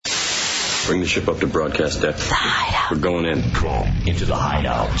Bring the ship up to broadcast deck. The Hideout. We're going in. Into the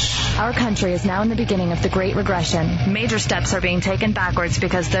Hideout. Our country is now in the beginning of the Great Regression. Major steps are being taken backwards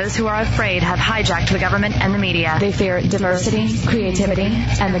because those who are afraid have hijacked the government and the media. They fear diversity, creativity,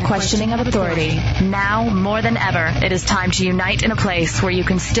 and the questioning of authority. Now, more than ever, it is time to unite in a place where you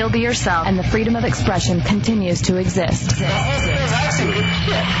can still be yourself and the freedom of expression continues to exist.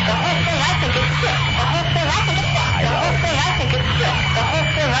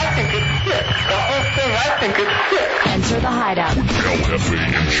 Enter the Hideout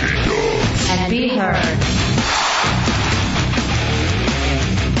and be heard.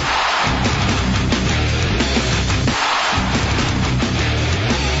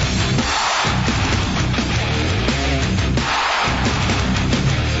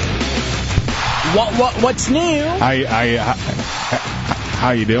 What's new?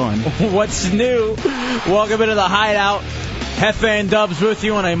 How you doing? What's new? Welcome into the Hideout. Hefe and Dubs with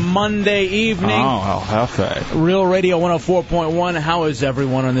you on a Monday evening. Oh, Hefe. Real Radio 104.1. How is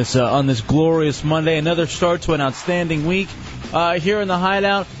everyone on this glorious Monday? Another start to an outstanding week here in the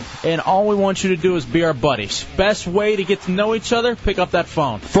Hideout. And all we want you to do is be our buddies. Best way to get to know each other, pick up that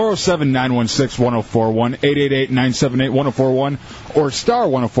phone. 407-916-1041, 888-978-1041, or star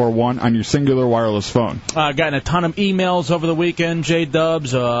 1041 on your singular wireless phone. Gotten a ton of emails over the weekend,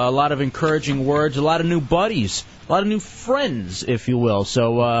 J-Dubs, a lot of encouraging words, a lot of new buddies, a lot of new friends, if you will.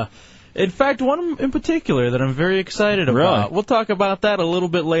 So, in fact, one in particular that I'm very excited about. Really? We'll talk about that a little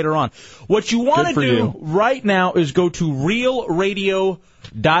bit later on. What you want to do right now is go to realradio.fm,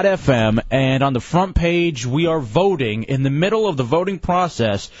 and on the front page, we are voting. In the middle of the voting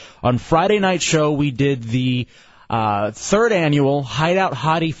process, on Friday night show, we did the third annual Hideout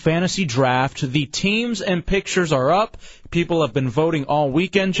Hottie Fantasy Draft. The teams and pictures are up. People have been voting all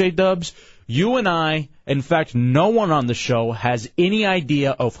weekend, J-Dubs. You and I, in fact, no one on the show has any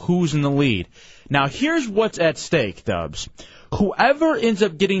idea of who's in the lead. Now, here's what's at stake, Dubs. Whoever ends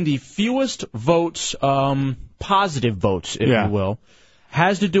up getting the fewest votes, positive votes, if you will,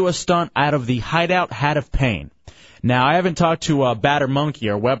 has to do a stunt out of the Hideout Hat of Pain. Now, I haven't talked to Batter Monkey,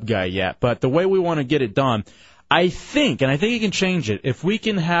 our web guy, yet, but the way we want to get it done, I think you can change it, if we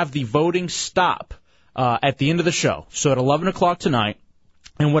can have the voting stop at the end of the show, so at 11 o'clock tonight.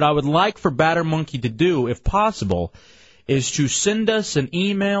 And what I would like for Batter Monkey to do, if possible, is to send us an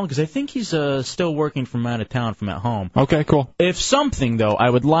email, because I think he's still working from out of town, from at home. Okay, cool. If something, though, I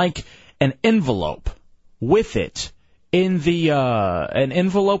would like an envelope with it, in the an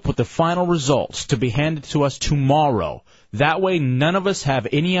envelope with the final results to be handed to us tomorrow. That way none of us have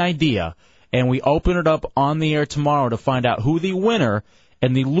any idea, and we open it up on the air tomorrow to find out who the winner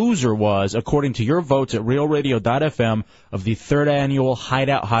and the loser was, according to your votes at realradio.fm, of the third annual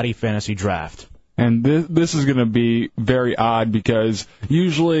Hideout Hottie Fantasy Draft. And this is going to be very odd because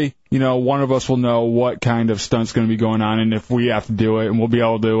usually, one of us will know what kind of stunt's going to be going on and if we have to do it, and we'll be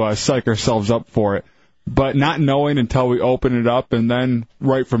able to psych ourselves up for it. But not knowing until we open it up and then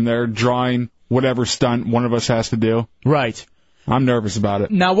right from there drawing whatever stunt one of us has to do. Right. I'm nervous about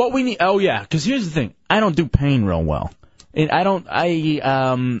it. Now, what we need... Oh, yeah, because here's the thing. I don't do pain real well. And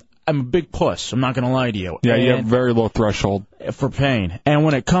I'm a big puss. I'm not going to lie to you. Yeah, you have very low threshold for pain. And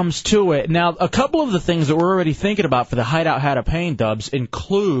when it comes to it, now a couple of the things that we're already thinking about for the Hideout Hat of Pain, Dubs,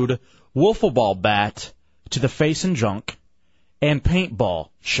 include wiffle ball bat to the face and junk, and paintball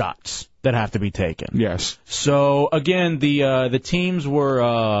shots that have to be taken. Yes. So again, the teams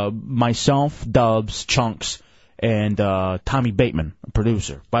were myself, Dubs, Chunks, and Tommy Bateman, a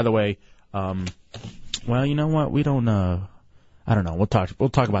producer. By the way. Well, you know what? We don't. I don't know. We'll talk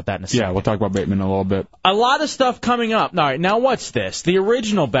about that in a second. Yeah, we'll talk about Bateman in a little bit. A lot of stuff coming up. All right, now what's this? The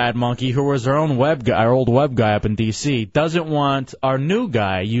original Bad Monkey, who was our old web guy up in D.C., doesn't want our new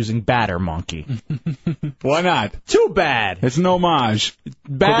guy using Batter Monkey. Why not? Too bad. It's an homage.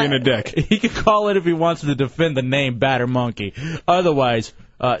 For being a dick. He can call it if he wants to defend the name Batter Monkey. Otherwise,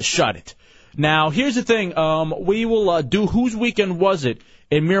 shut it. Now, here's the thing. We will do Whose Weekend Was It?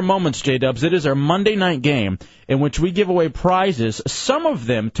 In mere moments, J-Dubs. It is our Monday night game in which we give away prizes. Some of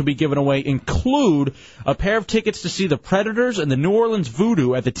them to be given away include a pair of tickets to see the Predators and the New Orleans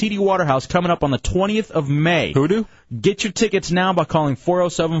Voodoo at the TD Waterhouse coming up on the 20th of May. Voodoo? Get your tickets now by calling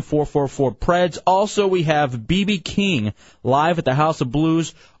 407-444-PREDS. Also, we have B.B. King live at the House of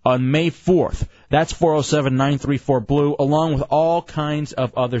Blues on May 4th. That's 407-934-BLUE, along with all kinds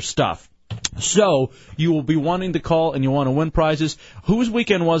of other stuff. So, you will be wanting to call and you want to win prizes. Whose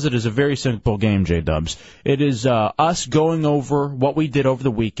Weekend Was It is a very simple game, J-Dubs. It is us going over what we did over the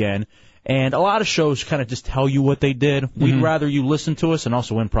weekend, and a lot of shows kind of just tell you what they did. Mm-hmm. We'd rather you listen to us and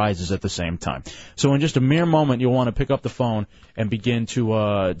also win prizes at the same time. So in just a mere moment, you'll want to pick up the phone and begin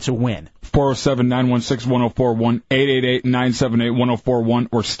to win. 407-916-1041, 888-978-1041,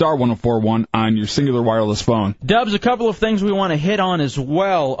 or star 1041 on your singular wireless phone. Dubs, a couple of things we want to hit on as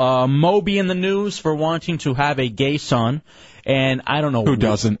well. Moby in the news for wanting to have a gay son, and I don't know who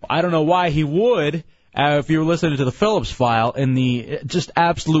doesn't. I don't know why he would. If you were listening to the Phillips File and the just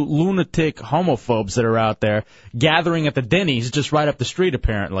absolute lunatic homophobes that are out there gathering at the Denny's just right up the street,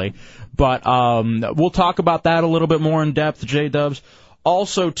 apparently. But we'll talk about that a little bit more in depth, J-Dubs.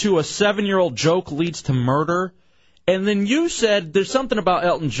 Also, too, a 7-year-old joke leads to murder. And then you said there's something about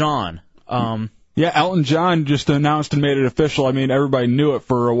Elton John. Yeah, Elton John just announced and made it official. I mean, everybody knew it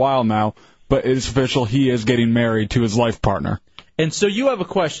for a while now, but it's official. He is getting married to his life partner. And so you have a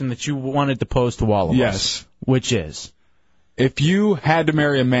question that you wanted to pose to all of us. Yes. Which is? If you had to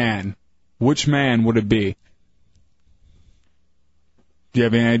marry a man, which man would it be? Do you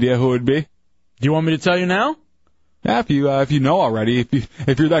have any idea who it would be? Do you want me to tell you now? Yeah, if you know already,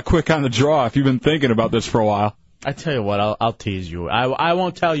 if you're that quick on the draw, if you've been thinking about this for a while. I tell you what, I'll tease you. I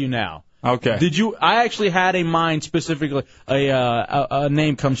won't tell you now. Okay. I actually had a mind specifically, a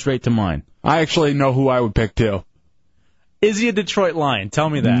name come straight to mind. I actually know who I would pick too. Is he a Detroit Lion? Tell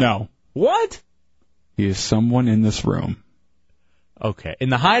me that. No. What? He is someone in this room. Okay. In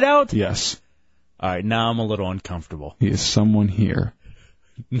the Hideout? Yes. All right, now I'm a little uncomfortable. He is someone here.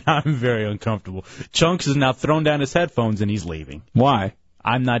 Now I'm very uncomfortable. Chunks has now thrown down his headphones and he's leaving. Why?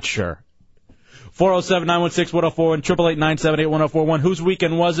 I'm not sure. 407-916-1041, 888-978-1041. Whose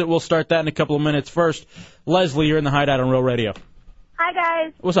weekend was it? We'll start that in a couple of minutes. First, Leslie, you're in the Hideout on Real Radio. Hi,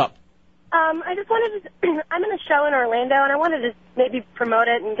 guys. What's up? I just wanted to, I'm in a show in Orlando, and I wanted to maybe promote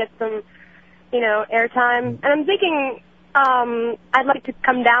it and get some, airtime. And I'm thinking I'd like to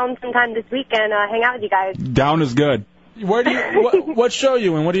come down sometime this weekend, hang out with you guys. Down is good. Where do you? What show are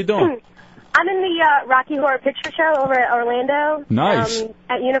you in? What are you doing? I'm in the Rocky Horror Picture Show over at Orlando. Nice.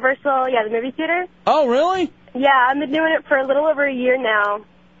 At Universal, the movie theater. Oh, really? Yeah, I've been doing it for a little over a year now.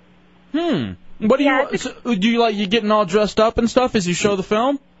 What do you? So, do you like you getting all dressed up and stuff as you show the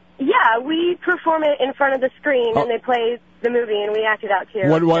film? Yeah, we perform it in front of the screen, and they play the movie, and we act it out too.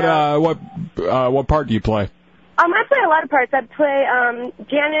 What part do you play? I play a lot of parts. I play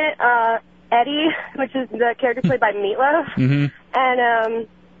Janet Eddie, which is the character played by Meatloaf. Mm-hmm. And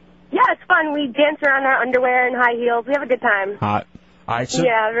yeah, it's fun. We dance around in our underwear and high heels. We have a good time. Hot. All right, so,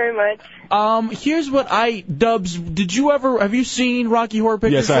 yeah, very much. Here's what Dubs, have you seen Rocky Horror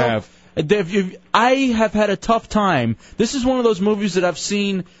Picture Show? Yes, I have. I have had a tough time. This is one of those movies that I've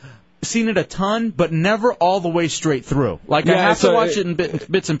seen it a ton, but never all the way straight through. I have to watch it in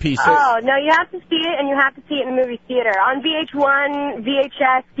bits and pieces. Oh, no, you have to see it, and you have to see it in the movie theater. On VH1,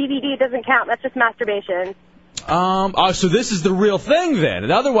 VHS, DVD, it doesn't count. That's just masturbation. So this is the real thing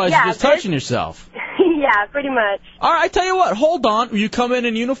then. Otherwise, you're just touching yourself. Yeah, pretty much. All right, I tell you what. Hold on. You come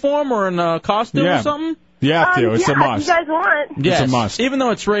in uniform or in a costume or something? You have to. It's a must. If you guys want. Yes. It's a must. Even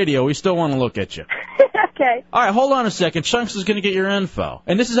though it's radio, we still want to look at you. Okay. All right, hold on a second. Chunks is going to get your info.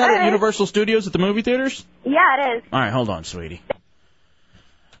 And this is out at Universal Studios at the movie theaters? Yeah, it is. All right, hold on, sweetie.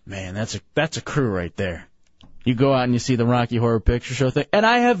 Man, that's a crew right there. You go out and you see the Rocky Horror Picture Show thing. And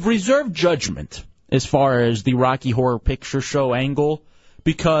I have reserved judgment as far as the Rocky Horror Picture Show angle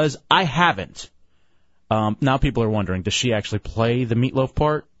because I haven't. Now people are wondering, does she actually play the Meatloaf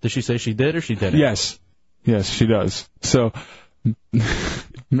part? Does she say she did or she didn't? Yes. Yes, she does. So,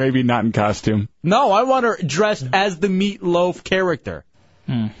 maybe not in costume. No, I want her dressed as the Meatloaf character.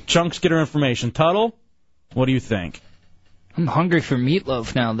 Chunks, get her information. Tuttle, what do you think? I'm hungry for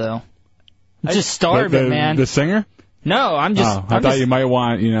Meatloaf now, though. I'm just starving, man. The singer? No, I'm just... I thought you might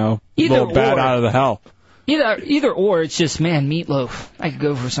want, a little bat out of the hell. Either or, it's just, man, Meatloaf. I could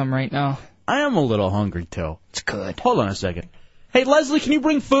go for some right now. I am a little hungry, too. It's good. Hold on a second. Hey, Leslie, can you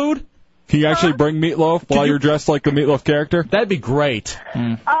bring food? Can you actually bring Meatloaf while you're dressed like the Meatloaf character? That'd be great.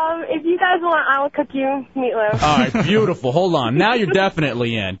 If you guys want, I will cook you meatloaf. All right, beautiful. Hold on. Now you're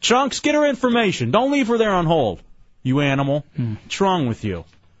definitely in. Chunks, get her information. Don't leave her there on hold. You animal. What's wrong with you? All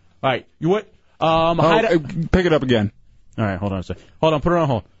right. You what? Pick it up again. All right, hold on a second. Hold on, put her on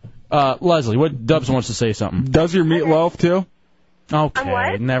hold. Leslie, what Dubs wants to say something. Does your meatloaf, too?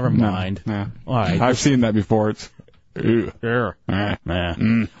 Okay, never mind. No. All right. I've seen that before. It's... Sure.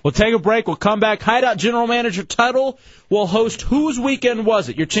 We'll take a break. We'll come back. Hideout General Manager Tuttle will host Whose Weekend Was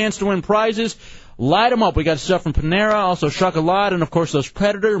It? Your chance to win prizes. Light them up. We got stuff from Panera, also Chocolat, and, of course, those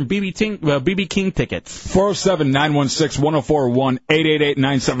Predator and BB King tickets. 407-916-1041,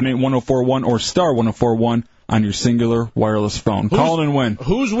 888-978-1041, or star 1041 on your singular wireless phone. Call in and win.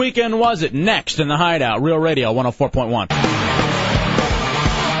 Whose Weekend Was It? Next in the Hideout. Real Radio 104.1.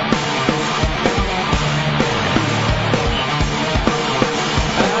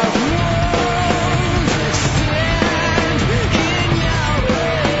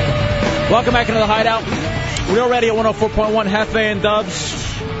 Welcome back into the Hideout. Real Radio 104.1, Hefe and Dubs.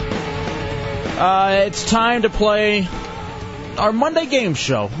 It's time to play our Monday game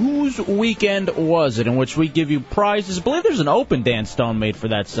show. Whose weekend was it? In which we give you prizes. I believe there's an open Dan Stone made for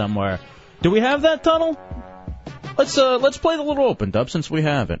that somewhere. Do we have that, Tunnel? Let's play the little open, Dub, since we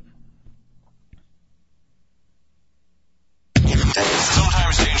have it.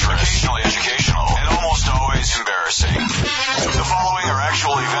 Sometimes dangerous, occasionally educational, and almost always embarrassing. The following are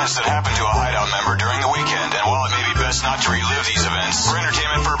actual events that happened to a Hideout member during the weekend, and while it may be best not to relive these events, for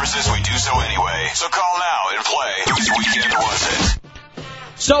entertainment purposes, we do so anyway. So call now and play. Whose weekend was it?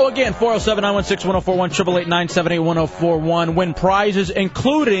 So again, 407-916-1041, 888-978-1041. Win prizes,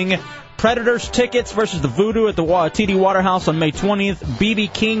 including Predators tickets versus the Voodoo at the TD Waterhouse on May 20th.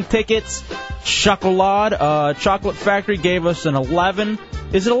 BB King tickets. Chocolade. Chocolate Factory gave us an 11.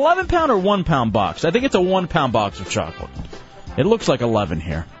 Is it 11-pound or 1-pound box? I think it's a 1-pound box of chocolate. It looks like 11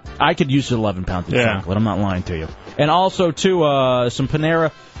 here. I could use 11 pounds of chocolate. I'm not lying to you. And also, too, some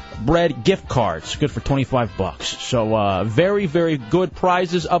Panera Bread gift cards, good for $25. So very, very good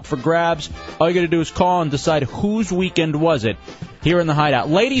prizes up for grabs. All you got to do is call and decide whose weekend was it here in the Hideout.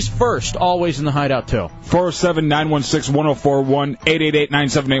 Ladies first, always in the Hideout, too. 407-916-1041,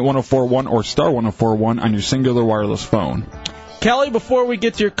 888-978-1041, or star 1041 on your singular wireless phone. Kelly, before we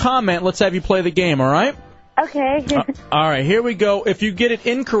get to your comment, let's have you play the game, all right? Okay. All right, here we go. If you get it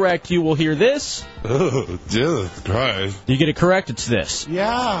incorrect, you will hear this. Oh, Jesus Christ. You get it correct, it's this.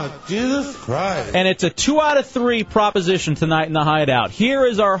 Yeah, Jesus Christ. And it's a 2 out of 3 proposition tonight in the Hideout. Here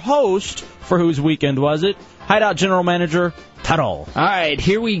is our host for Whose Weekend Was It? Hideout General Manager, Tuttle. All right,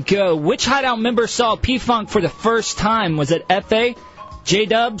 here we go. Which Hideout member saw P-Funk for the first time? Was it F.A.,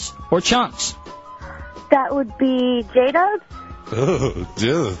 J-Dubs, or Chunks? That would be J-Dubs? Oh,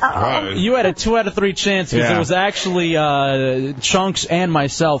 Jesus Christ. You had a 2 out of 3 chance because it was actually Chunks and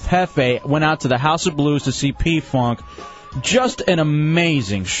myself, Hefe, went out to the House of Blues to see P-Funk. Just an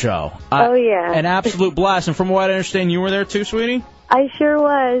amazing show. Oh, yeah. An absolute blast. And from what I understand, you were there too, sweetie? I sure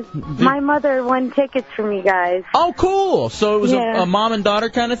was. My mother won tickets from you guys. Oh, cool. So it was a mom and daughter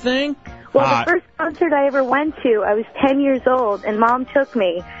kind of thing? Well, the first concert I ever went to, I was 10 years old, and Mom took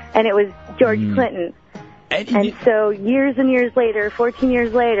me, and it was George Clinton. And so years and years later, 14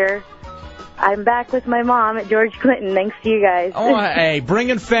 years later, I'm back with my mom at George Clinton, thanks to you guys. Oh, hey,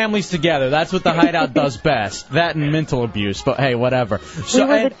 bringing families together. That's what the Hideout does best. That and mental abuse, but hey, whatever. So,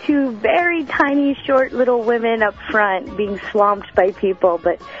 we were the two very tiny, short little women up front being swamped by people,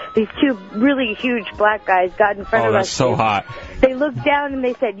 but these two really huge black guys got in front of us. Oh, that's so hot. They looked down and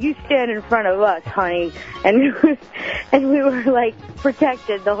they said, "You stand in front of us, honey." And we were, like,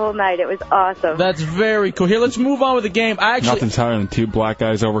 protected the whole night. It was awesome. That's very cool. Here, let's move on with the game. Nothing's higher than 2 black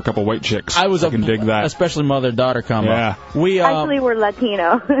guys over a couple white chicks. I can dig that. Especially mother-daughter combo. Yeah. Actually, we're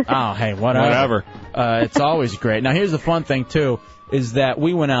Latino. Oh, hey, whatever. It's always great. Now, here's the fun thing, too, is that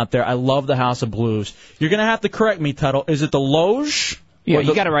we went out there. I love the House of Blues. You're going to have to correct me, Tuttle. Is it the Loge? Yeah,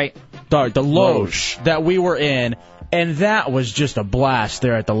 you got it right. The Loge that we were in. And that was just a blast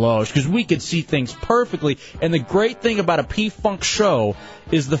there at the Loge because we could see things perfectly. And the great thing about a P-Funk show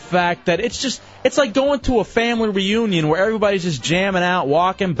is the fact that it's like going to a family reunion where everybody's just jamming out,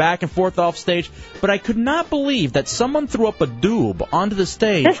 walking back and forth off stage. But I could not believe that someone threw up a doob onto the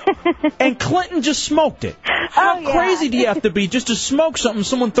stage and Clinton just smoked it. How crazy do you have to be just to smoke something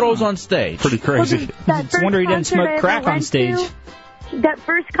someone throws on stage? Pretty crazy. It's a wonder he didn't smoke crack on stage. That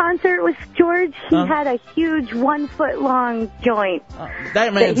first concert with George, he had a huge 1-foot-long joint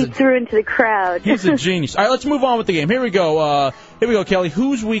that he threw into the crowd. He's a genius. All right, let's move on with the game. Here we go. Kelly.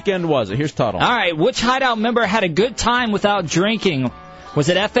 Whose weekend was it? Here's Tuttle. All right, which Hideout member had a good time without drinking? Was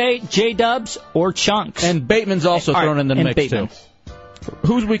it F.A., J-Dubs, or Chunks? And Bateman's also thrown in the mix, Bateman, too.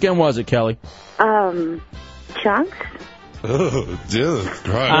 Whose weekend was it, Kelly? Chunks? Oh, Jesus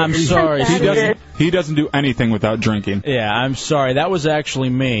Christ. I'm sorry. He doesn't do anything without drinking. Yeah, I'm sorry. That was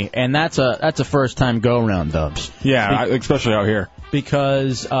actually me, and that's a first-time go-round, Dubs. Yeah, especially out here.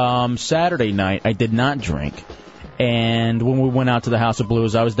 Because Saturday night, I did not drink. And when we went out to the House of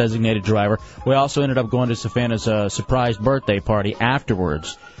Blues, I was designated driver. We also ended up going to Savannah's surprise birthday party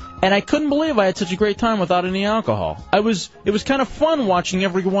afterwards. And I couldn't believe I had such a great time without any alcohol. It was kind of fun watching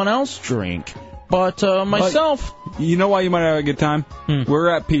everyone else drink. But myself... You know why you might have a good time? We're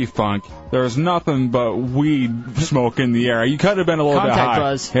at P-Funk. There's nothing but weed smoke in the air. You could have been a little bit high. Contact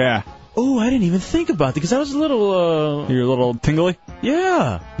buzz. Yeah. Oh, I didn't even think about that because I was a little... You're a little tingly?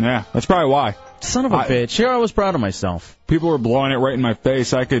 Yeah. Yeah, that's probably why. Son of a bitch. Here I was proud of myself. People were blowing it right in my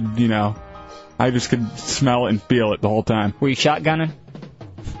face. I could, I just could smell it and feel it the whole time. Were you shotgunning?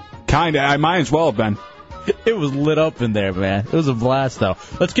 Kinda. I might as well have been. It was lit up in there, man. It was a blast, though.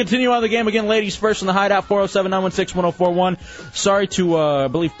 Let's continue on the game again. Ladies first in the Hideout, 407-916-1041. Sorry to, I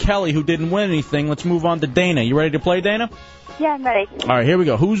believe, Kelly, who didn't win anything. Let's move on to Dana. You ready to play, Dana? Yeah, I'm ready. All right, here we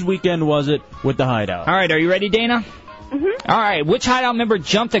go. Whose weekend was it with the Hideout? All right, are you ready, Dana? Mm-hmm. All right, which Hideout member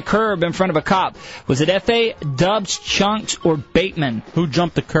jumped a curb in front of a cop? Was it F.A., Dubs, Chunks, or Bateman? Who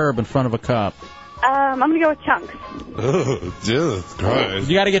jumped the curb in front of a cop? I'm going to go with Chunks. Oh, Jesus Christ.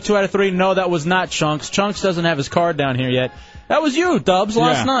 You got to get 2 out of 3. No, that was not Chunks. Chunks doesn't have his card down here yet. That was you, Dubs,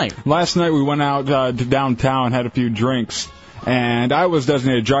 last night. Last night we went out to downtown, had a few drinks, and I was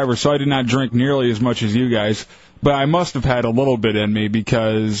designated driver, so I did not drink nearly as much as you guys. But I must have had a little bit in me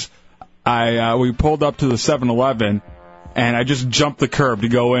because we pulled up to the 7-Eleven, and I just jumped the curb to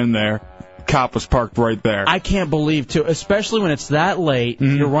go in there. Cop was parked right there. I can't believe, too, especially when it's that late,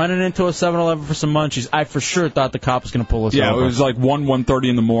 you're running into a 7-Eleven for some munchies. I for sure thought the cop was going to pull us over. Yeah, it was like 1:30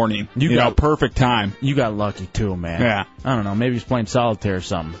 in the morning. You got perfect time. You got lucky, too, man. Yeah. I don't know, maybe he's playing solitaire or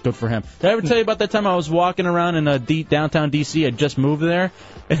something. Good for him. Did I ever tell you about that time I was walking around in downtown D.C.? I just moved there,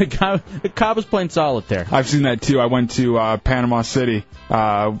 and the cop was playing solitaire. I've seen that, too. I went to Panama City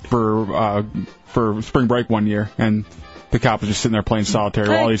for spring break one year, and the cop was just sitting there playing solitaire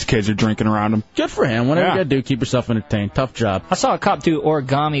while all these kids are drinking around him. Good for him. Whatever you got to do, keep yourself entertained. Tough job. I saw a cop do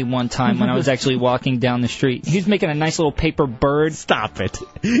origami one time when I was actually walking down the street. He was making a nice little paper bird. Stop it.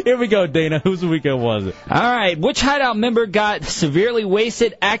 Here we go, Dana. Whose weekend was it? All right. Which Hideout member got severely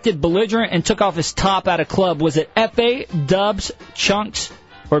wasted, acted belligerent, and took off his top at a club? Was it F.A., Dubs, Chunks,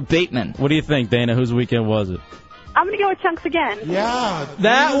 or Bateman? What do you think, Dana? Whose weekend was it? I'm going to go with Chunks again. Yeah.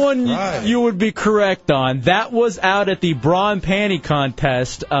 That one right. you would be correct on. That was out at the bra and panty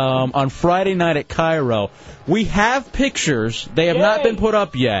contest on Friday night at Cairo. We have pictures. They have not been put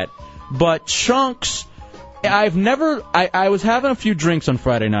up yet. But Chunks, I was having a few drinks on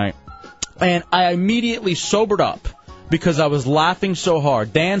Friday night, and I immediately sobered up because I was laughing so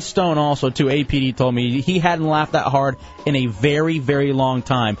hard. Dan Stone also, too, APD, told me he hadn't laughed that hard in a very, very long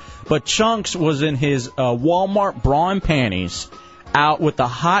time. But Chunks was in his Walmart bra and panties out with the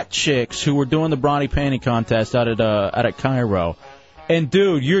hot chicks who were doing the brawny panty contest out at Cairo. And,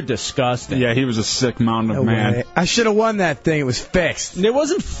 dude, you're disgusting. Yeah, he was a sick mountain of man. Way. I should have won that thing. It was fixed. It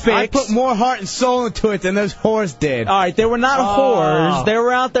wasn't fixed. I put more heart and soul into it than those whores did. All right, they were not whores. They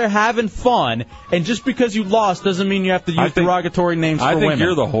were out there having fun. And just because you lost doesn't mean you have to use derogatory names for women. I think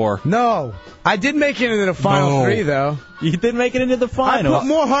you're the whore. No. I did make it into the final three, though. You did make it into the final. I put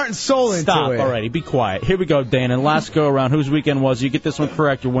more heart and soul into it. Stop already. Be quiet. Here we go, Dana. Last go around. Whose weekend was it? You get this one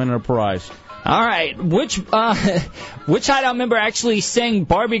correct, you're winning a prize. All right. Which Hideout member actually sang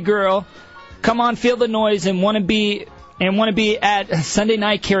Barbie Girl, Come On Feel the Noise, and Wanna Be at Sunday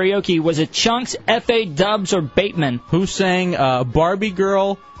Night Karaoke? Was it Chunks, F.A., Dubs, or Bateman? Who sang Barbie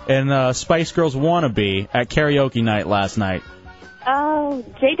Girl and Spice Girls Wanna Be at karaoke night last night? Oh,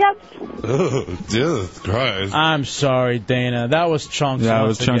 J-Dubs? Oh, Jesus Christ. I'm sorry, Dana. That was Chunks. Yeah, it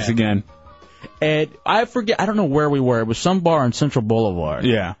was Chunks again. And I forget, I don't know where we were. It was some bar on Central Boulevard.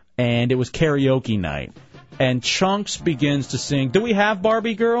 Yeah. And it was karaoke night. And Chunks begins to sing, do we have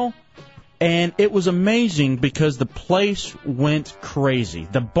Barbie Girl? And it was amazing because the place went crazy.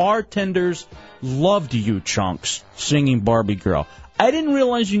 The bartenders loved you, Chunks, singing Barbie Girl. I didn't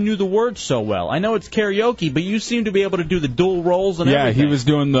realize you knew the words so well. I know it's karaoke, but you seem to be able to do the dual roles and everything. Yeah, he was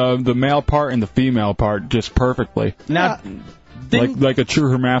doing the male part and the female part just perfectly. Now, like a true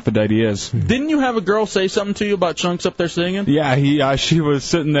hermaphrodite he is. Didn't you have a girl say something to you about Chunks up there singing? Yeah, she was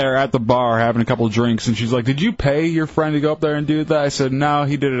sitting there at the bar having a couple of drinks, and she's like, did you pay your friend to go up there and do that? I said, no,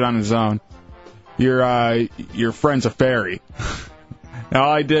 he did it on his own. Your friend's a fairy.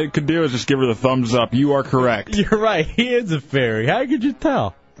 All I could do is just give her the thumbs up. You are correct. You're right. He is a fairy. How could you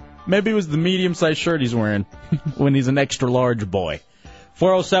tell? Maybe it was the medium-sized shirt he's wearing when he's an extra-large boy.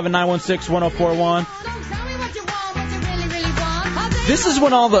 407-916-1041. This is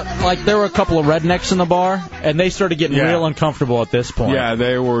when there were a couple of rednecks in the bar, and they started getting real uncomfortable at this point. Yeah,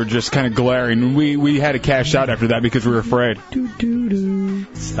 they were just kind of glaring. We had to cash out after that because we were afraid.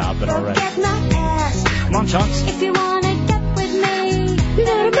 Stop it already. Come on, Chunks. If you want to get with me, you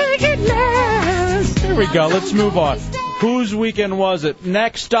gotta make it last. There we go. Let's move on. Whose weekend was it?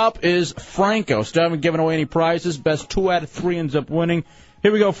 Next up is Franco. Still haven't given away any prizes. Best 2 out of 3 ends up winning.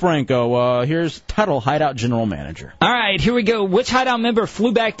 Here we go, Franco. Here's Tuttle, Hideout General Manager. All right, here we go. Which Hideout member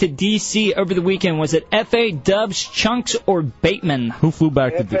flew back to D.C. over the weekend? Was it F.A., Dubs, Chunks, or Bateman? Who flew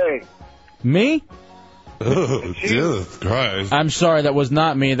back to D.C.? Me? Oh, Jesus Christ. I'm sorry, that was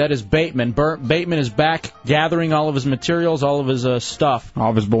not me. That is Bateman. Bateman is back gathering all of his materials, all of his stuff. All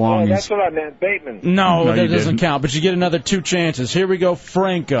of his belongings. Oh, that's what I meant, Bateman. No, that doesn't count, but you get another 2 chances. Here we go,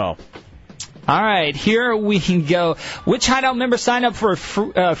 Franco. All right, here we can go. Which Hideout member signed up for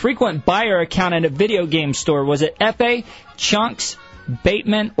a frequent buyer account at a video game store? Was it F.A., Chunks,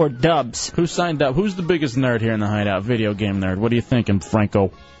 Bateman, or Dubs? Who signed up? Who's the biggest nerd here in the Hideout? Video game nerd. What are you thinking,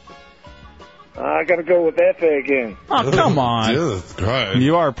 Franco? I got to go with F.A. again. Oh, come on. Jesus Christ.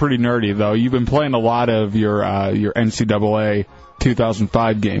 You are pretty nerdy, though. You've been playing a lot of your NCAA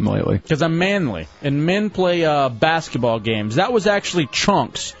 2005 game lately. Because I'm manly, and men play basketball games. That was actually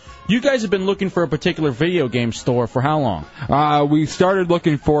Chunks. You guys have been looking for a particular video game store for how long? We started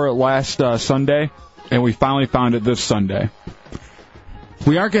looking for it last Sunday, and we finally found it this Sunday.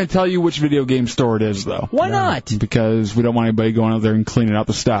 We aren't going to tell you which video game store it is, though. Why not? Because we don't want anybody going out there and cleaning out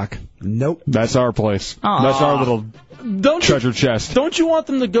the stock. Nope. That's our place. Aww. That's our little treasure chest. Don't you want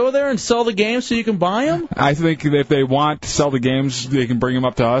them to go there and sell the games so you can buy them? I think if they want to sell the games, they can bring them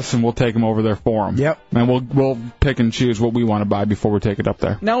up to us, and we'll take them over there for them. Yep. And we'll pick and choose what we want to buy before we take it up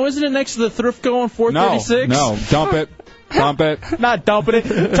there. Now, isn't it next to the thrift go on 436? No, dump it. Dump it. Not dumping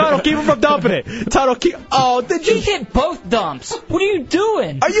it. Tuttle, keep him from dumping it. Tuttle, keep... Oh, did you... He hit both dumps. What are you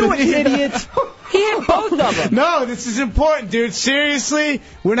doing? Are you an idiot? He hit both of them. No, this is important, dude. Seriously,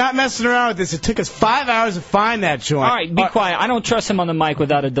 we're not messing around with this. It took us 5 hours to find that joint. All right, be quiet. I don't trust him on the mic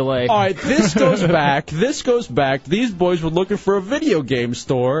without a delay. All right, this goes back. These boys were looking for a video game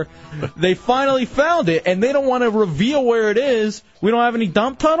store. They finally found it, and they don't want to reveal where it is. We don't have any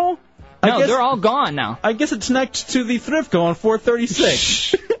dump tunnel? No, they're all gone now. I guess it's next to the thrift go on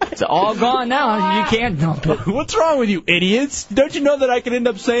 436. It's all gone now. You can't dump it. What's wrong with you, idiots? Don't you know that I could end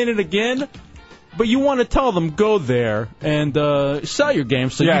up saying it again? But you want to tell them, go there and sell your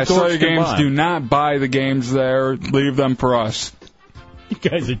games so you sell your games. Buy. Do not buy the games there. Leave them for us. You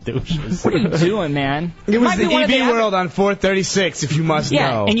guys are douches. What are you doing, man? It was the EB World on 436, if you must know.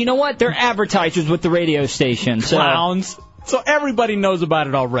 Yeah, and you know what? They're advertisers with the radio station. So. Clowns. So everybody knows about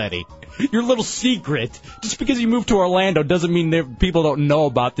it already. Your little secret. Just because you moved to Orlando doesn't mean people don't know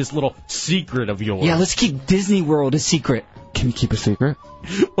about this little secret of yours. Yeah, let's keep Disney World a secret. Can you keep a secret?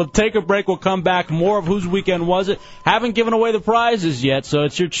 We'll take a break. We'll come back. More of Whose Weekend Was It? Haven't given away the prizes yet, so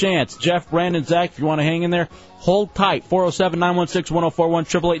it's your chance. Jeff, Brandon, Zach, if you want to hang in there, hold tight.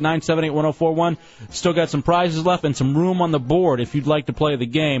 407-916-1041, 888-978-1041. Still got some prizes left and some room on the board if you'd like to play the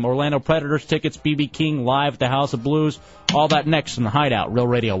game. Orlando Predators tickets, B.B. King live at the House of Blues. All that next in the Hideout, Real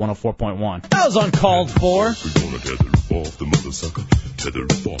Radio 104.1. That was uncalled for.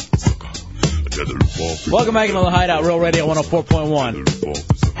 Welcome back into the Hideout, Real Radio 104.1.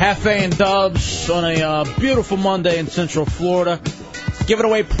 Hefe and Dubs on a beautiful Monday in Central Florida. Giving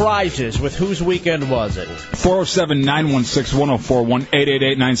away prizes with Whose Weekend Was It? 407-916-1041,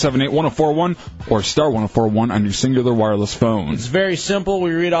 888-978-1041, or star 1041 on your singular wireless phone. It's very simple.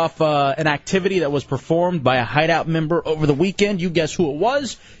 We read off an activity that was performed by a Hideout member over the weekend. You guess who it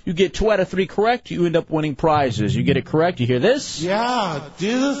was. You get 2 out of 3 correct. You end up winning prizes. You get it correct, you hear this? Yeah,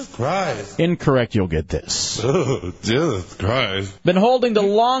 Jesus Christ. Incorrect, you'll get this. Oh, Jesus Christ. Been holding the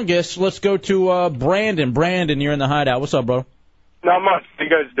longest. Let's go to Brandon. Brandon, you're in the Hideout. What's up, bro? Not much. How you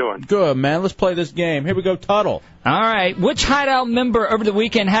guys doing? Good, man. Let's play this game. Here we go, Tuttle. All right. Which Hideout member over the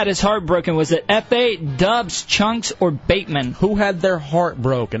weekend had his heart broken? Was it F.A., Dubs, Chunks, or Bateman? Who had their heart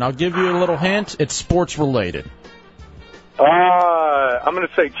broken? I'll give you a little hint. It's sports related. I'm going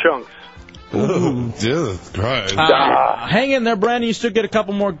to say Chunks. Oh, Jesus Christ. Hang in there, Brandon. You still get a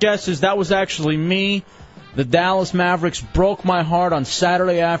couple more guesses. That was actually me. The Dallas Mavericks broke my heart on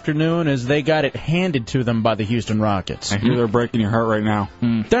Saturday afternoon as they got it handed to them by the Houston Rockets. I hear they're breaking your heart right now.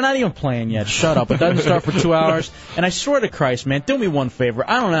 They're not even playing yet. Shut up. It doesn't start for 2 hours. And I swear to Christ, man, do me one favor.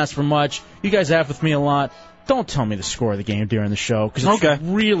 I don't ask for much. You guys have with me a lot. Don't tell me the score of the game during the show, because it's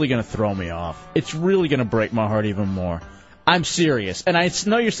really going to throw me off. It's really going to break my heart even more. I'm serious. And I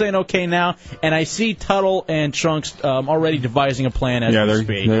know you're saying okay now, and I see Tuttle and Chunks already devising a plan as we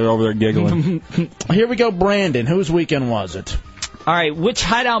speak. They're over there giggling. Here we go, Brandon. Whose weekend was it? All right. Which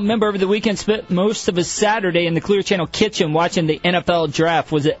Hideout member over the weekend spent most of his Saturday in the Clear Channel kitchen watching the NFL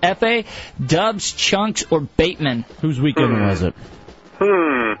draft? Was it F.A., Dubs, Chunks, or Bateman? Whose weekend was it?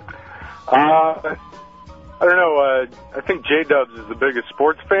 I don't know. I think J-Dubs is the biggest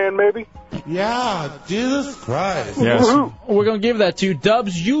sports fan, maybe? Yeah, Jesus Christ. Yes. We're going to give that to you.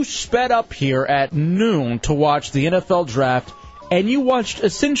 Dubs, you sped up here at noon to watch the NFL draft and you watched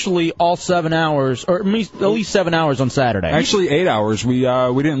essentially all 7 hours, or at least 7 hours on Saturday. Actually, 8 hours. We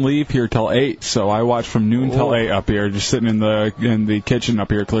didn't leave here till 8, so I watched from noon till 8 up here, just sitting in the kitchen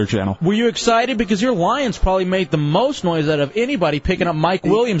up here at Clear Channel. Were you excited? Because your Lions probably made the most noise out of anybody picking up Mike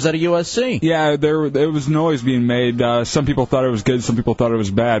Williams out of USC. Yeah, there was noise being made. Some people thought it was good, some people thought it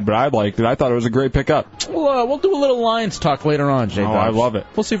was bad, but I liked it. I thought it was a great pickup. Well, we'll do a little Lions talk later on, Jay. Oh, I love it.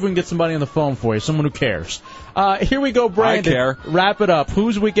 We'll see if we can get somebody on the phone for you, someone who cares. Here we go, Brandon. I care. Wrap it up.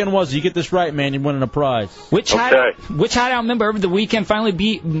 Whose weekend was it? You get this right, man, you're winning a prize. Which hideout member over the weekend finally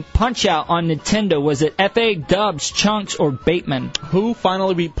beat Punch-Out on Nintendo? Was it F.A., Dubs, Chunks, or Bateman? Who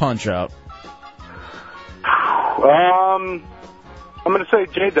finally beat Punch-Out? I'm going to say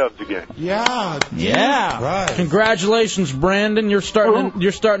J-Dubs again. Yeah. Right. Congratulations, Brandon. You're starting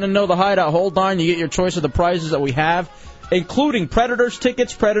to know the hideout. Hold on. You get your choice of the prizes that we have, including Predators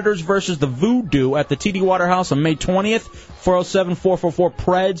tickets, Predators versus the Voodoo at the TD Waterhouse on May 20th,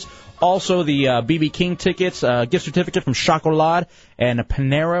 407-444-PREDS. Also, the BB King tickets, gift certificate from Chocolat, and a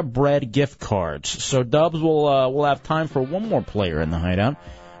Panera Bread gift cards. So, Dubs, we'll have time for one more player in the hideout.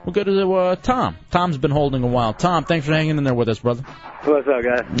 We'll go to Tom. Tom's been holding a while. Tom, thanks for hanging in there with us, brother. What's up,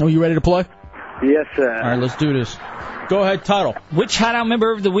 guys? Oh, you ready to play? Yes, sir. All right, let's do this. Go ahead, Tuttle. Which hideout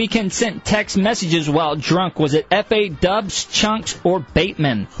member of the weekend sent text messages while drunk? Was it F.A., Dubs, Chunks, or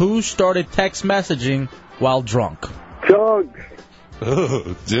Bateman? Who started text messaging while drunk? Chunks.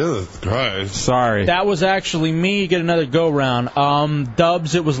 Oh, Jesus Christ. Sorry. That was actually me. You get another go-round.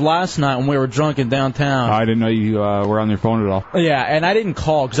 Dubs, it was last night when we were drunk in downtown. I didn't know you were on your phone at all. Yeah, and I didn't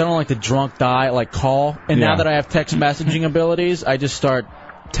call because I don't like the drunk call. And now that I have text messaging abilities, I just start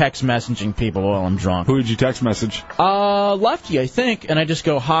text messaging people while I'm drunk. Who did you text message? Lefty, I think, and I just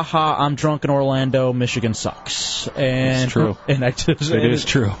go, I'm drunk in Orlando, Michigan sucks. And it's true. And it is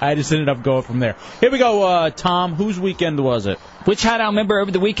true. I just ended up going from there. Here we go, Tom. Whose weekend was it? Which hideout member over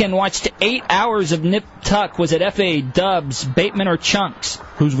the weekend watched 8 hours of Nip Tuck? Was it F.A., Dubs, Bateman, or Chunks?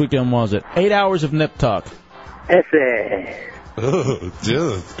 Whose weekend was it? 8 hours of Nip Tuck. F.A. Oh,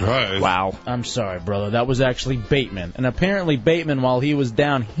 Jesus Christ. Wow. I'm sorry, brother. That was actually Bateman. And apparently Bateman, while he was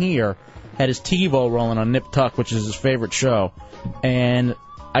down here, had his TiVo rolling on Nip Tuck, which is his favorite show. And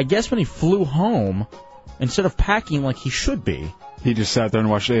I guess when he flew home, instead of packing like he should be, he just sat there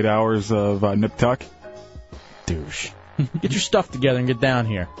and watched 8 hours of Nip Tuck. Douche. Get your stuff together and get down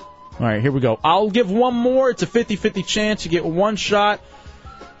here. All right, here we go. I'll give one more. It's a 50-50 chance. You get one shot.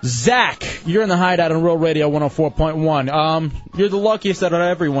 Zach, you're in the hideout on Real Radio 104.1. You're the luckiest out of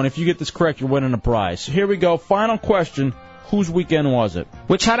everyone. If you get this correct, you're winning a prize. Here we go. Final question. Whose weekend was it?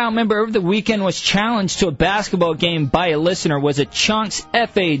 Which hideout member over the weekend was challenged to a basketball game by a listener? Was it Chunks,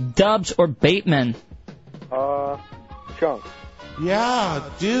 F.A., Dubs, or Bateman? Chunks. Yeah,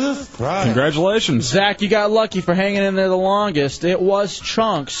 Jesus Christ. Congratulations. Zach, you got lucky for hanging in there the longest. It was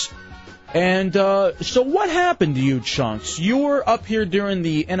Chunks. And so what happened to you, Chunks? You were up here during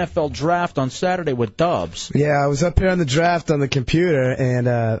the NFL draft on Saturday with Dubs. Yeah, I was up here on the draft on the computer, and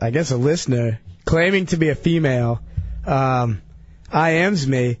I guess a listener, claiming to be a female, IMs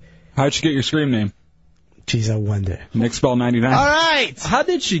me. How'd you get your screen name? Jeez, I wonder. Nick Spell 99. All right. How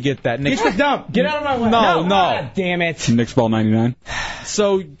did she get that, Nick? Get dump. Get out of my way. No. God damn it. Nick Spell 99.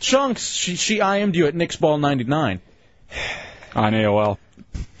 So, Chunks, she IM'd you at Nicksball99. On AOL.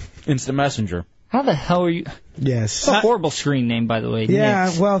 Instant Messenger. How the hell are you? Yes. It's a horrible screen name, by the way. Yeah,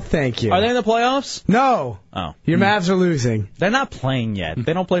 Knicks. well, thank you. Are they in the playoffs? No. Oh. Your Mavs are losing. They're not playing yet.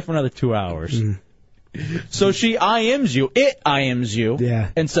 They don't play for another 2 hours. So she IMs you. It IMs you. Yeah.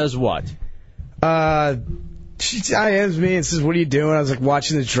 And says what? She IMs me and says, "What are you doing?" I was like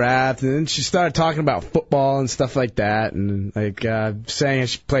watching the draft, and then she started talking about football and stuff like that, and like saying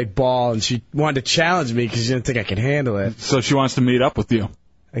she played ball, and she wanted to challenge me because she didn't think I could handle it. So she wants to meet up with you.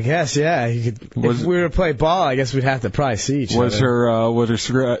 I guess, yeah. If we were to play ball, I guess we'd have to probably see each other. Was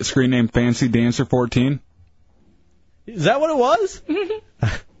her screen name Fancy Dancer 14? Is that what it was?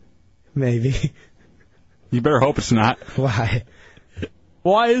 Maybe. You better hope it's not. Why?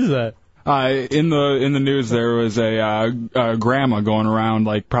 Why is that? In the news, there was a grandma going around,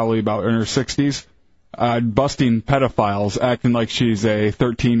 like probably about in her 60s, busting pedophiles, acting like she's a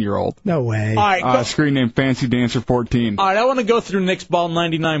 13-year-old. No way. All right, screen name Fancy Dancer 14. All right, I want to go through Nick's Ball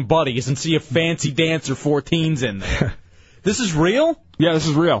 99 buddies and see if Fancy Dancer 14's in there. This is real? Yeah, this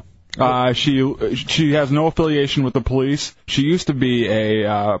is real. She has no affiliation with the police. She used to be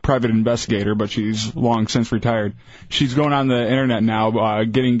a private investigator, but she's long since retired. She's going on the internet now,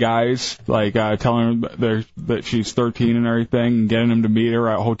 getting guys, like telling them that she's 13 and everything, and getting them to meet her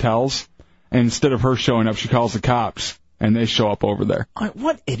at hotels. And instead of her showing up, she calls the cops, and they show up over there. All right,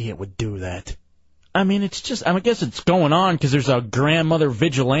 what idiot would do that? I mean, it's just, I guess it's going on because there's a grandmother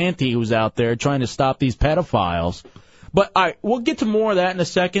vigilante who's out there trying to stop these pedophiles. But we'll get to more of that in a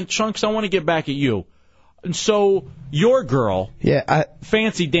second. Chunks, I want to get back at you. And so, your girl,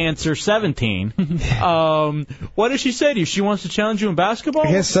 Fancy Dancer 17, what did she say to you? She wants to challenge you in basketball?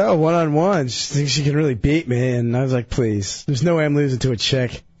 I guess so, one-on-one. She thinks she can really beat me, and I was like, please. There's no way I'm losing to a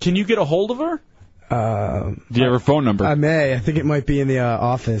chick. Can you get a hold of her? Do you have her phone number? I may. I think it might be in the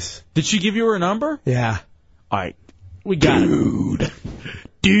office. Did she give you her number? Yeah. All right. We got it.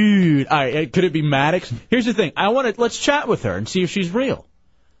 Dude. All right. Could it be Maddox? Here's the thing. Let's chat with her and see if she's real.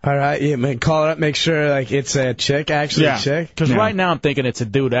 All right. Yeah, man, call her up. Make sure it's a chick, actually a chick. Because right now I'm thinking it's a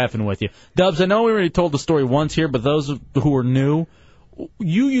dude effing with you. Dubs, I know we already told the story once here, but those who are new,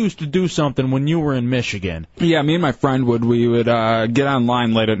 you used to do something when you were in Michigan. Yeah, me and my friend would get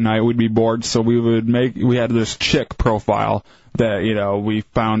online late at night. We'd be bored, so we had this chick profile that, we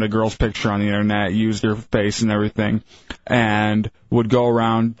found a girl's picture on the internet, used her face and everything, and would go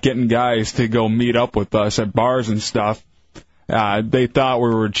around getting guys to go meet up with us at bars and stuff. They thought we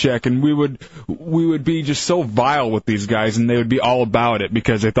were a chick, and we would be just so vile with these guys, and they would be all about it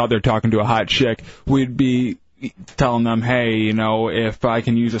because they thought they were talking to a hot chick. We'd be telling them, hey, if I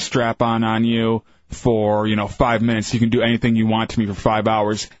can use a strap-on on you for, 5 minutes, you can do anything you want to me for 5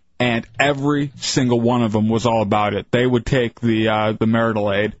 hours. And every single one of them was all about it. They would take the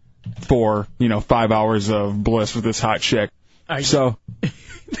marital aid for, 5 hours of bliss with this hot chick. That's so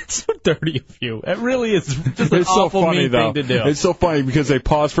dirty of you. It really is just an awful mean thing to do. It's so funny because they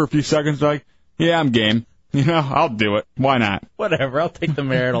pause for a few seconds like, yeah, I'm game. I'll do it. Why not? Whatever. I'll take the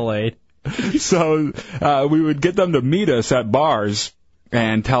marital aid. So we would get them to meet us at bars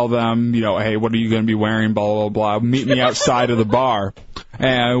and tell them, hey, what are you going to be wearing, blah, blah, blah. Meet me outside of the bar.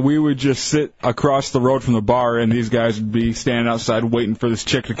 And we would just sit across the road from the bar, and these guys would be standing outside waiting for this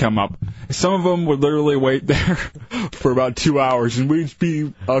chick to come up. Some of them would literally wait there for about 2 hours, and we'd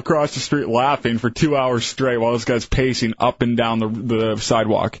be across the street laughing for 2 hours straight while this guy's pacing up and down the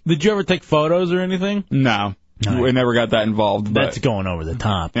sidewalk. Did you ever take photos or anything? No. We never got that involved. That's going over the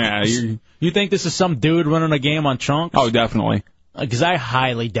top. Yeah. You think this is some dude running a game on Chunks? Oh, definitely. Because I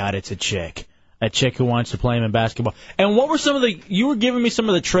highly doubt it's a chick. A chick who wants to play him in basketball. And what were you were giving me some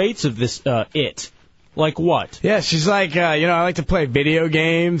of the traits of this, it. Like what? Yeah, she's like, I like to play video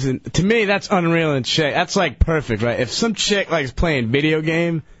games. And to me, that's unreal in chick. That's like perfect, right? If some chick likes playing video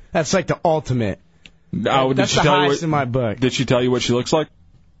game, that's like the ultimate. That's the highest in my book. Did she tell you what she looks like?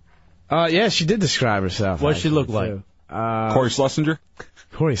 Yeah, she did describe herself. What does she look like? Corey Schlesinger?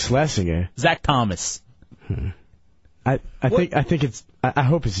 Corey Schlesinger? Zach Thomas. I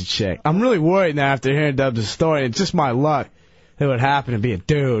hope it's a chick. I'm really worried now after hearing Dubs' story. It's just my luck it would happen to be a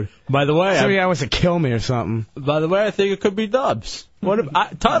dude. By the way, some guy wants to kill me or something. By the way, I think it could be Dubs. Tuttle,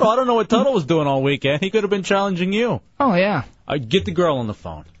 I don't know what Tuttle was doing all weekend. He could have been challenging you. Oh, yeah. Get the girl on the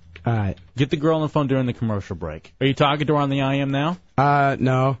phone. All right. Get the girl on the phone during the commercial break. Are you talking to her on the IM now?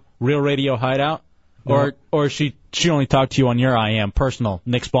 No. Real Radio Hideout? No. Or she only talked to you on your IM, personal,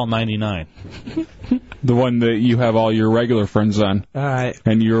 Nicksball 99. The one that you have all your regular friends on. All right.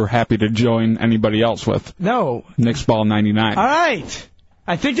 And you're happy to join anybody else with. No. Nicksball 99. All right.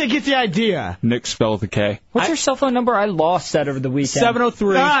 I think they get the idea. Nick spelled with a K. What's your cell phone number? I lost that over the weekend.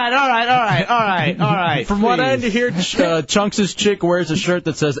 703. All right. From what I hear, Chunks' chick wears a shirt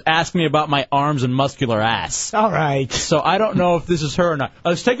that says, ask me about my arms and muscular ass. All right. So I don't know if this is her or not.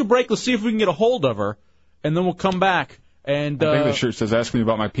 Let's take a break. Let's see if we can get a hold of her, and then we'll come back. And I think the shirt says, ask me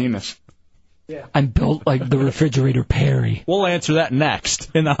about my penis. Yeah. I'm built like the refrigerator Perry. We'll answer that next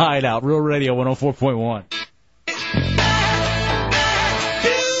in the Hideout. Real Radio 104.1.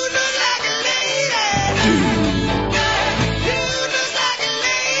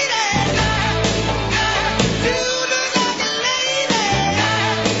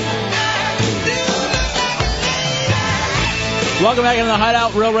 Welcome back into the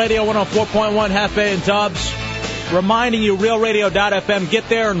Hideout, Real Radio 104.1, Hefe and Tubbs. Reminding you, RealRadio.fm, get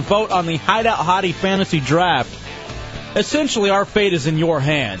there and vote on the Hideout Hottie Fantasy Draft. Essentially, our fate is in your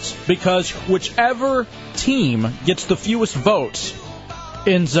hands, because whichever team gets the fewest votes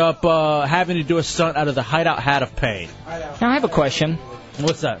ends up having to do a stunt out of the Hideout Hat of Pain. Now, I have a question.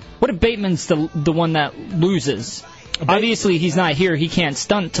 What's that? What if Bateman's the one that loses? Obviously, he's not here. He can't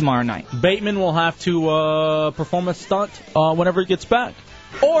stunt tomorrow night. Bateman will have to perform a stunt whenever he gets back.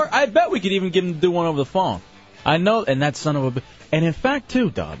 Or I bet we could even get him to do one over the phone. I know, and that son of a... And in fact,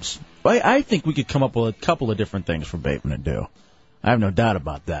 too, Dubs, I think we could come up with a couple of different things for Bateman to do. I have no doubt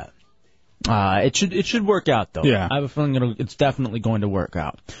about that. It should work out, though. Yeah. I have a feeling it's definitely going to work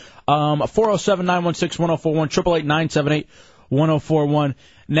out. 407-916-1041, 888-978-1041.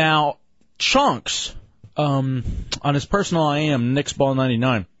 Now... Chunks, on his personal IM,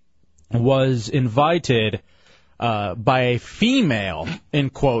 NixBall99, was invited by a female, in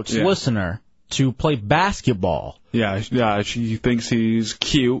quotes, listener to play basketball. Yeah, she thinks he's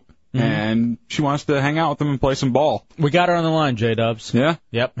cute, and she wants to hang out with him and play some ball. We got her on the line, J-Dubs. Yeah?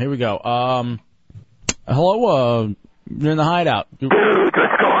 Yep, here we go. Hello, you're in the Hideout. Dude, what's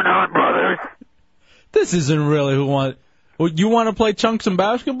going on, brothers? This isn't really who want... You want to play Chunks and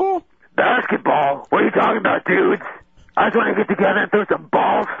basketball? Basketball? What are you talking about, dudes? I just want to get together and throw some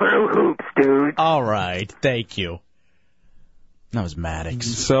balls through hoops, dude. All right, thank you. That was Maddox.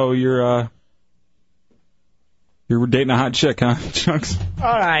 So you're dating a hot chick, huh, Chunks?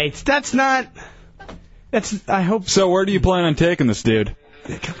 All right, I hope. So where do you plan on taking this dude?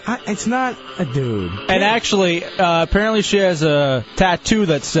 It's not a dude. And actually, apparently she has a tattoo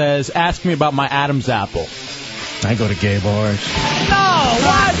that says, "Ask me about my Adam's apple." I go to gay bars. No,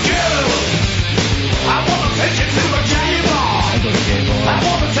 what? I want to take you to a gay bar. I go to gay bars. I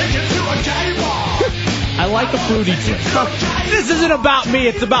want to take you to a gay bar. I like a fruity drink. This isn't about me,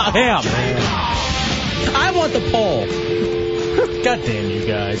 it's about him. I want the poll. God damn you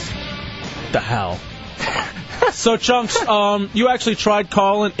guys. What the hell? So, Chunks, you actually tried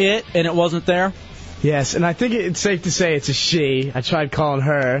calling it, and it wasn't there? Yes, and I think it's safe to say it's a she. I tried calling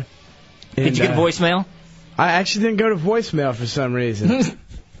her. Did you get voicemail? I actually didn't go to voicemail for some reason.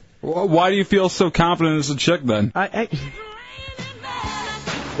 Why do you feel so confident it's a chick, then?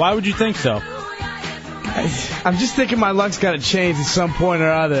 Why would you think so? I'm just thinking my luck's got to change at some point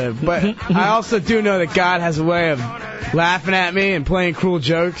or other. But I also do know that God has a way of laughing at me and playing cruel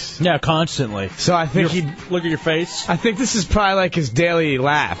jokes. Yeah, constantly. So I think look at your face. I think this is probably like his daily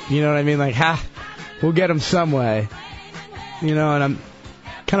laugh. You know what I mean? Like, we'll get him some way. You know, and I'm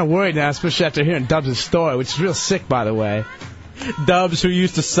kind of worried now, especially after hearing Dubs' story, which is real sick, by the way. Dubs, who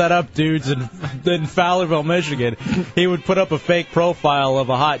used to set up dudes in Fowlerville, Michigan, he would put up a fake profile of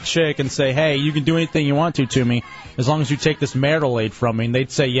a hot chick and say, "Hey, you can do anything you want to me as long as you take this marital aid from me." And they'd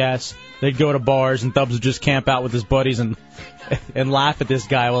say yes. They'd go to bars, and Dubs would just camp out with his buddies and laugh at this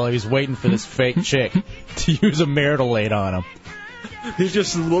guy while he was waiting for this fake chick to use a marital aid on him. He's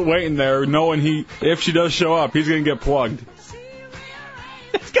just waiting there, knowing if she does show up, he's going to get plugged.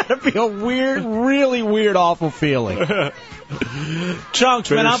 It's got to be a weird, really weird, awful feeling.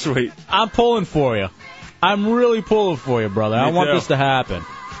 Chunks, man, I'm pulling for you. I'm really pulling for you, brother. I want this to happen.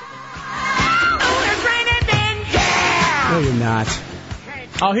 No, you're not.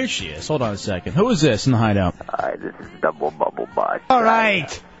 Oh, here she is. Hold on a second. Who is this in the Hideout? Hi, this is Double Bubble Butt. All right.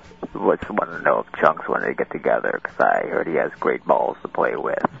 Just want to know if Chunks wanted to get together, because I heard he has great balls to play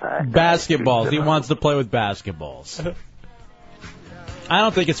with. Basketballs. He wants to play with basketballs. I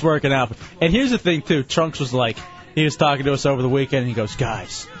don't think it's working out. And here's the thing, too. Chunks was like, he was talking to us over the weekend, and he goes,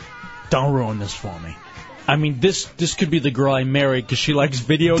 "Guys, don't ruin this for me. I mean, this could be the girl I married because she likes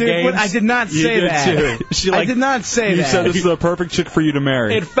video games." What? I did not say that. I did not say that. You said this is the perfect chick for you to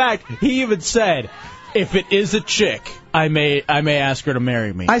marry. In fact, he even said, if it is a chick, I may ask her to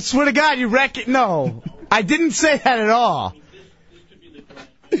marry me. I swear to God, you reckon? No, I didn't say that at all.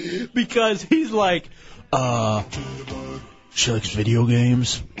 Because he's like, she likes video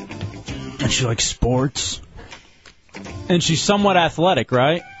games, and she likes sports, and she's somewhat athletic,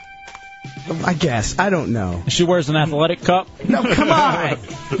 right? I guess. I don't know. She wears an athletic cup? No, come on.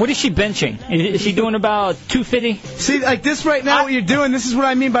 What is she benching? Is she doing about 250? See, like this right now, what you're doing, this is what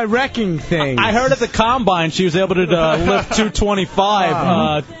I mean by wrecking things. I heard at the combine she was able to lift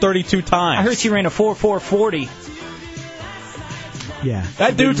 225 32 times. I heard she ran a 4.40. Yeah.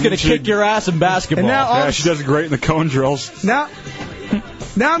 That dude's going to kick your ass in basketball. And now she does great in the cone drills.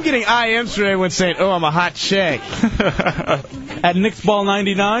 Now I'm getting IMs from everyone saying, "Oh, I'm a hot chick." At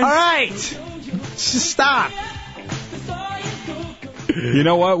NixBall99? All right. Just stop. You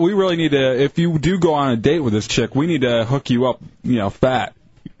know what? We really need to, if you do go on a date with this chick, we need to hook you up, fat.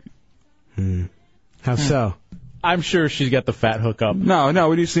 How so? I'm sure she's got the fat hookup. No,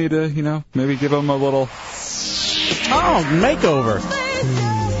 we just need to, maybe give him a little... makeover.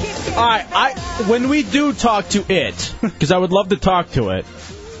 All right, when we do talk to it, because I would love to talk to it,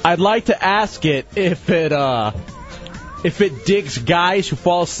 I'd like to ask it if it digs guys who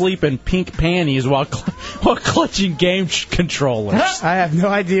fall asleep in pink panties while clutching game controllers. I have no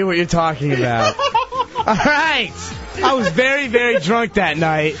idea what you're talking about. All right. I was very, very drunk that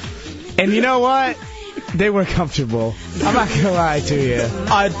night, and you know what? They were comfortable. I'm not going to lie to you.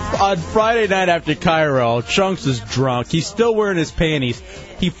 On Friday night after Cairo, Chunks is drunk. He's still wearing his panties.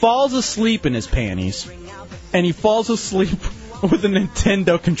 He falls asleep in his panties, and he falls asleep with a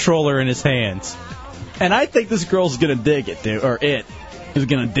Nintendo controller in his hands. And I think this girl's going to dig it, dude. Or it is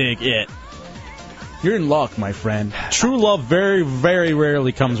going to dig it. You're in luck, my friend. True love very, very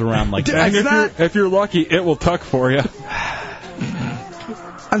rarely comes around like that. And if you're lucky, it will tuck for you.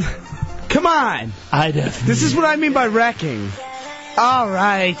 Come on. This is what I mean by wrecking. All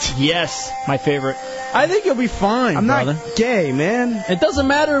right. Yes, my favorite. I think you'll be fine, I'm brother. not gay, man. It doesn't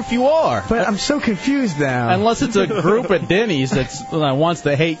matter if you are. But I'm so confused now. Unless it's a group at Denny's that wants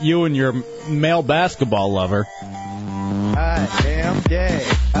to hate you and your male basketball lover. I am gay.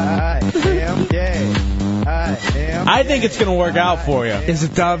 I am gay. I think it's going to work out for you. Is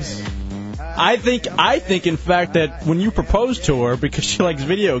it, Dubs? I think, in fact, that when you propose to her because she likes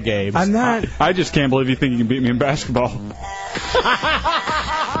video games. I'm not. I just can't believe you think you can beat me in basketball.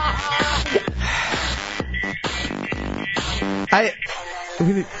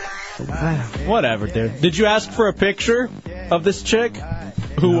 Whatever, dude. Did you ask for a picture of this chick?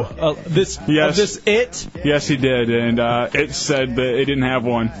 Who? This it? Yes, he did, and it said that it didn't have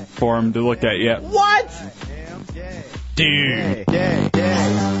one for him to look at yet. What? Dude.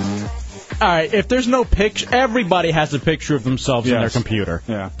 All right, if there's no picture, everybody has a picture of themselves in their computer.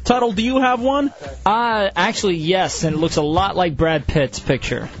 Yeah. Tuttle, do you have one? Actually, yes, and it looks a lot like Brad Pitt's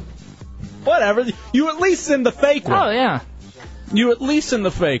picture. Whatever. You at least send the fake one. Oh, yeah. You at least send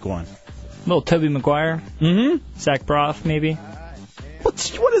the fake one. Little Tobey Maguire. Mm-hmm. Zach Braff, maybe.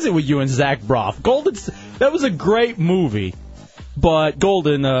 What is it with you and Zach Braff? That was a great movie, but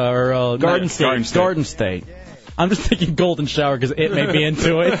Garden State. I'm just thinking Golden Shower because it made me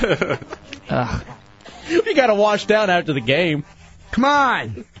into it. You got to wash down after the game. Come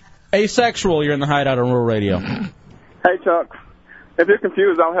on. Asexual, you're in the Hideout on Rural Radio. Hey, Chuck. If you're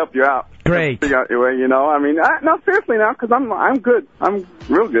confused, I'll help you out. Great. Figure out your way, you know. I mean, no, seriously now, because I'm good. I'm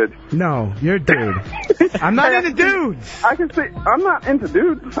real good. No, you're a dude. I'm not into dudes. I can see. I'm not into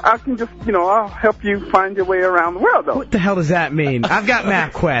dudes. I can just, I'll help you find your way around the world, though. What the hell does that mean? I've got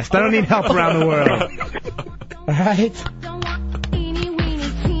MapQuest. I don't need help around the world. All right?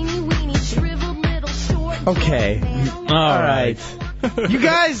 Okay. All right. You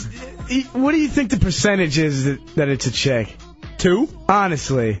guys, what do you think the percentage is that it's a chick? 2?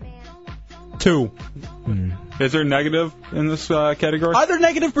 Honestly. 2. Is there negative in this category? Are there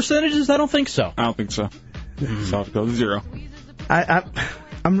negative percentages? I don't think so. I don't think so. So I'll go to 0.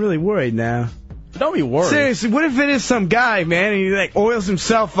 I'm really worried now. Don't be worried. Seriously, what if it is some guy, man, and he like oils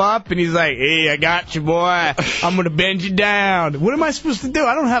himself up and he's like, hey, I got you, boy. I'm going to bend you down. What am I supposed to do?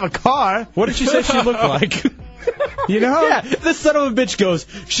 I don't have a car. What did she say she looked like? You know? Yeah, this son of a bitch goes,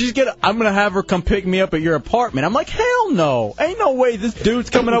 I'm going to have her come pick me up at your apartment. I'm like, hell no. Ain't no way this dude's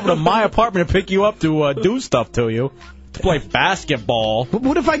coming over to my apartment to pick you up to do stuff to you, to play basketball. But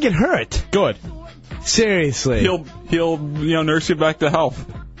what if I get hurt? Good. Seriously. He'll nurse you back to health.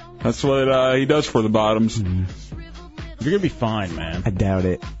 That's what he does for the bottoms. You're going to be fine, man. I doubt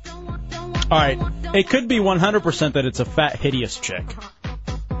it. All right. It could be 100% that it's a fat, hideous chick.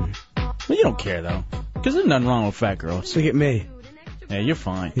 But you don't care, though. Because there's nothing wrong with fat girls. Look at me. Yeah, you're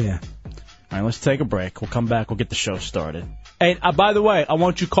fine. Yeah. All right, let's take a break. We'll come back. We'll get the show started. Hey, by the way, I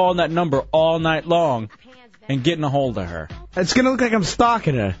want you calling that number all night long and getting a hold of her. It's going to look like I'm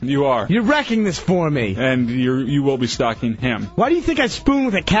stalking her. You are. You're wrecking this for me. And you will be stalking him. Why do you think I spoon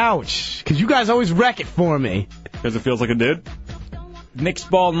with a couch? Because you guys always wreck it for me. Because it feels like it did? Nick's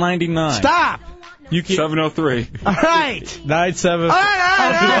Ball 99. Stop! 703. All right. 97. All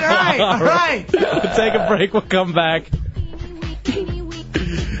right. We'll take a break. We'll come back.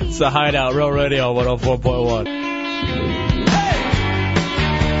 It's the Hideout, Real Radio 104.1.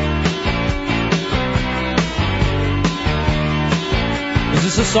 Is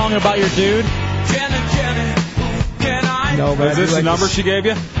this a song about your dude? No, but is this the number she gave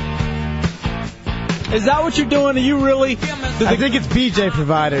you? Is that what you're doing? Are you really? I think it's BJ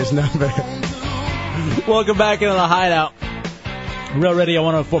Provider's number. Welcome back into the Hideout. Real Radio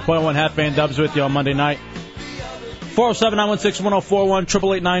 104.1, Half Band Dubs with you on Monday night. 407-916-1041,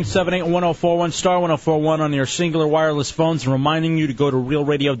 888-978-1041, star 1041 on your singular wireless phones, and reminding you to go to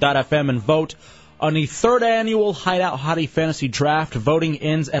realradio.fm and vote on the 3rd annual Hideout Hottie Fantasy Draft. Voting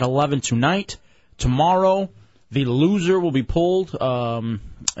ends at 11 tonight. Tomorrow, the loser will be pulled and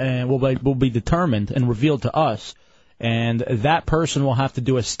will be determined and revealed to us. And that person will have to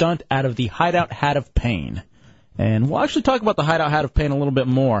do a stunt out of the Hideout Hat of Pain. And we'll actually talk about the Hideout Hat of Pain a little bit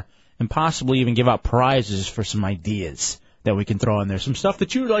more and possibly even give out prizes for some ideas that we can throw in there. Some stuff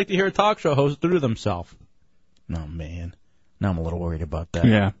that you would like to hear a talk show host do themselves. Oh, man. Now I'm a little worried about that.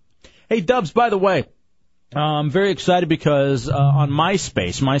 Yeah. Hey, Dubs, by the way, I'm very excited because on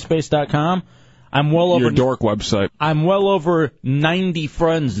MySpace, myspace.com, I'm well over... Your dork website. I'm well over 90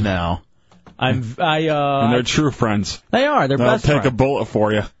 friends now. And they're true friends. They are. They're They'll best take friends. a bullet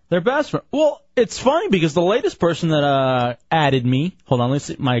for you. They're best friends. Well, it's funny because the latest person that added me, hold on, let's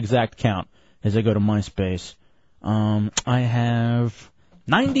see my exact count as I go to MySpace. I have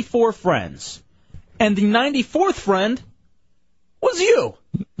 94 friends. And the 94th friend was you.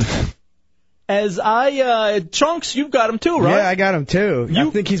 As Chunks, you've got him too, right? Yeah, I got him too. I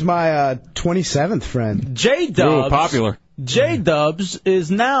think he's my 27th friend. J-Dubs. Ooh, popular. J-Dubs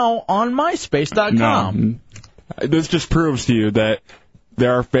is now on MySpace.com. No. This just proves to you that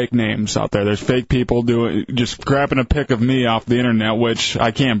there are fake names out there. There's fake people just grabbing a pic of me off the internet, which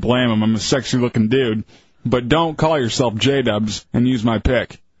I can't blame them. I'm a sexy-looking dude. But don't call yourself J-Dubs and use my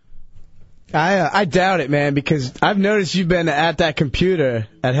pic. I doubt it, man, because I've noticed you've been at that computer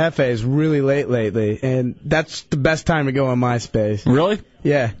at Hefe's really late lately, and that's the best time to go on MySpace. Really?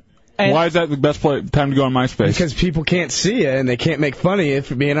 Yeah. Why is that the best time to go on MySpace? Because people can't see you, and they can't make fun of you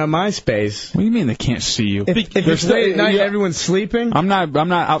for being on MySpace. What do you mean they can't see you? If it's late at night, everyone's sleeping. I'm not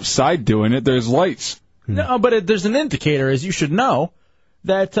outside doing it. There's lights. No, but there's an indicator, as you should know,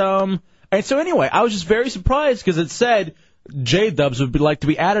 that and so anyway, I was just very surprised because it said J-Dubs would like to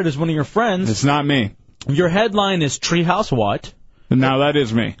be added as one of your friends. It's not me. Your headline is Treehouse What? Now that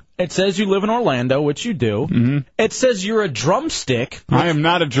is me. It says you live in Orlando, which you do. Mm-hmm. It says you're a drumstick. I am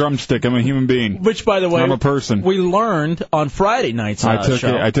not a drumstick. I'm a human being. Which, by the way, I'm a person. We learned on Friday night's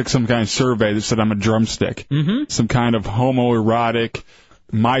show. I took some kind of survey that said I'm a drumstick. Mm-hmm. Some kind of homoerotic,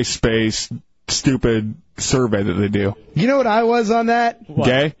 MySpace, stupid survey that they do. You know what I was on that? What?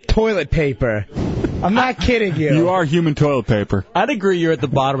 Gay? Toilet paper. I'm not kidding you. You are human toilet paper. I'd agree you're at the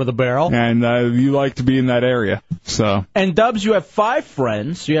bottom of the barrel. And you like to be in that area. So. And Dubs, you have 5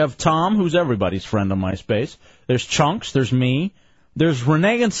 friends. You have Tom, who's everybody's friend on MySpace. There's Chunks. There's me. There's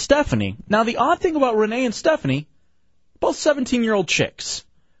Renee and Stephanie. Now, the odd thing about Renee and Stephanie, both 17-year-old chicks.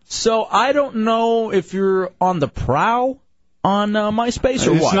 So I don't know if you're on the prowl on MySpace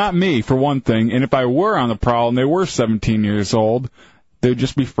or what. It's not me, for one thing. And if I were on the prowl and they were 17 years old, they'd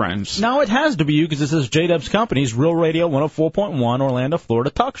just be friends. Now it has to be you because it says J-Dubs Company's Real Radio 104.1 Orlando,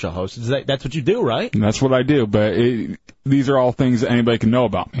 Florida talk show host. That's what you do, right? And that's what I do, but these are all things that anybody can know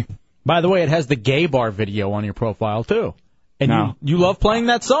about me. By the way, it has the gay bar video on your profile, too. And no. you love playing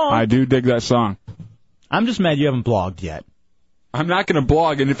that song. I do dig that song. I'm just mad you haven't blogged yet. I'm not going to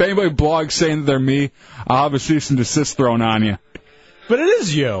blog, and if anybody blogs saying that they're me, I'll have a cease and desist thrown on you. But it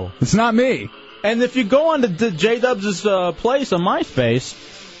is you. It's not me. And if you go on to J-Dubs' place on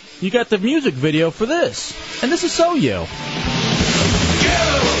MySpace, you got the music video for this. And this is so you.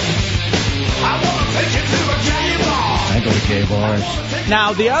 I go to gay bars.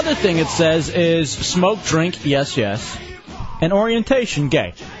 Now, the other thing it says is smoke, drink, yes, yes, and orientation,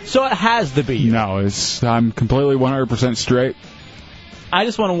 gay. So it has to be you. No, I'm completely 100% straight. I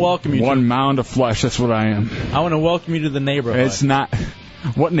just want to welcome you. One mound of flesh, that's what I am. I want to welcome you to the neighborhood. It's not...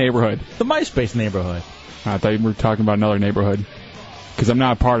 What neighborhood? The MySpace neighborhood. I thought you were talking about another neighborhood. Because I'm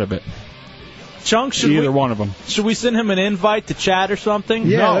not a part of it. Chunk, one of them. Should we send him an invite to chat or something?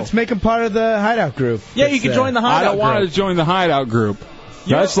 Yeah, no. Let's make him part of the Hideout group. Yeah, you can join the Hideout group. I don't want to join the Hideout group.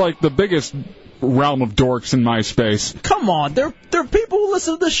 That's like the biggest realm of dorks in MySpace. Come on, there are people who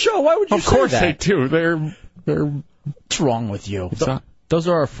listen to the show. Why would you say that? Of course they do. They're. What's wrong with you? Those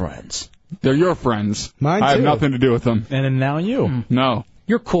are our friends. They're your friends. Mine too. I have nothing to do with them. And now you. No.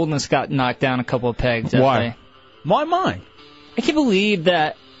 Your coolness got knocked down a couple of pegs. Why? Why mine? I can't believe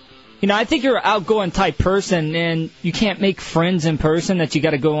that. You know, I think you're an outgoing type person, and you can't make friends in person, that you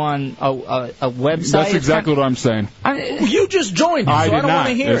got to go on a website. That's exactly what I'm saying. You just joined me, so I don't want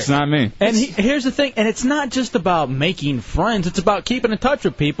to hear it. It's not me. And here's the thing, and it's not just about making friends, it's about keeping in touch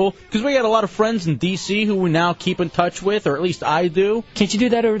with people, because we got a lot of friends in D.C. who we now keep in touch with, or at least I do. Can't you do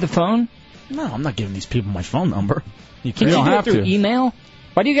that over the phone? No, I'm not giving these people my phone number. Can't you do it through email?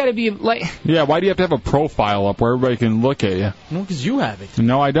 Why do you got to be like... Yeah, why do you have to have a profile up where everybody can look at you? No, because you have it.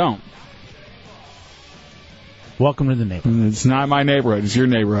 No, I don't. Welcome to the neighborhood. It's not my neighborhood. It's your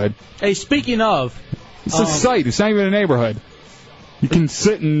neighborhood. Hey, speaking of... It's a site. It's not even a neighborhood. You can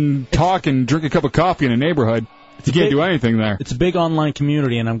sit and talk and drink a cup of coffee in a neighborhood. You can't do anything there. It's a big online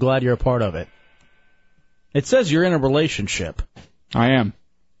community, and I'm glad you're a part of it. It says you're in a relationship. I am.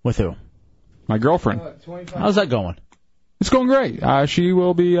 With who? My girlfriend. How's that going? It's going great. She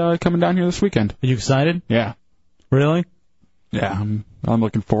will be coming down here this weekend. Are you excited? Yeah. Really? Yeah, I'm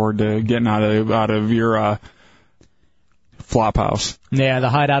looking forward to getting out of your flop house. Yeah, the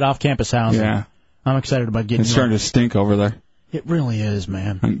Hideout off-campus house. Yeah. I'm excited about getting. It's starting to stink over there. It really is,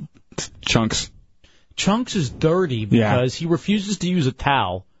 man. Chunks. Chunks is dirty because he refuses to use a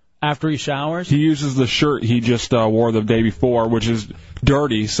towel after he showers. He uses the shirt he just wore the day before, which is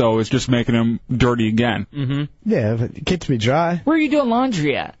dirty, so it's just making him dirty again. Mm-hmm. Yeah, but it keeps me dry. Where are you doing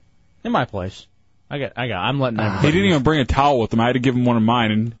laundry at? In my place. I'm letting everybody. He didn't even bring a towel with him. I had to give him one of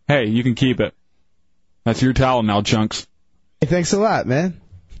mine, and hey, you can keep it. That's your towel now, Chunks. Hey, thanks a lot, man.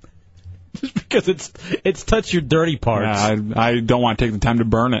 Just because it's touched your dirty parts. Yeah, I don't want to take the time to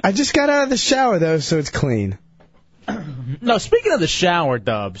burn it. I just got out of the shower, though, so it's clean. No, speaking of the shower,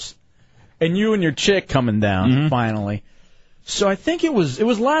 Dubs, and you and your chick coming down, finally. So I think it was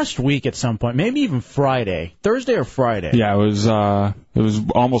last week at some point, maybe even Friday, Thursday or Friday. Yeah, it was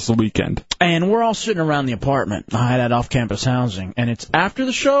almost the weekend. And we're all sitting around the apartment, the Hideout off-campus housing, and it's after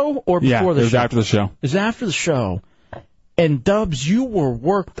the show or before the show? Yeah, it was after the show. It was after the show. And Dubs, you were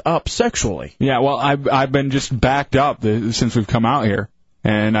worked up sexually. Yeah, well, I've been just backed up since we've come out here,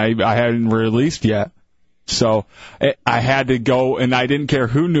 and I hadn't released yet. So I had to go, and I didn't care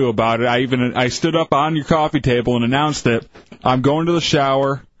who knew about it. I stood up on your coffee table and announced it. I'm going to the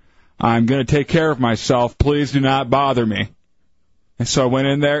shower. I'm going to take care of myself. Please do not bother me. And so I went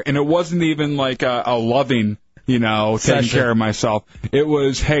in there, and it wasn't even like a loving, taking care of myself. It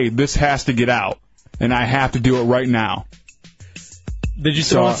was, hey, this has to get out, and I have to do it right now. Did you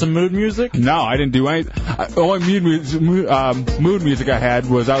throw on some mood music? No, I didn't do anything. The only mood music I had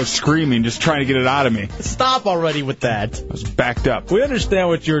was I was screaming, just trying to get it out of me. Stop already with that. I was backed up. We understand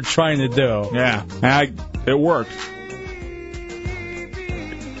what you're trying to do. Yeah, and it worked.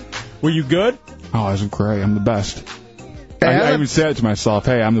 Were you good? Oh, I was great. I'm the best. I even said it to myself,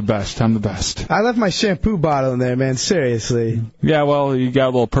 hey, I'm the best. I'm the best. I left my shampoo bottle in there, man. Seriously. Yeah, well, you got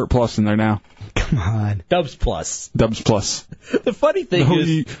a little Pert Plus in there now. Come on. Dubs Plus. Dubs Plus. The funny thing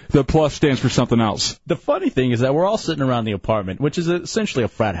is... The plus stands for something else. The funny thing is that we're all sitting around the apartment, which is essentially a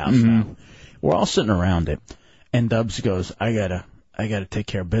frat house now. We're all sitting around it. And Dubs goes, I gotta take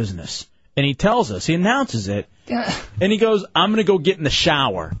care of business. And he tells us, he announces it, and he goes, I'm going to go get in the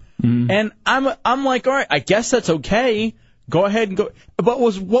shower. And I'm like, all right, I guess that's okay. Go ahead and go. But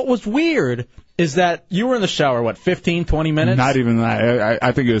what was weird is that you were in the shower, 15, 20 minutes? Not even that.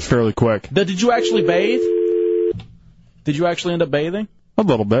 I think it was fairly quick. Did you actually bathe? Did you actually end up bathing? A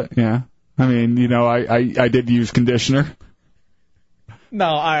little bit, yeah. I mean, I did use conditioner.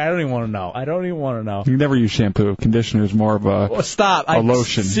 No, I don't even want to know. I don't even want to know. You never use shampoo. Conditioner is more of a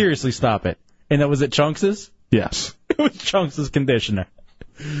lotion. Seriously, stop it. And was it Chunks's? Yes. It was Chunks's conditioner.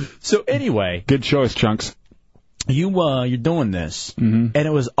 So anyway. Good choice, Chunks. You're doing this, and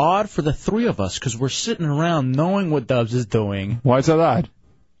it was odd for the three of us because we're sitting around knowing what Dubs is doing. Why is that odd?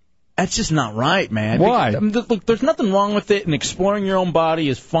 That's just not right, man. Why? Look, there's nothing wrong with it, and exploring your own body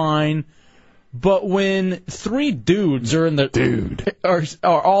is fine. But when three dudes are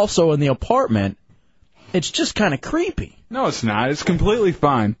are also in the apartment, it's just kind of creepy. No, it's not. It's completely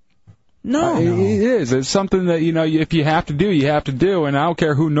fine. No. It is. It's something that, if you have to do, you have to do, and I don't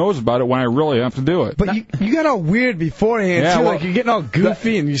care who knows about it when I really have to do it. But you got all weird beforehand, too. Well, like, you're getting all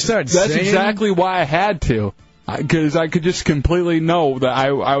goofy, and you start That's singing. exactly why I had to. Because I could just completely know that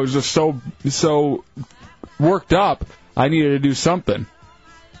I was just so worked up, I needed to do something.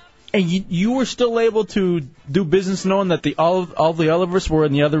 And you were still able to do business knowing that all the other of us were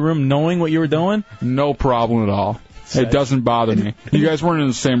in the other room knowing what you were doing? No problem at all. It doesn't bother me. You guys weren't in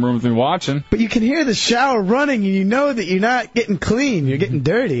the same room with me watching. But you can hear the shower running, and you know that you're not getting clean. You're getting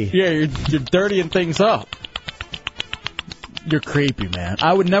dirty. Yeah, you're dirtying things up. You're creepy, man.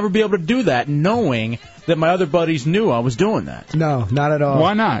 I would never be able to do that knowing that my other buddies knew I was doing that. No, not at all.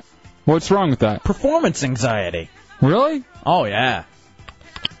 Why not? What's wrong with that? Performance anxiety. Really? Oh, yeah.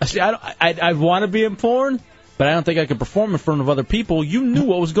 See, I want to be in porn, but I don't think I could perform in front of other people. You knew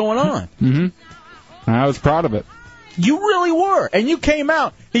what was going on. Mm-hmm. I was proud of it. You really were. And you came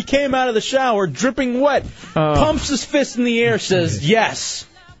out. He came out of the shower dripping wet, pumps his fist in the air, says, yes,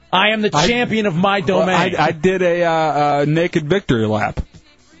 I am the champion of my domain. I did a naked victory lap.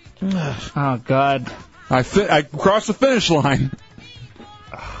 Oh, God. I crossed the finish line.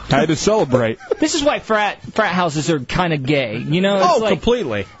 I had to celebrate. This is why frat houses are kind of gay. It's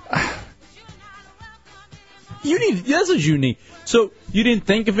completely. This is unique. So you didn't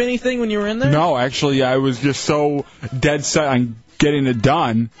think of anything when you were in there? No, actually, I was just so dead set on getting it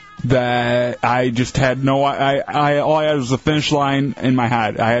done that I just had all I had was the finish line in my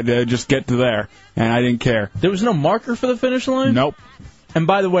head. I had to just get to there, and I didn't care. There was no marker for the finish line? Nope. And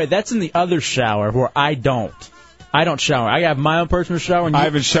by the way, that's in the other shower where I don't. I don't shower. I have my own personal shower. And I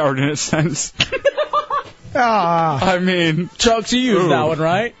haven't showered in it since. I mean, Chunks, you used that one,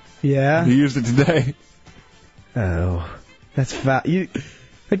 right? Yeah. You used it today. Oh, that's foul.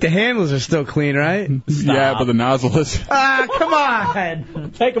 The handles are still clean, right? Stop. Yeah, but the nozzle is. Come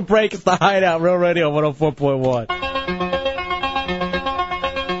on. Take a break. It's the Hideout, Real Radio 104.1.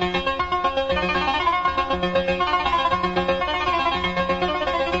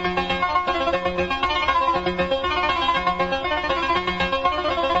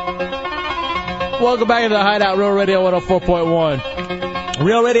 Welcome back to the Hideout, Real Radio 104.1.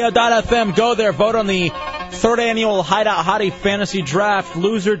 RealRadio.fm. Go there. Vote on the third annual Hideout Hottie Fantasy Draft.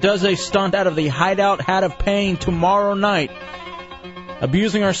 Loser does a stunt out of the Hideout Hat of Pain tomorrow night.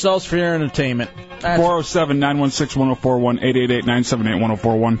 Abusing ourselves for your entertainment. 407-916-1041,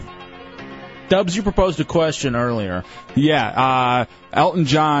 888-978-1041. Dubs, you proposed a question earlier. Yeah, Elton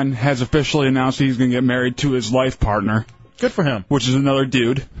John has officially announced he's going to get married to his life partner. Good for him. Which is another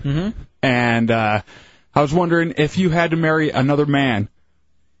dude. Mm-hmm. And I was wondering, if you had to marry another man,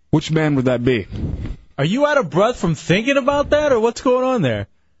 which man would that be? Are you out of breath from thinking about that, or what's going on there?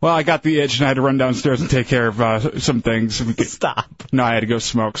 Well, I got the itch, and I had to run downstairs and take care of some things. Stop. No, I had to go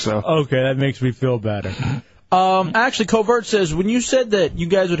smoke, so. Okay, that makes me feel better. Actually, Covert says, when you said that you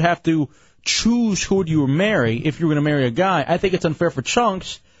guys would have to choose who you would marry if you were going to marry a guy, I think it's unfair for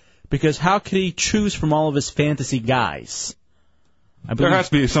Chunks, because how could he choose from all of his fantasy guys? There has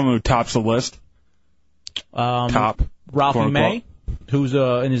to be someone who tops the list. Top. Ralphie May, who's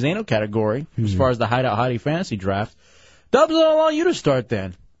in his anal category, as far as the Hideout Hottie Fantasy Draft. Dubs, I'll allow you to start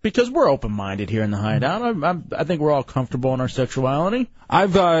then, because we're open-minded here in the Hideout. I think we're all comfortable in our sexuality.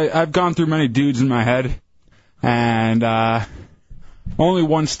 I've gone through many dudes in my head, and only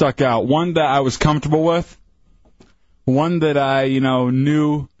one stuck out. One that I was comfortable with. One that I,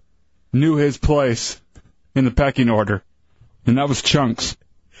 knew his place in the pecking order. And that was Chunks.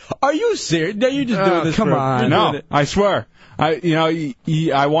 Are you serious? No, you just doing this. Come on. No, I swear.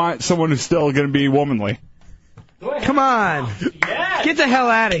 I want someone who's still going to be womanly. Come on. Yeah. Get the hell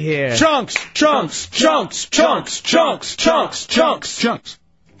out of here. Chunks, Chunks, Chunks, Chunks, Chunks, Chunks, Chunks, Chunks.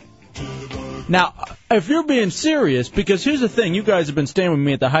 Now, if you're being serious, because here's the thing, you guys have been staying with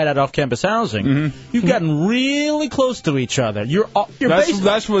me at the Hideout off-campus housing. Mm-hmm. You've gotten really close to each other.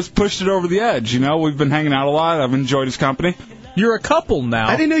 That's what's pushed it over the edge. We've been hanging out a lot. I've enjoyed his company. You're a couple now.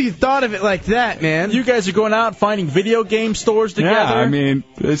 I didn't know you thought of it like that, man. You guys are going out finding video game stores together. Yeah, I mean,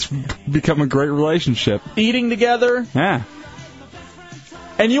 it's become a great relationship. Eating together. Yeah.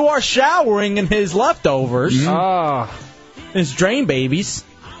 And you are showering in his leftovers. Mm-hmm. His drain babies.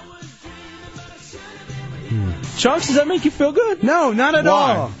 Chunks, does that make you feel good? No, not at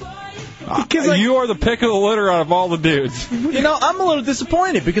all. Because you are the pick of the litter out of all the dudes. I'm a little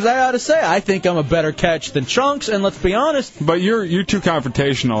disappointed because I ought to say I think I'm a better catch than Chunks, and let's be honest. But you're too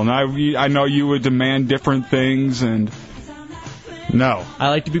confrontational, and I know you would demand different things, and no. I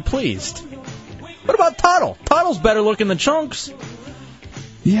like to be pleased. What about Tuttle? Tuttle's better looking than Chunks.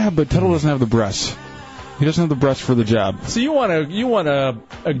 Yeah, but Tuttle doesn't have the breasts. He doesn't have the breasts for the job. So you want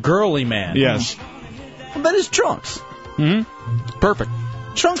a girly man? Yes. Well, that is Chunks. Mm-hmm. Perfect.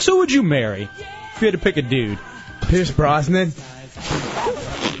 Chunks, who would you marry if you had to pick a dude? Pierce Brosnan.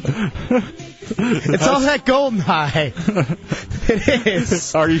 It's all that golden high. It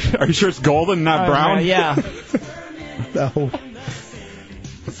is. Are you sure it's golden, not brown? Yeah. No.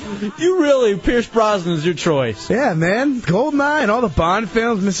 You really, Pierce Brosnan's your choice. Yeah, man. Goldeneye and all the Bond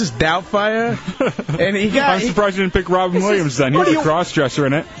films, Mrs. Doubtfire. And I'm surprised you didn't pick Robin Williams then. He was a cross-dresser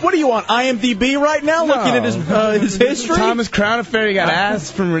in it. What are you on, IMDb right now, looking at his history? Thomas Crown Affair, he got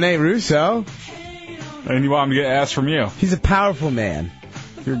asked from Rene Russo. And you want him to get asked from you. He's a powerful man.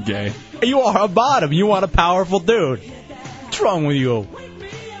 You're gay. You are a bottom. You want a powerful dude. What's wrong with you?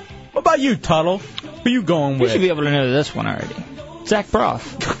 What about you, Tuttle? Who you going with? You should be able to know this one already. Zach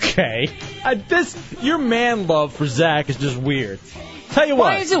Braff. Okay. Your man love for Zach is just weird. Tell you what.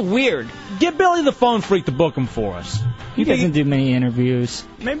 Why is it weird? Get Billy the phone freak to book him for us. He doesn't do many interviews.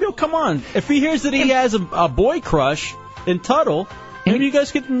 Maybe he'll come on. If he hears that he has a boy crush in Tuttle, maybe you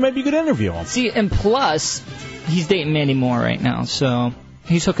guys could interview him. See, and plus, he's dating Mandy Moore right now, so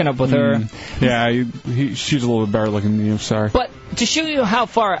he's hooking up with her. Yeah, she's a little bit better looking than you. Sorry. But to show you how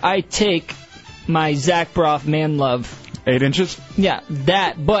far I take my Zach Braff man love. 8 inches? Yeah,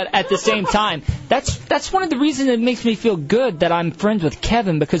 that. But at the same time, that's one of the reasons it makes me feel good that I'm friends with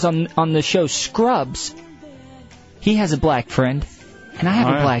Kevin, because on the show Scrubs, he has a black friend, and I have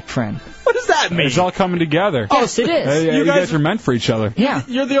a black friend. What does that mean? It's all coming together. Yes, it is. You guys are meant for each other. Yeah.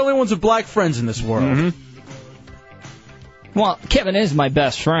 You're the only ones with black friends in this world. Mm-hmm. Well, Kevin is my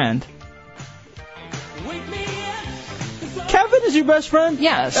best friend. Kevin is your best friend?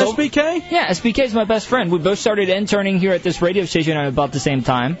 Yeah. So, SBK? Yeah, SBK is my best friend. We both started interning here at this radio station at about the same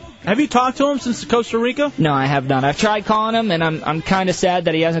time. Have you talked to him since Costa Rica? No, I have not. I've tried calling him, and I'm kind of sad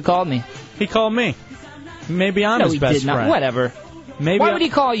that he hasn't called me. He called me. Maybe I'm his best friend. Whatever. Why would he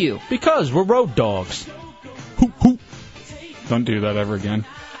call you? Because we're road dogs. Don't do that ever again.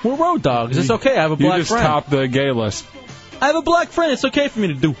 We're road dogs. It's okay. I have a black friend. You just topped the gay list. I have a black friend. It's okay for me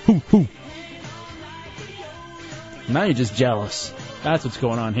to do hoo. Now you're just jealous. That's what's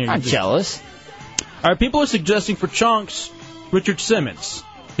going on here. I'm jealous. All right, people are suggesting for Chunks, Richard Simmons.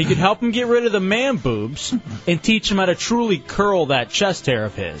 He could help him get rid of the man boobs and teach him how to truly curl that chest hair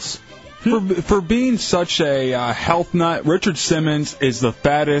of his. For being such a health nut, Richard Simmons is the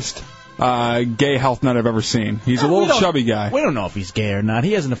fattest gay health nut I've ever seen. He's a little chubby guy. We don't know if he's gay or not.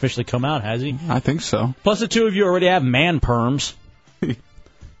 He hasn't officially come out, has he? I think so. Plus, the two of you already have man perms.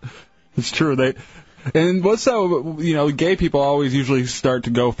 It's true. And what's that? Gay people always usually start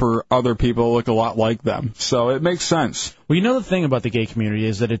to go for other people who look a lot like them. So it makes sense. Well, the thing about the gay community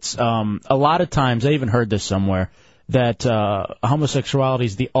is that it's a lot of times, I even heard this somewhere, that homosexuality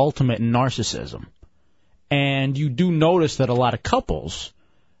is the ultimate in narcissism. And you do notice that a lot of couples,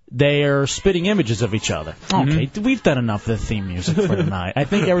 they are spitting images of each other. Okay, we've done enough of the theme music for tonight. I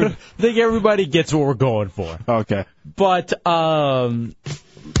think everybody gets what we're going for. Okay. But,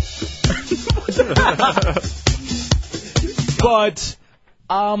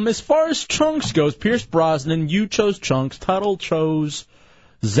 as far as Chunks goes, Pierce Brosnan, you chose Chunks, Tuttle chose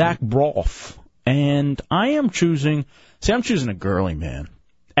Zach Braff, and I'm choosing a girly man,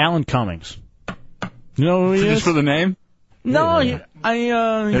 Alan Cummings. You know who he is? Just for the name? No,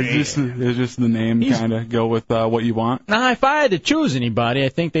 It's just the name, kind of go with what you want. Now, if I had to choose anybody, I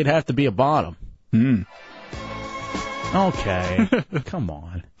think they'd have to be a bottom. Okay, come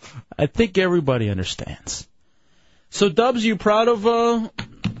on. I think everybody understands. So, Dubs, you proud of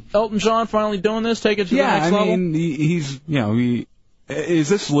Elton John finally doing this? Take it to the next level? Yeah, I mean, he's is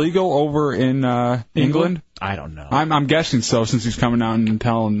this legal over in England? I don't know. I'm guessing so, since he's coming out and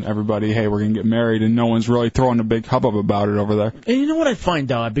telling everybody, hey, we're going to get married, and no one's really throwing a big hubbub about it over there. And you know what I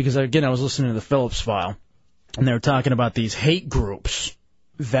find out? Because, again, I was listening to the Phillips File, and they were talking about these hate groups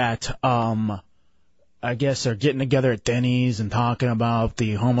that, I guess, are getting together at Denny's and talking about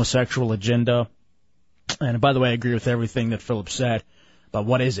the homosexual agenda. And, by the way, I agree with everything that Phillips said about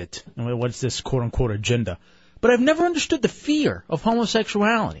what is it? What's this quote-unquote agenda? But I've never understood the fear of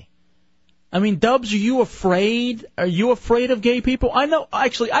homosexuality. I mean, Dubs, are you afraid? Are you afraid of gay people? I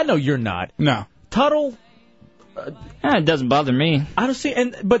know you're not. No. Tuttle? It doesn't bother me.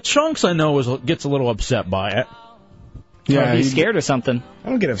 Honestly, but Chunks, I know, gets a little upset by it. Yeah, he's scared or something. I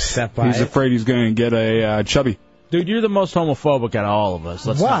don't get upset by it. He's afraid he's going to get a chubby. Dude, you're the most homophobic out of all of us.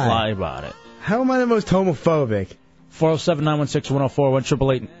 Let's Why? not lie about it. How am I the most homophobic?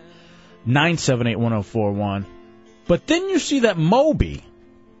 407-916-1041, 888-978-1041. But then you see that Moby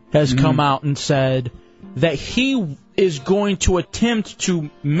has come out and said that he is going to attempt to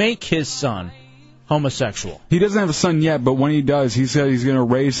make his son homosexual. He doesn't have a son yet, but when he does, he said he's going to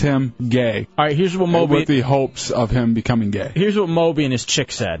raise him gay. All right, here's what Moby... with the hopes of him becoming gay. Here's what Moby and his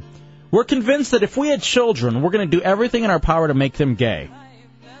chick said. We're convinced that if we had children, we're going to do everything in our power to make them gay.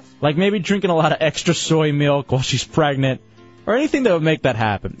 Like maybe drinking a lot of extra soy milk while she's pregnant. Or anything that would make that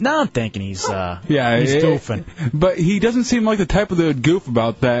happen. Now I'm thinking he's goofing. But he doesn't seem like the type that would goof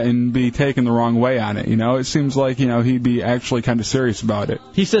about that and be taken the wrong way on it. It seems like he'd be actually kind of serious about it.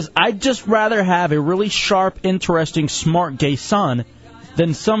 He says, I'd just rather have a really sharp, interesting, smart gay son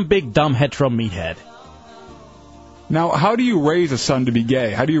than some big dumb hetero meathead. Now, how do you raise a son to be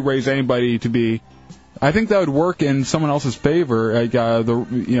gay? How do you raise anybody to be? I think that would work in someone else's favor, like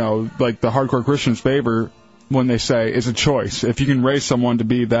like the hardcore Christian's favor. When they say it's a choice, if you can raise someone to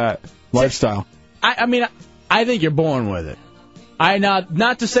be that lifestyle. I mean, I think you're born with it.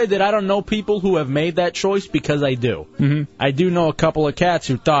 Not to say that I don't know people who have made that choice, because I do. Mm-hmm. I do know a couple of cats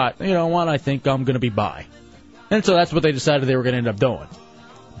who thought, you know what, I think I'm going to be bi. And so that's what they decided they were going to end up doing.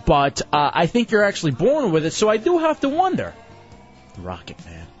 But I think you're actually born with it, so I do have to wonder. Rocket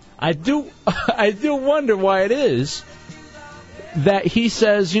Man. I do wonder why it is that he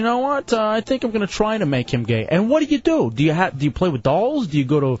says, you know what, I think I'm going to try to make him gay. And what do? Do you play with dolls? Do you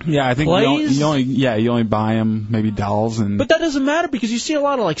go to I think plays? you only buy him maybe dolls. But that doesn't matter, because you see a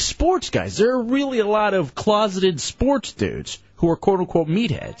lot of sports guys. There are really a lot of closeted sports dudes who are quote-unquote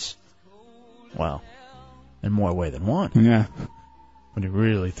meatheads. Well, in more way than one. Yeah. When you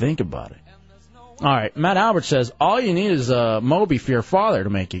really think about it. All right, Matt Albert says, all you need is Moby for your father to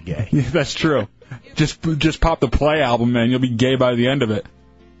make you gay. Yeah, that's true. Just pop the Play album, man. You'll be gay by the end of it.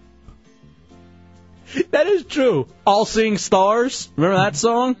 That is true. All Seeing Stars. Remember that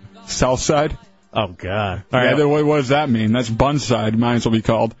song? Southside. Oh, God. All right. Then what does that mean? That's Bunside. Might as well be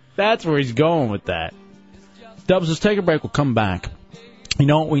called. That's where he's going with that. Dubs, let's take a break. We'll come back. You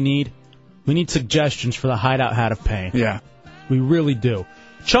know what we need? We need suggestions for the Hideout Hat of Pain. Yeah. We really do.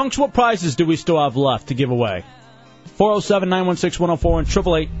 Chunks, what prizes do we still have left to give away?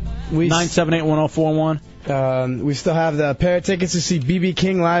 407-916-1041, 888-978-1041. We still have the pair of tickets to see B.B.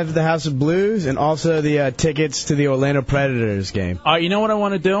 King live at the House of Blues, and also the tickets to the Orlando Predators game. All right, you know what I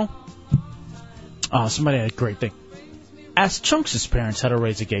want to do? Oh, somebody had a great thing. Ask Chunks' parents how to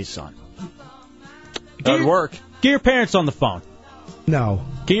raise a gay son. That would work. Get your parents on the phone. No.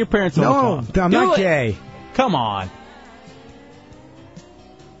 Get your parents on the phone. No, I'm not gay. Come on.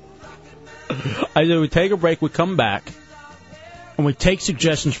 I said we take a break, we come back, and we take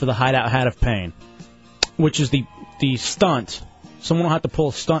suggestions for the Hideout Hat of Pain, which is the stunt. Someone will have to pull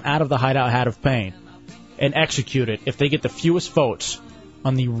a stunt out of the Hideout Hat of Pain and execute it if they get the fewest votes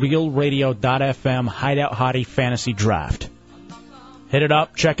on the RealRadio.fm Hideout Hottie Fantasy Draft. Hit it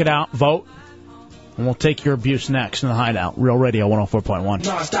up, check it out, vote, and we'll take your abuse next in the Hideout. Real Radio 104.1.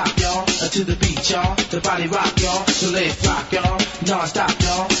 Non-stop, y'all, to the beat, y'all. The body rock, y'all, so let's rock, y'all. Non-stop,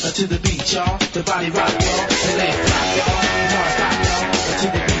 y'all, to the beat, y'all. The body rock, y'all, so let's rock, y'all. Non-stop, y'all, to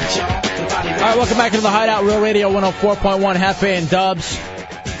the beat, y'all. The body rock. All right, welcome back to the Hideout. Real Radio 104.1. Hefe and Dubs.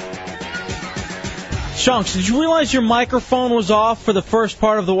 Chunks, did you realize your microphone was off for the first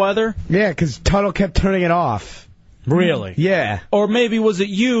part of the weather? Yeah, because Tuttle kept turning it off. Really? Yeah. Or maybe was it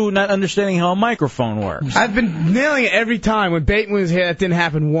you not understanding how a microphone works? I've been nailing it every time. When Bateman was here, that didn't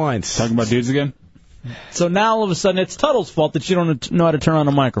happen once. Talking about dudes again? So now all of a sudden it's Tuttle's fault that you don't know how to turn on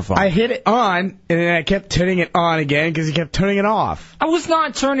a microphone. I hit it on, and then I kept turning it on again because he kept turning it off. I was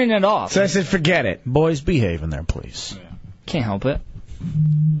not turning it off. So I said, forget it. Boys, behave in there, please. Yeah. Can't help it.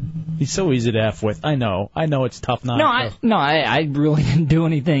 He's so easy to F with. I know it's tough not to. I really didn't do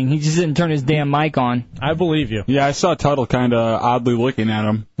anything. He just didn't turn his damn mic on. I believe you. Yeah, I saw Tuttle kind of oddly looking at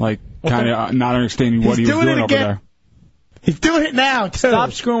him, like kind of not understanding what he was doing over there. He's doing it now, too.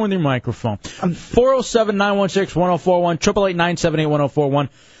 Stop screwing with your microphone. 407-916-1041, 888-978-1041.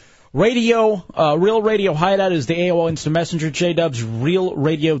 Radio, Real Radio Hideout is the AOL Instant Messenger. J-Dub's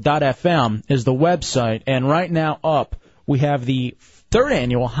RealRadio.fm is the website. And right now up, we have the third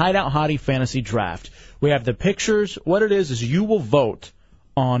annual Hideout Hottie Fantasy Draft. We have the pictures. What it is you will vote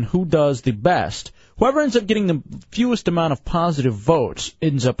on who does the best. Whoever ends up getting the fewest amount of positive votes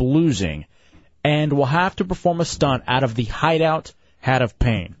ends up losing. And will have to perform a stunt out of the Hideout Hat of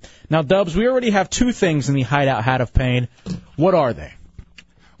Pain. Now, Dubs, we already have two things in the Hideout Hat of Pain. What are they?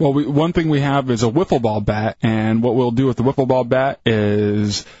 Well, one thing we have is a wiffle ball bat, and what we'll do with the wiffle ball bat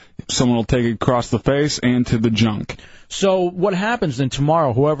is someone will take it across the face and to the junk. So what happens then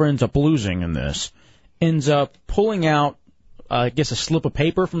tomorrow, whoever ends up losing in this, ends up pulling out, I guess, a slip of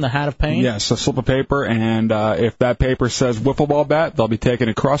paper from the Hat of Pain? Yes, a slip of paper, and if that paper says wiffle ball bat, they'll be taken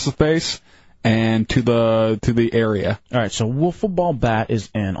across the face and to the area. All right, so wiffle ball bat is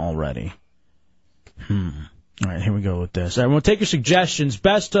in already. All right, here we go with this. All right, we'll take your suggestions.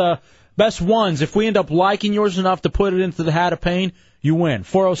 Best ones. If we end up liking yours enough to put it into the Hat of Pain, you win.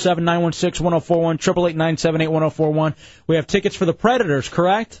 407-916-1041, 888-978-1041. We have tickets for the Predators,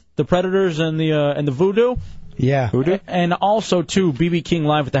 correct? The Predators and the Voodoo? Yeah. Voodoo? And also, too, B.B. King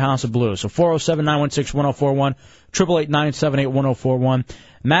live at the House of Blues. So 407-916-1041, 888-978-1041.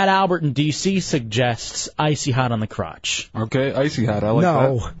 Matt Albert in D.C. suggests Icy Hot on the crotch. Okay, Icy Hot. I like that.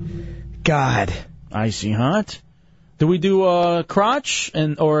 No. God. Icy Hot? Do we do crotch,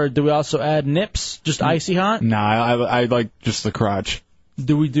 or do we also add nips? Just Icy Hot? Nah, I like just the crotch.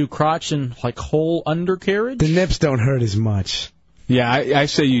 Do we do crotch and, like, whole undercarriage? The nips don't hurt as much. Yeah, I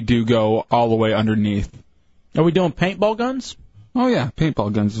say you do go all the way underneath. Are we doing paintball guns? Oh, yeah,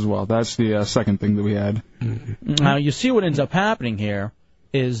 paintball guns as well. That's the second thing that we had. Now, you see what ends up happening here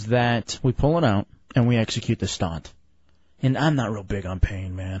is that we pull it out and we execute the stunt. And I'm not real big on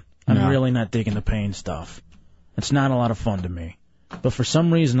pain, man. I'm really not digging the pain stuff. It's not a lot of fun to me. But for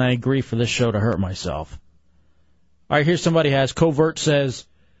some reason, I agree for this show to hurt myself. All right, here's somebody has. Covert says,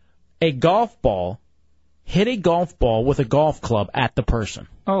 hit a golf ball with a golf club at the person.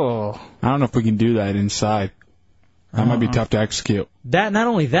 Oh. I don't know if we can do that inside. That might be tough to execute. Not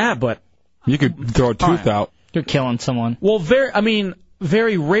only that, but you could throw a tooth out. You're killing someone. Well,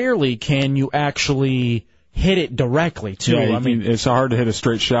 very rarely can you actually hit it directly, too. Yeah, it's hard to hit a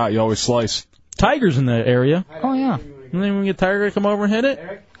straight shot. You always slice. Tiger's in the area. Oh, yeah. And then we get Tiger to come over and hit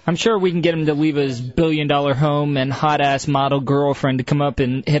it? I'm sure we can get him to leave his billion-dollar home and hot-ass model girlfriend to come up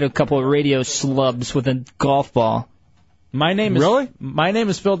and hit a couple of radio slubs with a golf ball. My name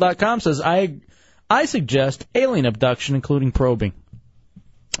is Phil.com says, I suggest alien abduction, including probing.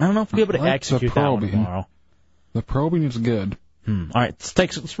 I don't know if we'll be able to execute that one tomorrow. The probing is good. All right,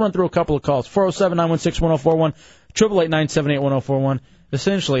 let's run through a couple of calls. 407-916-1041, 888-978-1041.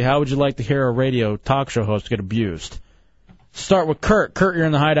 Essentially, how would you like to hear a radio talk show host get abused? Start with Kurt. Kurt, you're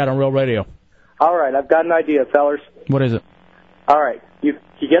in the Hideout on Real Radio. All right, I've got an idea, fellers. What is it? All right, you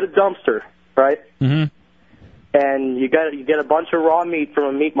get a dumpster, right? Mm-hmm. And you get a bunch of raw meat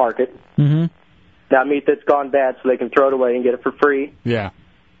from a meat market. Mm-hmm. Now, meat that's gone bad, so they can throw it away and get it for free. Yeah.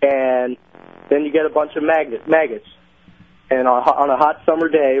 And then you get a bunch of maggots. And on a hot summer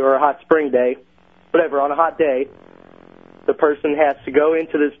day or a hot spring day, whatever, on a hot day, the person has to go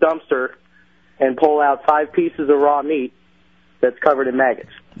into this dumpster and pull out 5 pieces of raw meat that's covered in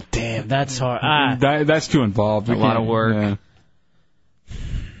maggots. Damn, that's hard. That's too involved. A lot of work. Yeah.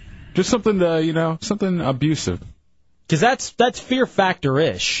 Just something to, something abusive. Because that's Fear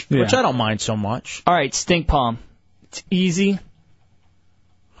Factor-ish, which Yeah. I don't mind so much. All right, stink palm. It's easy.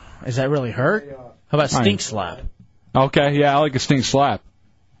 Does that really hurt? How about stink slap? Okay, yeah, I like a stink slap.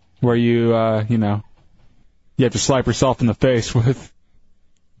 Where you, you have to slap yourself in the face with...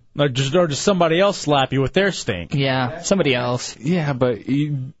 Or just somebody else slap you with their stink. Yeah, somebody else. Yeah, but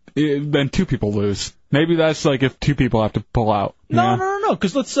then 2 people lose. Maybe that's like if 2 people have to pull out. No.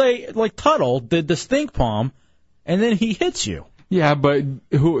 Because let's say, like, Tuttle did the stink palm, and then he hits you. Yeah, but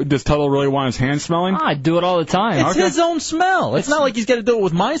who does Tuttle really want his hand smelling? I do it all the time. It's his own smell. It's not like he's got to do it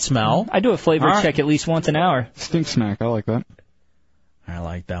with my smell. I do a flavor All right. check at least once an hour. Stink smack, I like that. I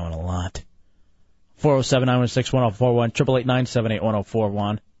like that one a lot. 407-916-1041,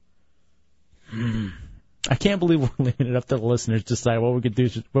 888-978-1041. I can't believe we're leaving it up to the listeners to decide what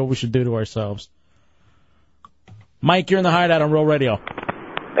we should do to ourselves. Mike, you're in the Hideout on Real Radio.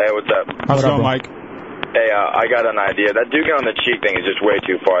 Hey, what's up? How's it going, Mike? Hey, I got an idea. That duking on the cheek thing is just way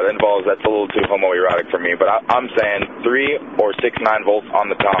too far. That's a little too homoerotic for me. But I'm saying 3 or 6 9-volts on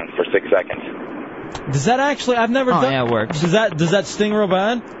the tongue for 6 seconds. Does that actually? I've never done. Yeah, it works. Does that sting real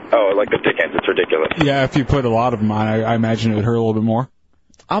bad? Oh, like the dickens. It's ridiculous. Yeah, if you put a lot of them on, I imagine it would hurt a little bit more.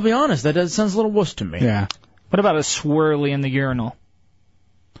 I'll be honest. That sounds a little wuss to me. Yeah. What about a swirly in the urinal?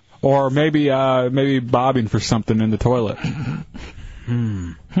 Or maybe bobbing for something in the toilet.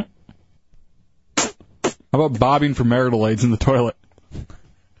 How about bobbing for marital aids in the toilet?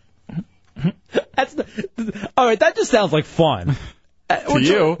 All right, that just sounds like fun. To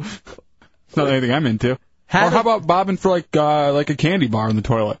you. It's not anything I'm into. Or how about bobbing for like a candy bar in the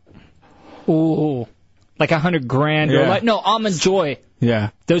toilet? Ooh, like $100 grand or like Almond Joy. Yeah.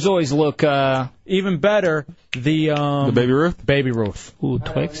 Those always look even better. The Baby Ruth. Baby Ruth. Ooh,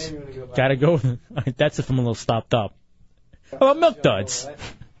 Twix. Gotta go. That's if I'm a little stopped up. How about Milk Duds?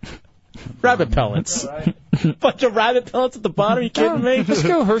 Rabbit pellets. Bunch of rabbit pellets at the bottom. You kidding me? Let's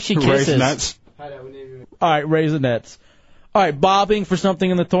go Hershey Kisses. Raisinets. All right, Raisinets. All right, bobbing for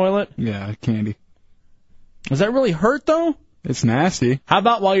something in the toilet. Yeah, candy. Does that really hurt though? It's nasty. How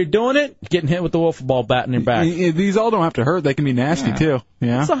about while you're doing it, getting hit with the wiffle ball bat in your back? These all don't have to hurt. They can be nasty too.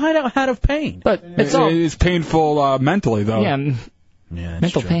 Yeah. It's a Hideout hat of pain. But it's painful mentally though. Yeah.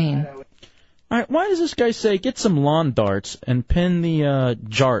 Mental pain. All right, why does this guy say get some lawn darts and pin the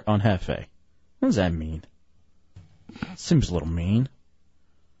jart on Hefe? What does that mean? Seems a little mean.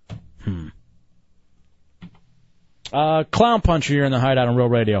 Clown Puncher, you're in the Hideout on Real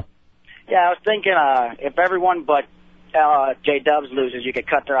Radio. Yeah, I was thinking if everyone but J-Dubs loses, you could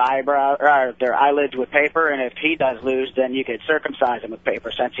cut their their eyelids with paper, and if he does lose, then you could circumcise him with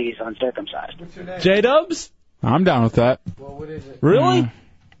paper since he's uncircumcised. J-Dubs? I'm down with that. Well, what is it? Really?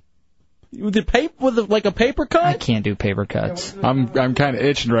 With a paper cut? I can't do paper cuts. I'm kind of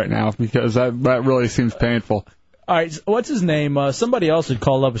itching right now because that really seems painful. All right, what's his name? Somebody else had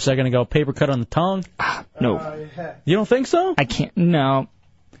called up a second ago. Paper cut on the tongue? No. You don't think so? I can't. No.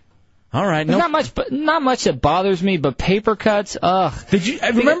 All right. There's not much that bothers me, but paper cuts. Ugh. Did you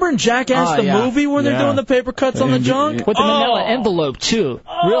remember in Jackass the movie where they're doing the paper cuts on the junk with the manila envelope too?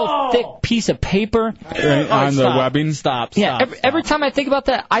 Real thick piece of paper on the webbing. Stop. Yeah. Every time I think about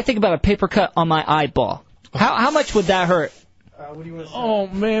that, I think about a paper cut on my eyeball. How much would that hurt? Oh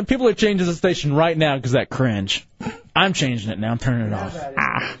man, people are changing the station right now because that cringe. I'm changing it now. I'm turning it off.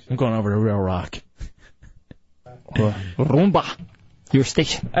 I'm going over to Real Rock. Rumba. Your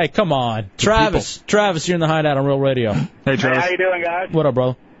station. Hey, come on. Travis, you're in the Hideout on Real Radio. Hey, Travis. Hey, how you doing, guys? What up,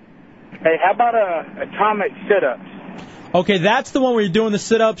 bro? Hey, how about atomic sit-ups? Okay, that's the one where you're doing the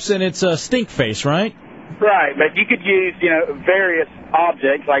sit-ups and it's a stink face, right? Right, but you could use, various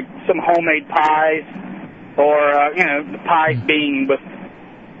objects like some homemade pies or, the pies being with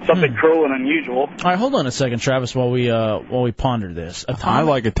something cruel and unusual. All right, hold on a second, Travis, while we ponder this. I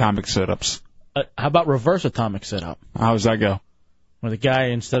like atomic sit-ups. How about reverse atomic sit-up? How does that go? Where the guy,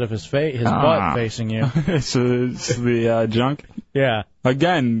 instead of his butt facing you. It's the junk? Yeah. If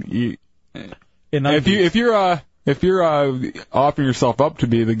you're offering yourself up to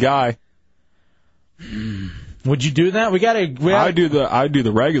be the guy, would you do that? I do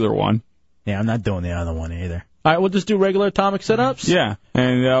the regular one. Yeah, I'm not doing the other one either. All right, we'll just do regular atomic sit-ups? Yeah,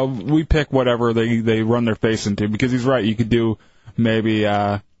 and we pick whatever they run their face into, because he's right. You could do maybe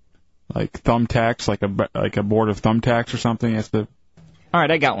like thumbtacks, like a board of thumbtacks or something. All right,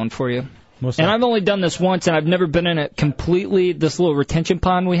 I got one for you. And I've only done this once, and I've never been in it completely. This little retention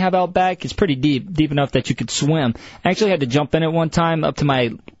pond we have out back is pretty deep enough that you could swim. I actually had to jump in it one time up to my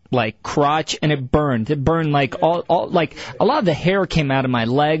crotch, and it burned. It burned all like a lot of the hair came out of my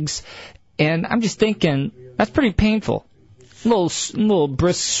legs, and I'm just thinking that's pretty painful. Little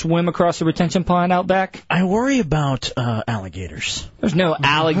brisk swim across the retention pond out back. I worry about alligators. There's no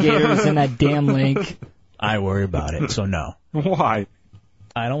alligators in that damn lake. I worry about it, so no. Why?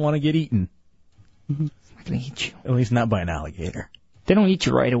 I don't want to get eaten. I'm not gonna eat you. At least not by an alligator. They don't eat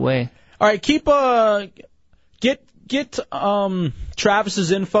you right away. All right, get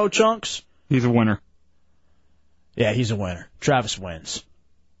Travis's info, Chunks. He's a winner. Yeah, he's a winner. Travis wins.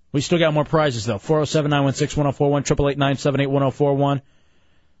 We still got more prizes, though. 407-916-1041, 888-978-1041. All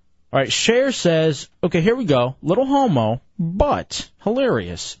right, Cher says, okay, here we go. Little homo, but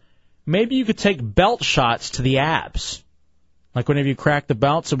hilarious. Maybe you could take belt shots to the abs. Like whenever you crack the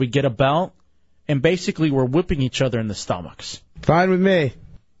belt, so we get a belt, and basically we're whipping each other in the stomachs. Fine with me.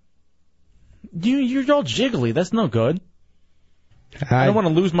 You're all jiggly. That's no good. I don't want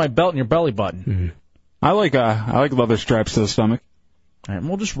to lose my belt in your belly button. Mm-hmm. I like leather straps to the stomach. All right,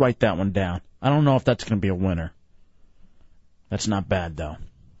 we'll just write that one down. I don't know if that's going to be a winner. That's not bad, though.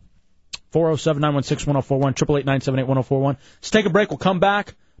 407-916-1041, 888-978-1041. Let's take a break. We'll come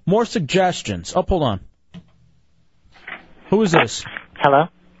back. More suggestions. Oh, hold on. Who is this? Hello?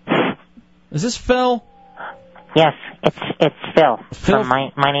 Is this Phil? Yes, it's Phil. From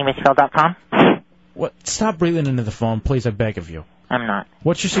my name is Phil.com. What? Stop breathing into the phone, please, I beg of you. I'm not.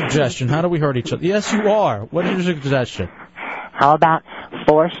 What's your suggestion? How do we hurt each other? Yes, you are. What is your suggestion? How about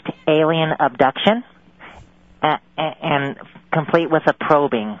forced alien abduction and complete with a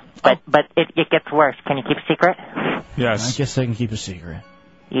probing? But it gets worse. Can you keep a secret? Yes. I guess I can keep a secret.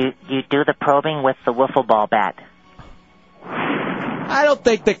 You do the probing with the wiffle ball bat. I don't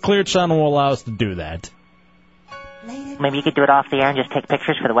think that Clear Channel will allow us to do that. Maybe you could do it off the air and just take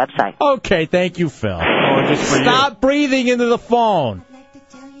pictures for the website. Okay, thank you, Phil. Stop breathing into the phone.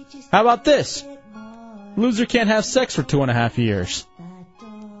 How about this? Loser can't have sex for 2.5 years.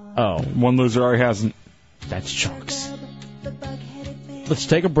 Oh. One loser already hasn't. That's Chunks. Let's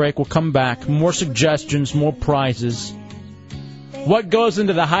take a break. We'll come back. More suggestions, more prizes. What goes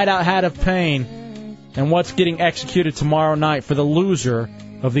into the Hideout Hat of Pain, and what's getting executed tomorrow night for the loser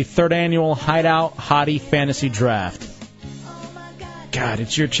of the 3rd annual Hideout Hottie Fantasy Draft. God,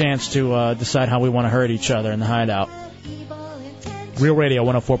 it's your chance to decide how we want to hurt each other in the Hideout. Real Radio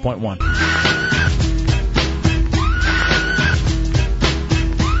 104.1.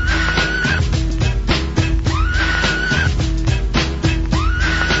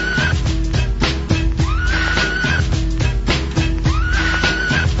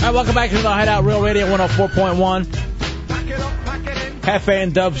 Welcome back to the Hideout Real Radio 104.1. Hefe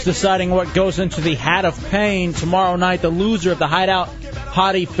and Dubs deciding what goes into the Hat of Pain tomorrow night. The loser of the Hideout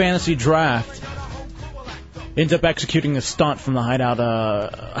Hottie Fantasy Draft ends up executing a stunt from the Hideout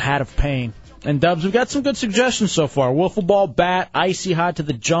Hat of Pain. And Dubs, we've got some good suggestions so far. Wiffle ball, bat, icy hot to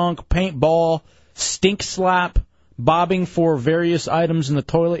the junk, paintball, stink slap, bobbing for various items in the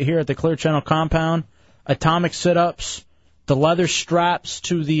toilet here at the Clear Channel compound, atomic sit-ups, the leather straps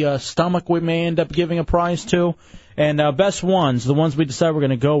to the stomach we may end up giving a prize to, and best ones, the ones we decide we're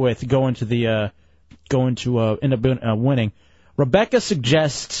going to go with, end up winning. Rebecca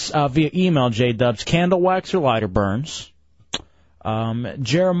suggests via email, J-Dubs, candle wax or lighter burns.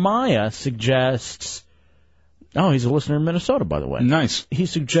 Jeremiah suggests, oh, he's a listener in Minnesota, by the way. Nice. He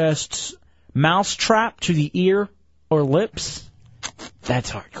suggests mouse trap to the ear or lips.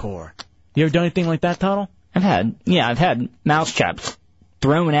 That's hardcore. You ever done anything like that, Tuttle? I've had mouse traps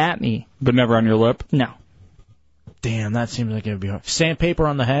thrown at me. But never on your lip? No. Damn, that seems like it would be hard. Sandpaper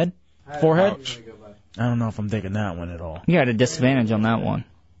on the head? Forehead? I don't know if I'm digging that one at all. You got a disadvantage on that one.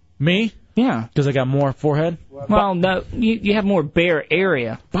 Me? Yeah. Because I got more forehead? Well, no, you have more bare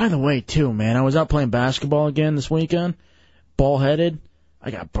area. By the way, too, man, I was out playing basketball again this weekend. Ball-headed. I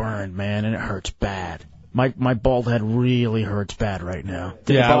got burned, man, and it hurts bad. My bald head really hurts bad right now.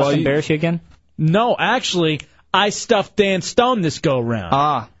 Did the boss embarrass you again? No, actually, I stuffed Dan Stone this go-round.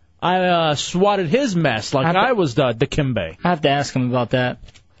 Ah. I swatted his mess like I was the Kimbe. I have to ask him about that.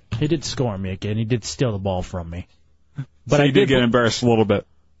 He did score me again. He did steal the ball from me. But so I did get embarrassed a little bit.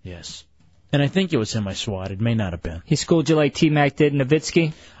 Yes. And I think it was him I swatted. May not have been. He schooled you like T-Mac did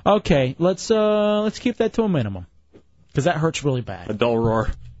Nowitzki? Okay, let's keep that to a minimum. Because that hurts really bad. A dull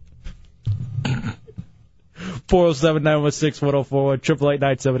roar. 407-916-1041,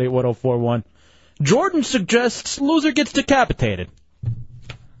 888-978-1041. Jordan suggests loser gets decapitated.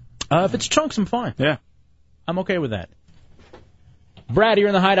 If it's Chunks, I'm fine. Yeah. I'm okay with that. Brad, you're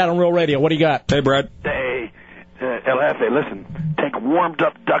in the Hideout on Real Radio. What do you got? Hey, Brad. Hey, LF, listen. Take warmed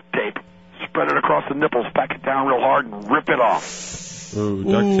up duct tape, spread it across the nipples, pack it down real hard, and rip it off. Ooh,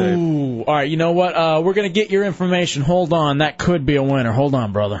 duct tape. Ooh. All right, you know what? We're going to get your information. Hold on. That could be a winner. Hold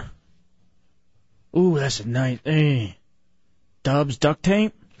on, brother. Ooh, that's a nice... Hey. Dubs, duct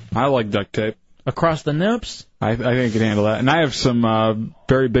tape? I like duct tape. Across the nips? I think I can handle that. And I have some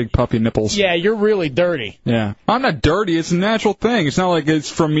very big puppy nipples. Yeah, you're really dirty. Yeah. I'm not dirty. It's a natural thing. It's not like it's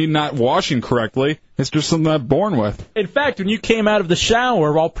from me not washing correctly. It's just something I'm born with. In fact, when you came out of the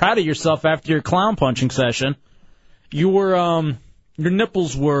shower, all proud of yourself after your clown punching session, you were, your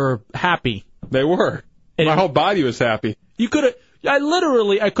nipples were happy. They were. My whole body was happy. You could have,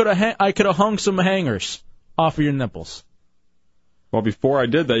 I could have hung some hangers off of your nipples. Well, before I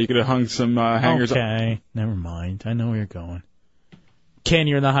did that, you could have hung some hangers. Okay, never mind. I know where you're going. Ken,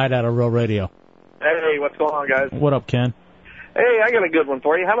 you're in the Hideout of Real Radio. Hey, what's going on, guys? What up, Ken? Hey, I got a good one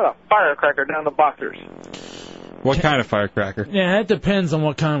for you. How about a firecracker down the boxers? What kind of firecracker? Yeah, it depends on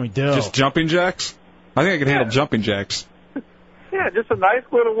what kind we do. Just jumping jacks? I think I can handle jumping jacks. Yeah, just a nice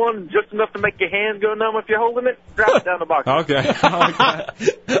little one, just enough to make your hands go numb if you're holding it. Drop it down the box. Okay.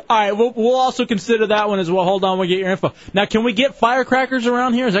 All right, we'll also consider that one as well. Hold on, we'll get your info. Now, can we get firecrackers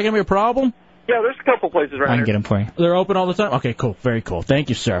around here? Is that going to be a problem? Yeah, there's a couple places around here. I can get them for you. They're open all the time? Okay, cool. Very cool. Thank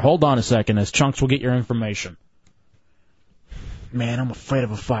you, sir. Hold on a second as Chunks will get your information. Man, I'm afraid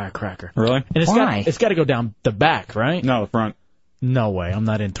of a firecracker. Really? And it's got to go down the back, right? No, the front. No way. I'm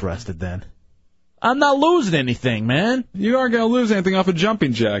not interested then. I'm not losing anything, man. You aren't going to lose anything off a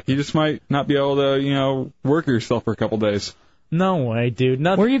jumping jack. You just might not be able to, work yourself for a couple days. No way, dude.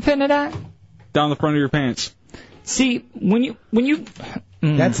 Where are you pinning it at? Down the front of your pants. See, when you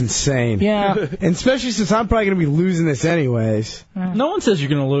That's insane. Yeah. And especially since I'm probably going to be losing this anyways. No one says you're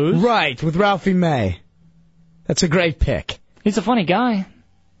going to lose. Right, with Ralphie May. That's a great pick. He's a funny guy.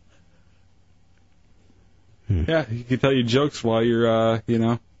 Yeah, he can tell you jokes while you're,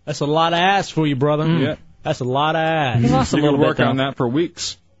 That's a lot of ass for you, brother. Yeah. That's a lot of ass. He lost a You little can work bit, on though. that for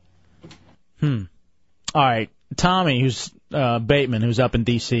weeks. All right. Tommy, who's Bateman, who's up in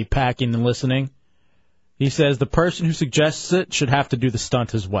D.C., packing and listening, he says the person who suggests it should have to do the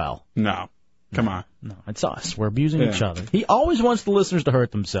stunt as well. No. Come on. No, it's us. We're abusing Yeah. each other. He always wants the listeners to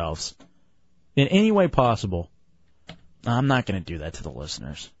hurt themselves in any way possible. I'm not going to do that to the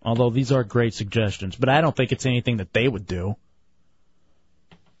listeners, although these are great suggestions, but I don't think it's anything that they would do.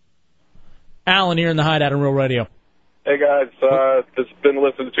 Alan, you're in the Hideout on Real Radio. Hey guys, just been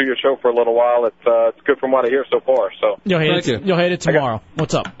listening to your show for a little while. It's good from what I hear so far. So You'll hate it tomorrow.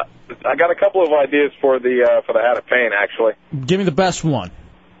 What's up? I got a couple of ideas for the hat of pain actually. Give me the best one.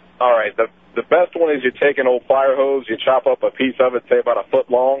 All right, the best one is you take an old fire hose, you chop up a piece of it, say about a foot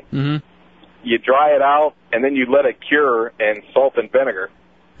long, Mm-hmm. you dry it out, and then you let it cure in salt and vinegar.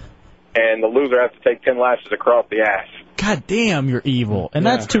 And the loser has to take 10 lashes across the ass. God damn, you're evil. And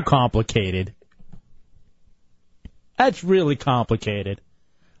that's too complicated. That's really complicated.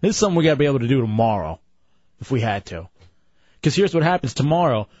 This is something we got to be able to do tomorrow, if we had to. Because here's what happens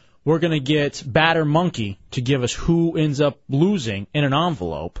tomorrow. We're going to get Batter Monkey to give us who ends up losing in an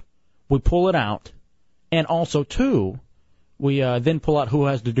envelope. We pull it out. And also, too, we then pull out who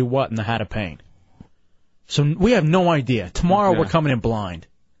has to do what in the hat of pain. So we have no idea. Tomorrow we're coming in blind.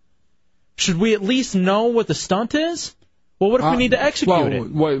 Should we at least know what the stunt is? Well, what if we need to execute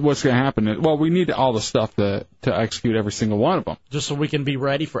it? What's going to happen is, we need all the stuff to execute every single one of them. Just so we can be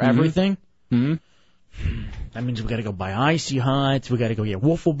ready for everything? Mm-hmm. That means we got to go buy icy hots. We got to go get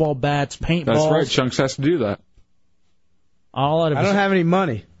wiffle ball bats, paintballs. That's right. Chunks has to do that. All out of I don't have any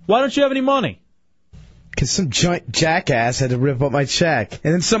money. Why don't you have any money? Because some joint jackass had to rip up my check.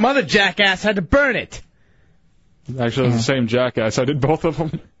 And then some other jackass had to burn it. Actually, it was the same jackass. I did both of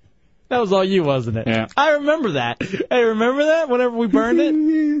them. That was all you, wasn't it? Yeah. I remember that. Hey, remember that whenever we burned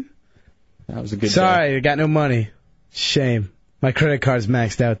it? That was a good Sorry, I got no money. Shame. My credit card's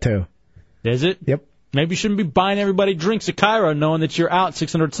maxed out, too. Is it? Yep. Maybe you shouldn't be buying everybody drinks at Cairo knowing that you're out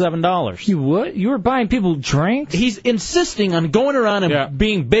 $607. You would? You were buying people drinks? He's insisting on going around and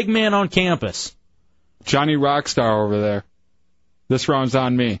being big man on campus. Johnny Rockstar over there. This round's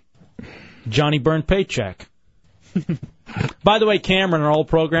on me. Johnny burned paycheck. By the way, Cameron, our old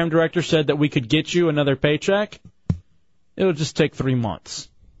program director, said that we could get you another paycheck. It'll just take 3 months.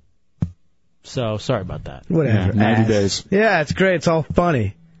 So, sorry about that. Whatever. 90 days. Yeah, it's great. It's all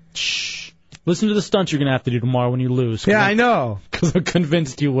funny. Shh. Listen to the stunts you're going to have to do tomorrow when you lose. Yeah, I know. Because I'm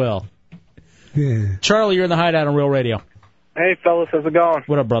convinced you will. Yeah. Charlie, you're in the Hideout on Real Radio. Hey, fellas, how's it going?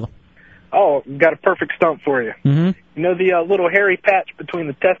 What up, brother? Oh, got a perfect stump for you. Mm-hmm. You know the little hairy patch between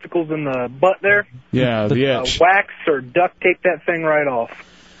the testicles and the butt there? Yeah, the itch. Wax or duct tape that thing right off.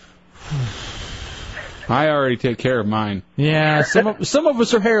 I already take care of mine. Yeah, some of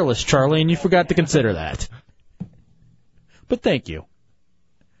us are hairless, Charlie, and you forgot to consider that. But thank you. All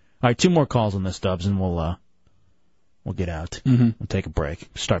right, 2 more calls on this, Dubs, and we'll get out. Mm-hmm. We'll take a break.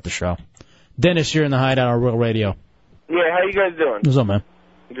 Start the show. Dennis, you're in the Hideout on Real Radio. Yeah, how you guys doing? What's up, man?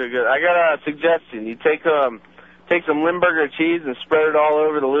 Good. I got a suggestion. You take some Limburger cheese and spread it all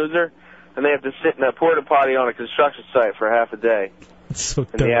over the loser, and they have to sit in a porta potty on a construction site for half a day It's so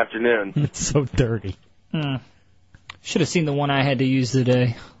in the afternoon. It's so dirty. Should have seen the one I had to use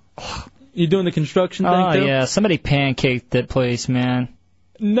today. You doing the construction thing, Oh, too? yeah. Somebody pancaked that place, man.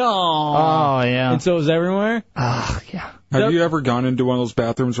 No. Oh, yeah. And so is everywhere? Oh, yeah. Have you ever gone into one of those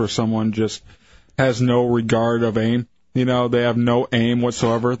bathrooms where someone just has no regard of aim? You know, they have no aim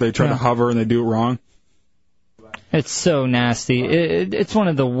whatsoever. They try to hover and they do it wrong. It's so nasty. It's one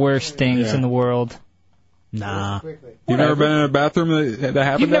of the worst things in the world. Nah. You've never been in a bathroom that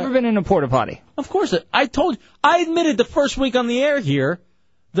happened? You've never been in a porta potty? Of course. I admitted the first week on the air here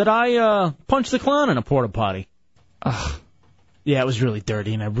that I punched the clown in a porta potty. Ugh. Yeah, it was really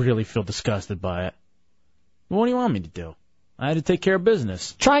dirty, and I really feel disgusted by it. What do you want me to do? I had to take care of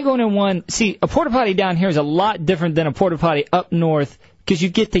business. Try going in one. See, a porta potty down here is a lot different than a porta potty up north because you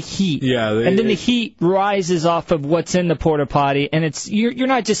get the heat. Yeah. And then the heat rises off of what's in the porta potty, and it's you're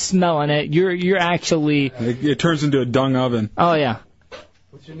not just smelling it. You're actually. It turns into a dung oven. Oh yeah.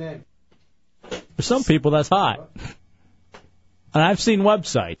 What's your name? For some people, that's hot. And I've seen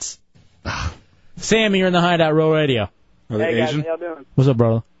websites. Sammy, you're in the Hideout Row Radio. Are they Hey guys, Asian? how y'all doing? What's up,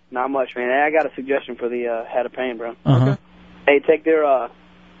 brother? Not much, man. Hey, I got a suggestion for the head of pain, bro. Uh-huh. Hey, take their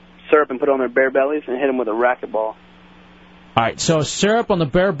syrup and put it on their bare bellies and hit them with a racquetball. All right, so syrup on the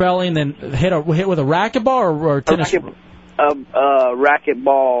bare belly and then hit with a racquetball or tennis?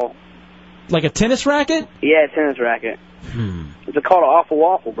 Racquetball. Like a tennis racket? Yeah, tennis racket. It's called an awful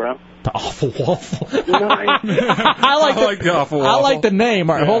waffle, bro. The awful waffle. I like the awful waffle. I like the name.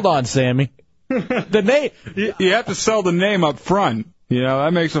 All right, hold on, Sammy. The name. You have to sell the name up front. You know,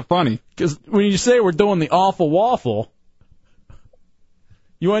 that makes it funny. Because when you say we're doing the awful waffle,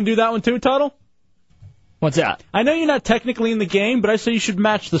 you want to do that one too, Tuttle? What's that? I know you're not technically in the game, but I say you should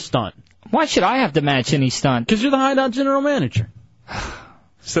match the stunt. Why should I have to match any stunt? Because you're the Hideout general manager.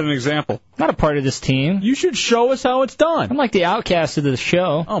 Set an example. Not a part of this team. You should show us how it's done. I'm like the outcast of the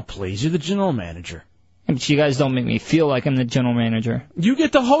show. Oh, please, you're the general manager. But you guys don't make me feel like I'm the general manager. You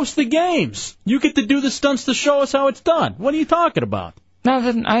get to host the games. You get to do the stunts to show us how it's done. What are you talking about?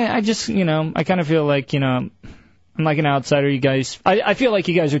 Nothing. I just, I kind of feel like, I'm like an outsider. You guys, I feel like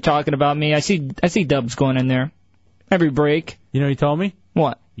you guys are talking about me. I see Dubs going in there every break. You know what he told me?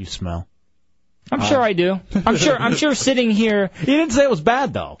 What? You smell. I'm sure I do. I'm sure sitting here. He didn't say it was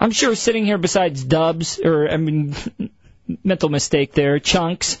bad though. I'm sure sitting here besides Dubs, mental mistake there,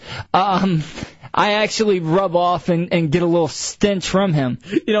 Chunks. I actually rub off and get a little stench from him.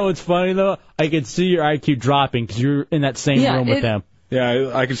 You know what's funny though? I can see your IQ dropping because you're in that same room with them.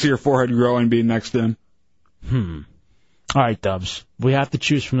 Yeah, I can see your forehead growing being next to him. All right, Dubs. We have to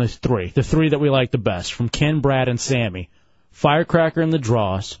choose from these three. The three that we like the best. From Ken, Brad, and Sammy. Firecracker in the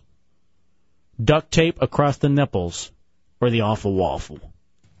draws. Duct tape across the nipples. Or the awful waffle.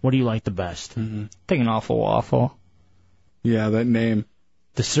 What do you like the best? I think an awful waffle. Yeah, that name.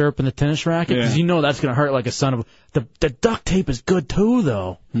 The syrup and the tennis racket? Yeah. Because you know that's going to hurt like a son of a... The duct tape is good too,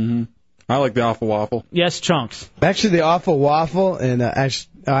 though. I like the awful waffle. Yes, Chunks. Actually, the awful waffle, and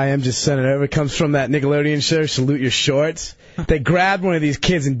I am just sending it over, comes from that Nickelodeon show, Salute Your Shorts. They grabbed one of these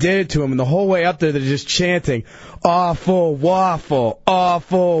kids and did it to him, and the whole way up there they're just chanting, awful waffle,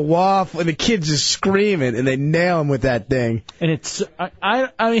 awful waffle, and the kid's just screaming, and they nail him with that thing. And it's...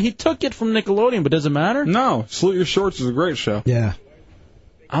 I mean, he took it from Nickelodeon, but does it matter? No, Salute Your Shorts is a great show. Yeah.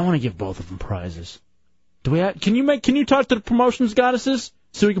 I want to give both of them prizes. Do we have, can you talk to the promotions goddesses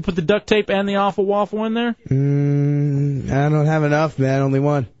so we can put the duct tape and the awful waffle in there? I don't have enough, man. Only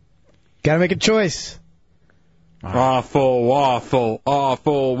one. Gotta make a choice. Awful waffle,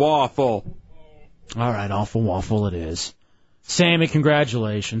 awful waffle. All right, awful waffle it is. Sammy,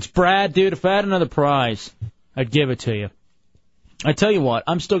 congratulations. Brad, dude, if I had another prize, I'd give it to you. I tell you what,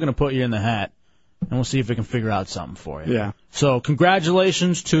 I'm still going to put you in the hat, and we'll see if we can figure out something for you. Yeah. So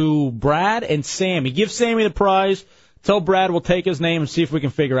congratulations to Brad and Sammy. Give Sammy the prize. Tell Brad we'll take his name and see if we can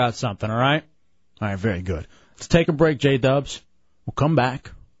figure out something, all right? All right, very good. Let's take a break, J-Dubs. We'll come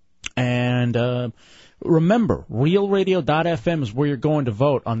back. And remember, realradio.fm is where you're going to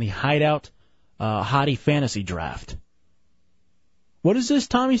vote on the Hideout Hottie Fantasy Draft. What is this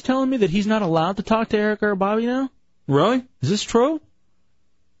Tommy's telling me, that he's not allowed to talk to Erica or Bobby now? Really? Is this true?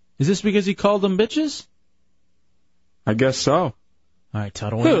 Is this because he called them bitches? I guess so. All right,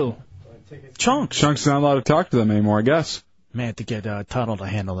 Tuttle. Who? Chunks. Chunks not allowed to talk to them anymore, I guess. May have to get Tuttle to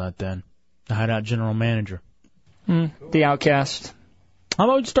handle that then. The Hideout general manager. The outcast. How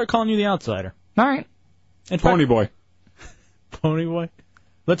about we just start calling you the outsider? All right. Pony boy. Pony boy.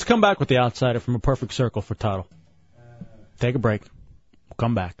 Let's come back with the outsider from A Perfect Circle for Tuttle. Take a break. We'll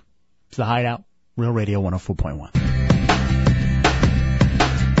come back. It's the Hideout, Real Radio 104.1.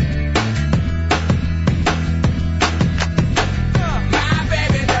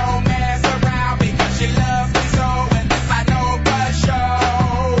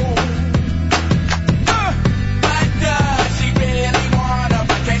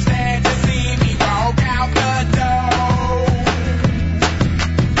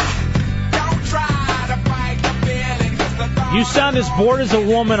 You sound as bored as a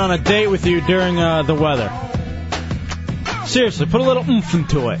woman on a date with you during the weather. Seriously, put a little oomph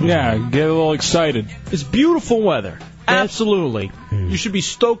into it. Yeah, get a little excited. It's beautiful weather. Absolutely. You should be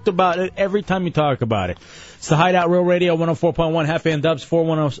stoked about it every time you talk about it. It's the Hideout, Real Radio 104.1, Half and Dubs,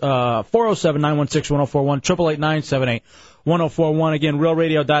 407-916-1041, 888-978-1041. Again,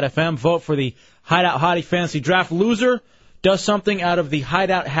 realradio.fm. Vote for the Hideout Hottie Fantasy Draft. Loser does something out of the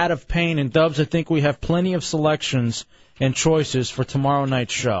Hideout Hat of Pain. And Dubs, I think we have plenty of selections and choices for tomorrow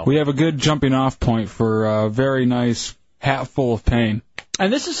night's show. We have a good jumping off point for a very nice hat full of pain.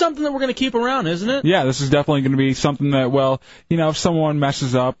 And this is something that we're going to keep around, isn't it? Yeah, this is definitely going to be something that, well, you know, if someone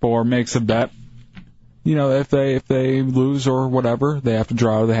messes up or makes a bet, you know, if they lose or whatever, they have to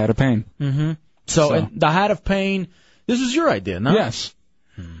draw the hat of pain. Mm-hmm. So the Hat of Pain, this was your idea, no? Yes.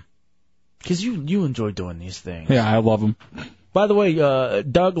 Because you enjoy doing these things. Yeah, I love them. By the way,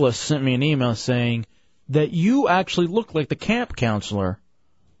 Douglas sent me an email saying that you actually look like the camp counselor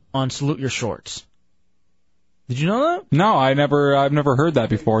on Salute Your Shorts. Did you know that? No, I've never heard that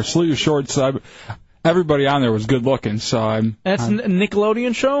before. Salute Your Shorts. Everybody on there was good looking, so That's a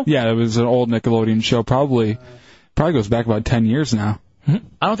Nickelodeon show? Yeah, it was an old Nickelodeon show. Probably goes back about 10 years now. I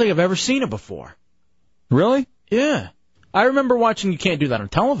don't think I've ever seen it before. Really? Yeah. I remember watching You Can't Do That on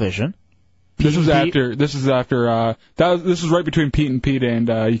television. This was right between Pete and Pete and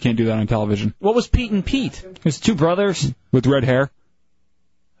You Can't Do That on television. What was Pete and Pete? It was two brothers with red hair.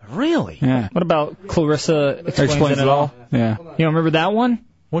 Really? Yeah. What about Clarissa Explains It All? Yeah. You don't remember that one?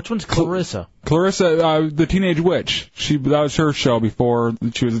 Which one's Clarissa? Clarissa, the Teenage Witch. That was her show before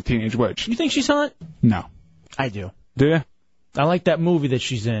she was a teenage witch. You think she's hot? No. I do. Do you? I like that movie that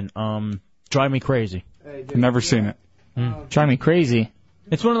she's in. Drive Me Crazy. Never seen it. Drive Me Crazy.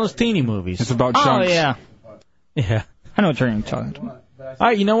 It's one of those teeny movies. It's about Oh, chunks. yeah. Yeah. I know what you're talking about. All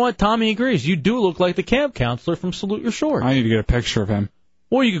right, you know what? Tommy agrees. You do look like the camp counselor from Salute Your Shorts. I need to get a picture of him.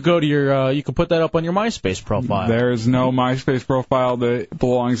 Or you could go to your, you could put that up on your MySpace profile. There is no MySpace profile that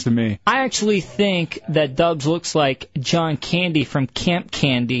belongs to me. I actually think that Dubs looks like John Candy from Camp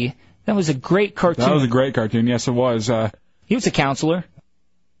Candy. That was a great cartoon. That was a great cartoon. Yes, it was. He was a counselor.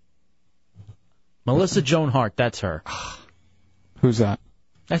 Melissa Joan Hart, that's her. Who's that?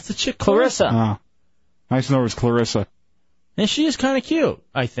 That's the chick, Clarissa. Oh. I just know it was Clarissa. And she is kind of cute,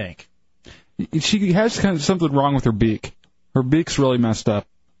 I think. She has kind of something wrong with her beak. Her beak's really messed up.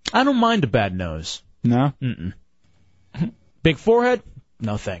 I don't mind a bad nose. No? Mm-mm. Big forehead?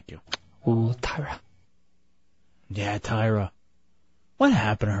 No, thank you. Ooh, Tyra. Yeah, Tyra. What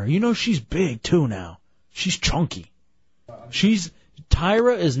happened to her? You know she's big, too, now. She's chunky.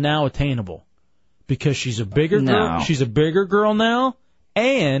 Tyra is now attainable. Because she's a bigger girl. No. She's a bigger girl now.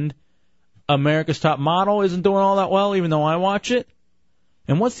 And America's Top Model isn't doing all that well, even though I watch it.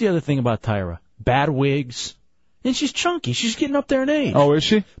 And what's the other thing about Tyra? Bad wigs. And she's chunky. She's getting up there in age. Oh, is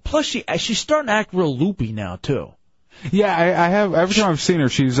she? Plus, she's starting to act real loopy now, too. Yeah, I have. Every time I've seen her,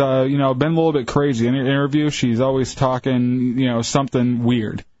 she's, been a little bit crazy. In her interview, she's always talking, something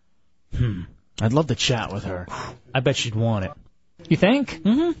weird. I'd love to chat with her. I bet she'd want it. You think?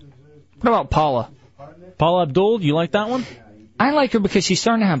 Mm-hmm. What about Paula? Paula Abdul, do you like that one? I like her because she's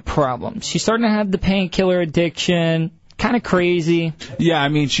starting to have problems. She's starting to have the painkiller addiction. Kind of crazy. Yeah, I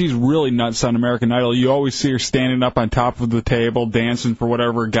mean, she's really nuts on American Idol. You always see her standing up on top of the table, dancing for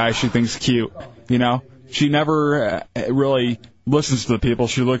whatever guy she thinks cute. She never really listens to the people.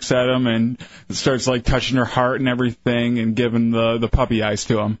 She looks at them and starts touching her heart and everything and giving the puppy eyes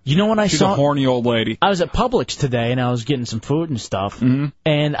to them. You know when She's a horny old lady. I was at Publix today and I was getting some food and stuff,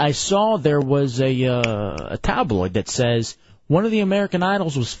 and I saw there was a tabloid that says one of the American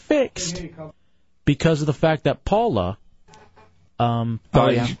Idols was fixed because of the fact that Paula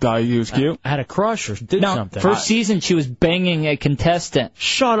Thought he was cute? I had a crush or did something. First season, she was banging a contestant.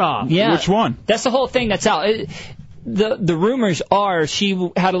 Shut up. Yeah. Which one? That's the whole thing that's out. The rumors are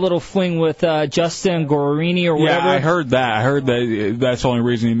she had a little fling with Justin Guarini or whatever. Yeah, I heard that. I heard that that's the only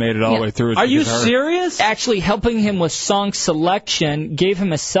reason he made it all the way through. Are you serious? Actually helping him with song selection, gave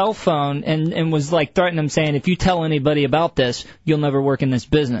him a cell phone, and was like threatening him, saying, if you tell anybody about this, you'll never work in this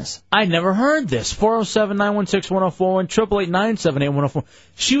business. I never heard this. 407-916-1041, 888-978-1041.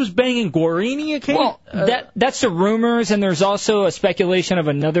 She was banging Guarini occasionally? Well, that's the rumors, and there's also a speculation of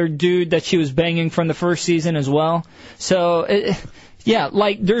another dude that she was banging from the first season as well. So,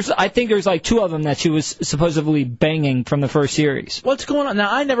 I think there's like two of them that she was supposedly banging from the first series. What's going on?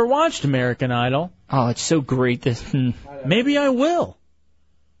 Now, I never watched American Idol. Oh, it's so great. Maybe I will.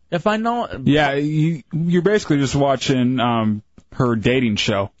 If I know... Yeah, you're basically just watching her dating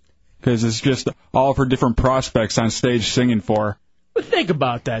show, because it's just all of her different prospects on stage singing for her. But think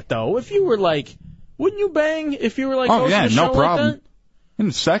about that, though. If you were like... Wouldn't you bang if you were like... Oh, yeah, hosting a no show problem. Like that? In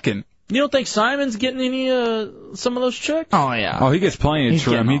a second. You don't think Simon's getting any some of those chicks? Oh yeah. Oh, he gets plenty of He's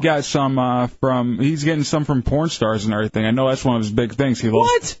trim. getting He got some he's getting some from porn stars and everything. I know that's one of his big things. He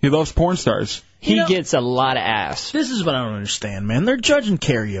loves porn stars. He gets a lot of ass. This is what I don't understand, man. They're judging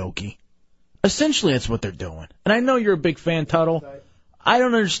karaoke. Essentially, that's what they're doing. And I know you're a big fan, Tuttle. I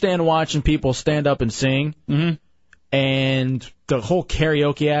don't understand watching people stand up and sing, and the whole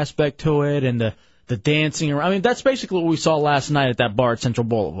karaoke aspect to it, and the dancing around. I mean, that's basically what we saw last night at that bar at Central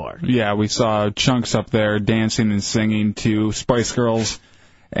Boulevard. Yeah, we saw Chunks up there dancing and singing to Spice Girls,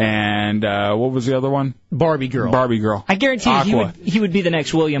 and what was the other one? Barbie Girl. Barbie Girl. I guarantee you he would be the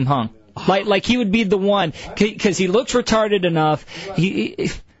next William Hung. Like he would be the one, because he looks retarded enough.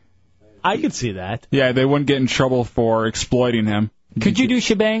 I could see that. Yeah, they wouldn't get in trouble for exploiting him. Could you do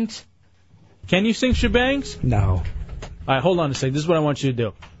shebangs? Can you sing shebangs? No. All right, hold on a second. This is what I want you to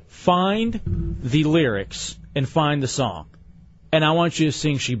do. Find the lyrics and find the song. And I want you to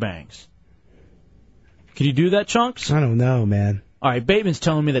sing shebangs. Can you do that, Chunks? I don't know, man. All right, Bateman's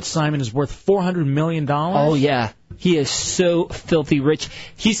telling me that Simon is worth $400 million. Oh, yeah. He is so filthy rich.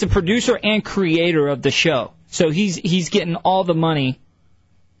 He's the producer and creator of the show. So he's getting all the money.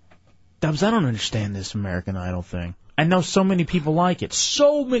 Dubs, I don't understand this American Idol thing. I know so many people like it.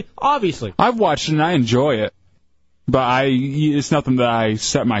 So many, obviously. I've watched it and I enjoy it. But it's nothing that I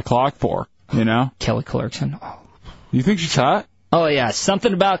set my clock for, you know? Kelly Clarkson. Oh. You think she's hot? Oh, yeah.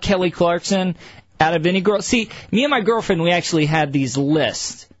 Something about Kelly Clarkson out of any girl. See, me and my girlfriend, we actually had these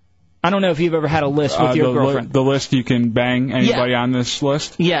lists. I don't know if you've ever had a list with your girlfriend. The list you can bang anybody on this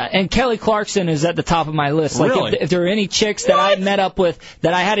list? Yeah, and Kelly Clarkson is at the top of my list. Like, really? If there are any chicks that I met up with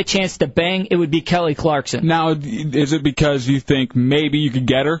that I had a chance to bang, it would be Kelly Clarkson. Now, is it because you think maybe you could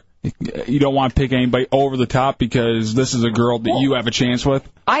get her? You don't want to pick anybody over the top because this is a girl that you have a chance with?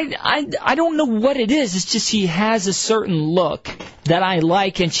 I don't know what it is. It's just she has a certain look that I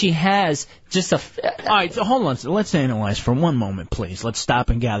like, and she has just a... All right, so hold on. So let's analyze for one moment, please. Let's stop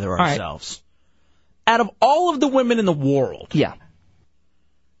and gather ourselves. Right. Out of all of the women in the world,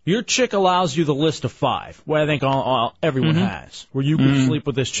 your chick allows you the list of 5, where I think everyone has, where you can sleep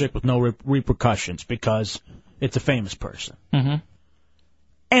with this chick with no repercussions because it's a famous person.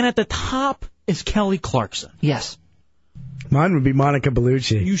 And at the top is Kelly Clarkson. Yes. Mine would be Monica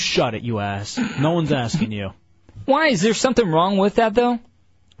Bellucci. You shut it, you ass. No one's asking you. Why? Is there something wrong with that, though?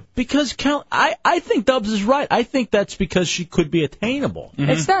 Because I think Dubs is right. I think that's because she could be attainable.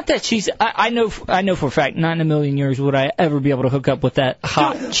 It's not that she's... I know for a fact, not in a million years would I ever be able to hook up with that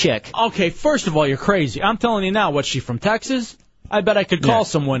hot chick. Okay, first of all, you're crazy. I'm telling you now, what's she, from Texas? I bet I could call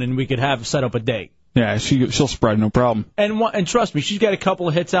someone and we could have set up a date. Yeah, she'll spread, no problem. And trust me, she's got a couple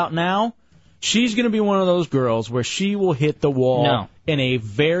of hits out now. She's going to be one of those girls where she will hit the wall in a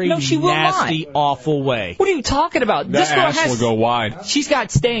very nasty, awful way. What are you talking about? That ass will go wide. She's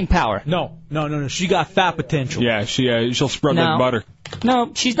got staying power. No. She got fat potential. Yeah, she'll spread like butter.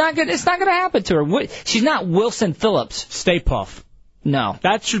 No, she's not good. It's not going to happen to her. She's not Wilson Phillips. Stay Puff. No.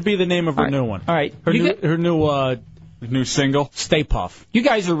 That should be the name of her new one. All right. Her new single, Stay Puff. You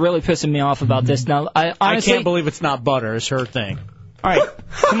guys are really pissing me off about this now. Honestly, I can't believe it's not butter. It's her thing. All right,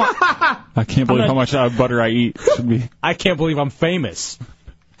 come on. I can't believe how much butter I eat. I can't believe I'm famous.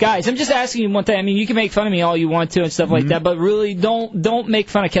 Guys, I'm just asking you one thing. I mean, you can make fun of me all you want to and stuff like that, but really don't make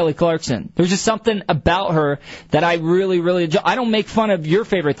fun of Kelly Clarkson. There's just something about her that I really, really enjoy. I don't make fun of your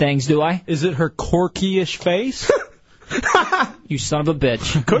favorite things, do I? Is it her corky-ish face? You son of a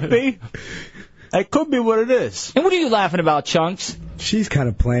bitch. Could be. It could be what it is. And what are you laughing about, Chunks? She's kind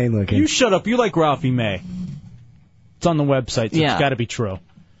of plain looking. You shut up. You like Ralphie May. It's on the website, so it's got to be true.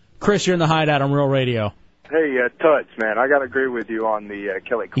 Chris, you're in the Hideout on Real Radio. Hey, Toots, man, I got to agree with you on the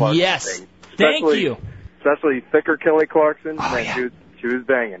Kelly Clarkson Yes. thing. Thank you. Especially thicker Kelly Clarkson. Man, she was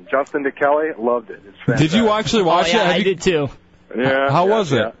banging. Justin to Kelly, loved it. It's fantastic. Did you actually watch it? I did too. Yeah. How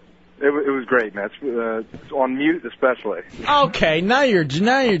was it? It was great, man. It's on mute especially. Okay, now you're just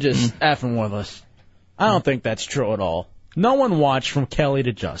effing with us. I don't think that's true at all. No one watched from Kelly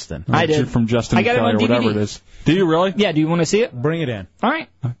to Justin. I did. From Justin I to got it Kelly on or whatever DVD. it is. Do you really? Yeah, do you want to see it? Bring it in. All right.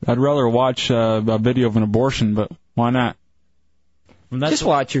 I'd rather watch a video of an abortion, but why not? Just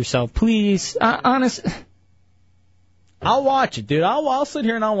watch yourself, please. Honest. I'll watch it, dude. I'll sit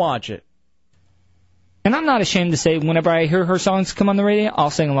here and I'll watch it. And I'm not ashamed to say whenever I hear her songs come on the radio, I'll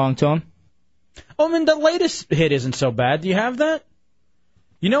sing along to them. Oh, I mean, the latest hit isn't so bad. Do you have that?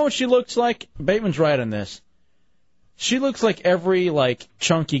 You know what she looks like? Bateman's right on this. She looks like every,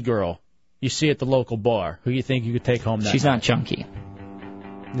 chunky girl you see at the local bar who you think you could take home that She's night. not chunky.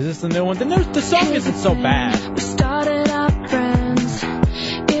 Is this the new one? The song isn't so bad. We started out friends.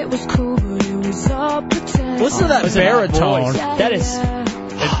 It was cool, but it was all pretend. Listen to that baritone. That is...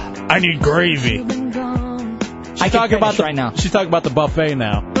 I need gravy. I can talk about right now. She's talking about the buffet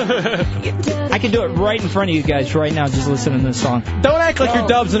now. I can do it right in front of you guys right now, just listening to this song. Don't act like your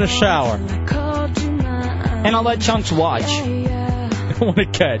Dub's in a shower. And I'll let Chunks watch. I want to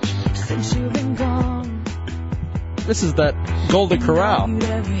catch. This is that Golden Corral. Aww.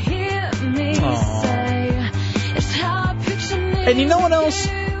 And you know what else?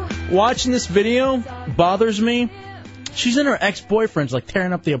 Watching this video bothers me. She's in her ex-boyfriend's,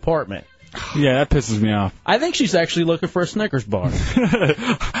 tearing up the apartment. Yeah, that pisses me off. I think she's actually looking for a Snickers bar.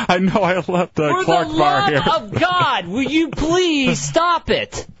 I know I left the For Clark the bar love here. of God, will you please stop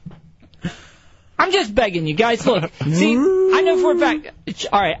it? I'm just begging you guys. Look, see, I know for a fact.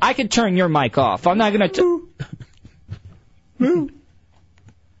 All right, I could turn your mic off. I'm not going to.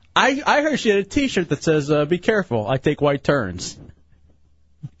 I heard she had a T-shirt that says, be careful, I take white turns.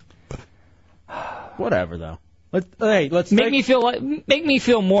 Whatever, though. Let's make me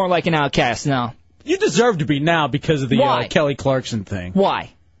feel more like an outcast now. You deserve to be now because of the Why? Kelly Clarkson thing. Why?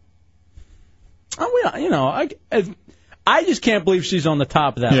 I just can't believe she's on the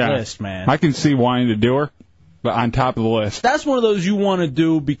top of that list, man. I can see wanting to do her, but on top of the list. That's one of those you want to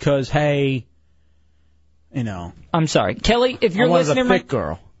do because, hey, I'm sorry, Kelly. If you're I wanted listening, a thick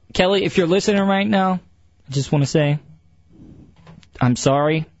girl. Kelly, if you're listening right now, I just want to say, I'm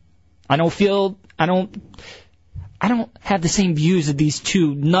sorry. I don't have the same views of these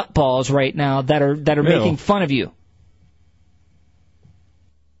two nutballs right now that are making fun of you.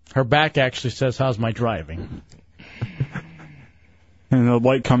 Her back actually says, "How's my driving?" And the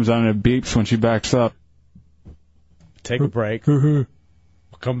light comes on and it beeps when she backs up. Take a break. We'll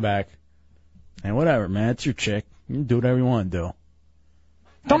come back. And whatever, man. It's your chick. You can do whatever you want to do.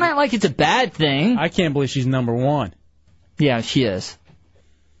 Don't act like it's a bad thing. I can't believe she's number one. Yeah, she is.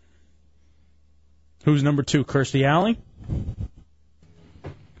 Who's number two? Kirstie Alley?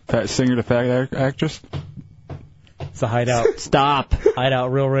 Fat singer to fat actress? It's the Hideout. Stop.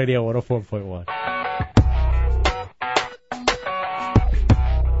 Hideout Real Radio 104.1.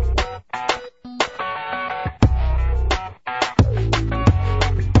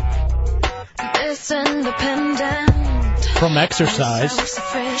 From Exercise.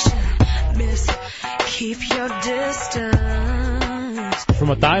 Keep your distance.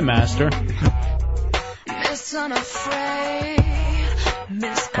 From a Thigh Master. Miss unafraid.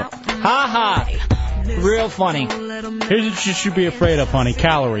 Miss out. Ha ha. Real funny. Here's what you should be afraid of, honey.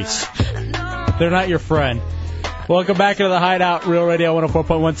 Calories. They're not your friend. Welcome back into the Hideout, Real Radio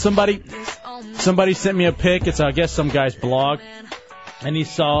 104.1. Somebody sent me a pic. It's, I guess, some guy's blog. And he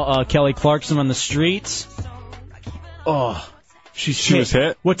saw Kelly Clarkson on the streets. Oh, she was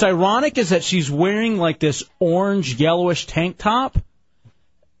hit. What's ironic is that she's wearing this orange, yellowish tank top.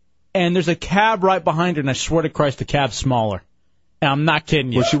 And there's a cab right behind her, and I swear to Christ, the cab's smaller. And I'm not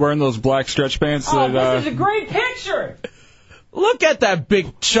kidding you. Was she wearing those black stretch pants? This is a great picture. Look at that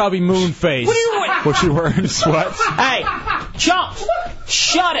big, chubby moon face. What are you doing? Was she wearing sweats? Hey, Chumps,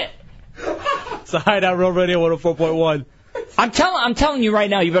 shut it. It's the Hideout Real Radio 104.1. I'm telling you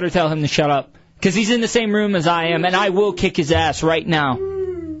right now, you better tell him to shut up. Because he's in the same room as I am, and I will kick his ass right now.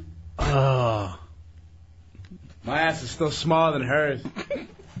 My ass is still smaller than hers.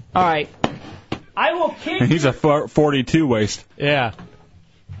 All right. I will kick. And he's a 42 waist. Yeah.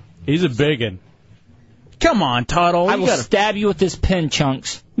 He's a biggin. Come on, Tuttle. I will stab you with this pen,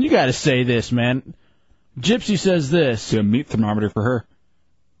 Chunks. You got to say this, man. Gypsy says this. It's a meat thermometer for her.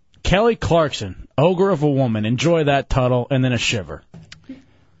 Kelly Clarkson, ogre of a woman. Enjoy that, Tuttle, and then a shiver.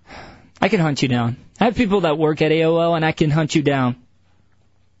 I can hunt you down. I have people that work at AOL, and I can hunt you down.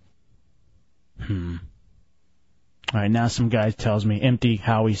 All right, now some guy tells me, Empty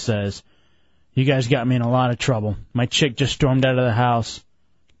Howie says, you guys got me in a lot of trouble. My chick just stormed out of the house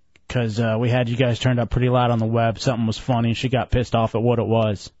because we had you guys turned up pretty loud on the web. Something was funny. She got pissed off at what it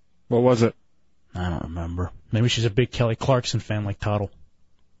was. What was it? I don't remember. Maybe she's a big Kelly Clarkson fan like Tuttle.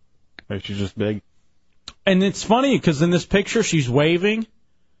 Maybe she's just big. And it's funny because in this picture she's waving,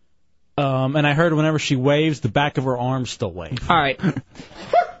 and I heard whenever she waves, the back of her arms still wave. All right.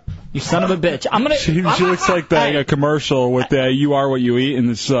 You son of a bitch. She looks like that commercial with the "You Are What You Eat" and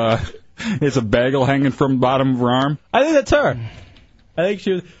it's a bagel hanging from the bottom of her arm. I think that's her. I think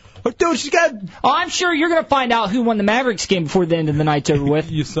she was. Oh, dude, she's got. Oh, I'm sure you're going to find out who won the Mavericks game before the end of the night's over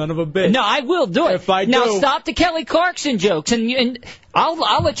with. You son of a bitch. No, I will do it. If I do. Now stop the Kelly Clarkson jokes, and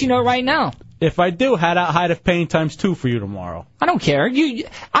I'll let you know right now. If I do, Height of Pain ×2 for you tomorrow. I don't care.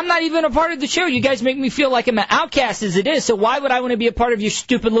 I'm not even a part of the show. You guys make me feel like I'm an outcast as it is, so why would I want to be a part of your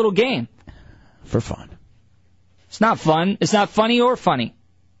stupid little game? For fun. It's not fun. It's not funny or funny.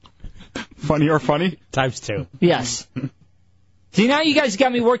 Funny or funny? ×2. Yes. See, now you guys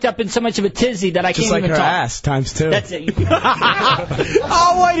got me worked up in so much of a tizzy that I Just can't like even her talk. ass ×2. That's it.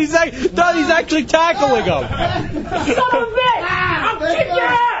 Oh, wait, he's actually tackling him. Son of a bitch! I'll kick your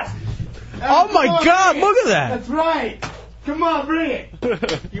ass! Oh, my God, look at that. That's right. Come on, bring it.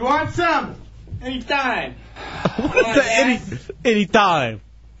 You want some? Anytime. Anytime.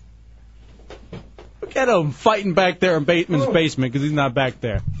 Look at him fighting back there in Bateman's basement because he's not back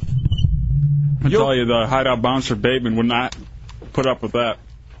there. I tell you, the Hideout bouncer Bateman would not put up with that.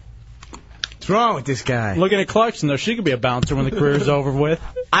 What's wrong with this guy? Looking at Clarkson, though, she could be a bouncer when the career's over with.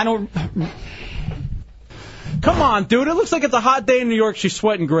 I don't... Come on, dude. It looks like it's a hot day in New York. She's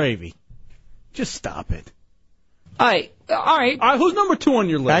sweating gravy. Just stop it. All right. Who's number 2 on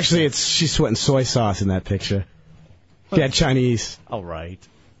your list? Actually, she's sweating soy sauce in that picture. Yeah, Chinese. All right.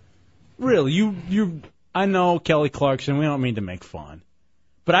 Really, I know Kelly Clarkson. We don't mean to make fun.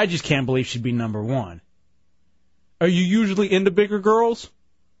 But I just can't believe she'd be number 1. Are you usually into bigger girls?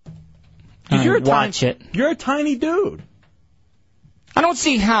 You're a tiny dude. I don't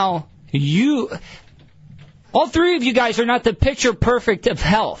see how all three of you guys are not the picture perfect of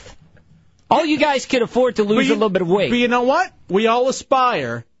health. All you guys could afford to lose a little bit of weight. But you know what? We all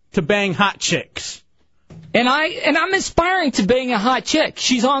aspire to bang hot chicks. And I'm aspiring to bang a hot chick.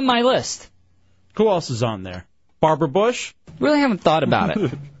 She's on my list. Who else is on there? Barbara Bush? Really haven't thought about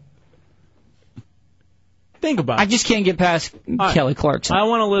it. Think about it. I just can't get past Kelly Clarkson. I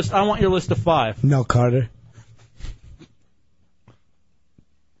want your list of 5. Nell Carter.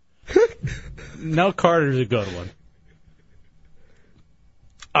 Nell Carter's a good one.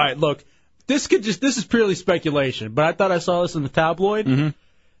 All right, look. This is purely speculation, but I thought I saw this in the tabloid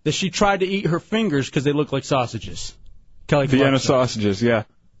that she tried to eat her fingers because they look like sausages. Kelly Clarkson. Vienna sausages, yeah.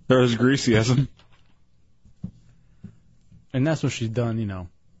 They're as greasy as them. And that's what she's done, you know.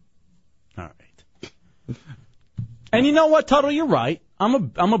 All right. And you know what, Tuttle? You're right.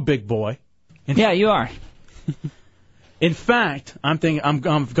 I'm a big boy. Yeah, you are. In fact, I'm thinking I'm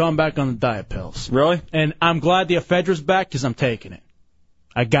going back on the diet pills. Really? And I'm glad the ephedra's back because I'm taking it.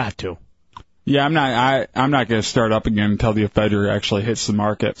 I got to. Yeah, I'm not going to start up again until the ephedra actually hits the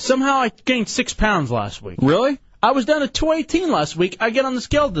market. Somehow I gained 6 pounds last week. Really? I was down to 218 last week. I get on the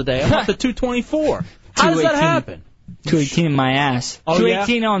scale today. I'm up to 224. How does that happen? 218 in my ass. Oh,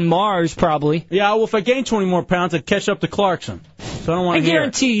 218 on Mars, probably. Yeah, well, if I gain 20 more pounds, I'd catch up to Clarkson. So I don't want to hear. I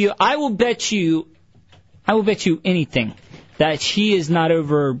guarantee you, I will bet you anything that she is not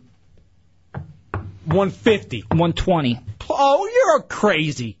over 150, 120. Oh, you're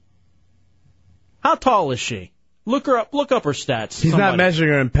crazy. How tall is she? Look her up. Look up her stats. He's not measuring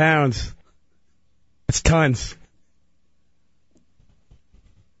her in pounds. It's tons.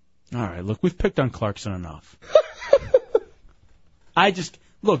 All right, look, we've picked on Clarkson enough.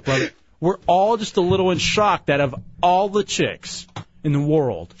 Look, brother, we're all just a little in shock that of all the chicks in the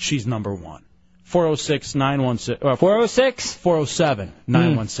world, she's number 1. 406-916. 406?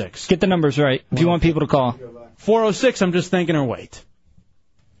 407-916. Get the numbers right if you want people to call. 406, I'm just thinking her weight.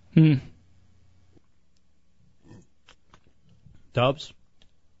 Dubs?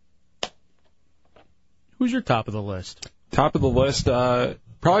 Who's your top of the list? Top of the list,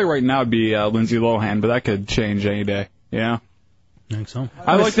 probably right now would be Lindsay Lohan, but that could change any day. Yeah. Think so?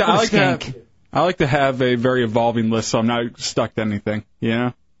 I like to have a very evolving list, so I'm not stuck to anything. You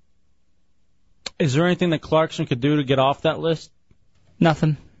know. Is there anything that Clarkson could do to get off that list?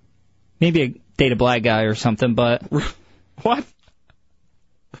 Nothing. Maybe date a black guy or something, but what?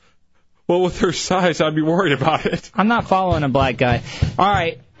 Well, with her size, I'd be worried about it. I'm not following a black guy. All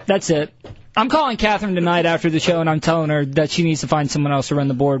right, that's it. I'm calling Catherine tonight after the show, and I'm telling her that she needs to find someone else to run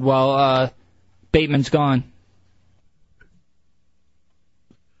the board while Bateman's gone.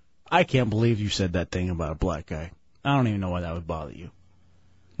 I can't believe you said that thing about a black guy. I don't even know why that would bother you.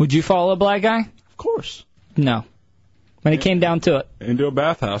 Would you follow a black guy? Of course. No. When it came down to it. Into a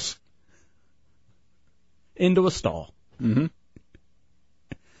bathhouse. Into a stall. Mm-hmm.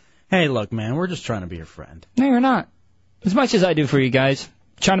 Hey, look, man, we're just trying to be your friend. No, you're not. As much as I do for you guys.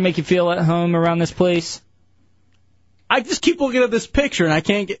 Trying to make you feel at home around this place. I just keep looking at this picture and I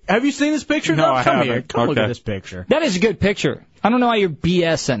can't get... Have you seen this picture? No, I Come haven't. here. Come look Okay. at this picture. That is a good picture. I don't know why you're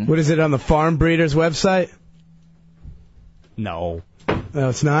BSing. What is it, on the Farm Breeders website? No. No,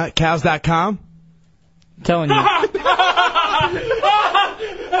 it's not? Cows.com? I'm telling you.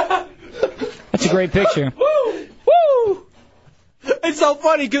 That's a great picture. Woo! Woo! It's so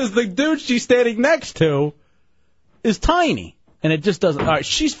funny because the dude she's standing next to is tiny. And it just doesn't... All right,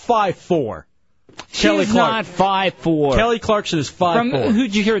 she's 5'4". She's not 5'4". Kelly Clarkson is 5'4".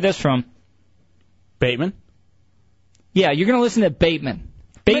 Who'd you hear this from? Bateman? Yeah, you're going to listen to Bateman.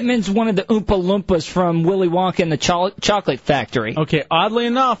 Bateman's one of the Oompa Loompas from Willy Wonka and the Chocolate Factory. Okay, oddly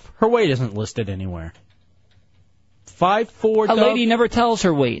enough, her weight isn't listed anywhere. 5'4". A lady never tells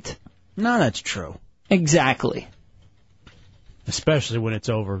her weight. No, that's true. Exactly. Especially when it's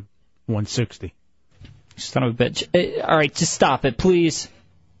over 160. Son of a bitch. All right, just stop it, please.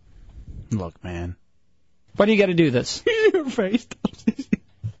 Look, man. Why do you got to do this? Your face.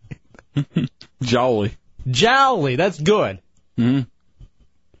 Jolly. Jolly, that's good. Mm-hmm.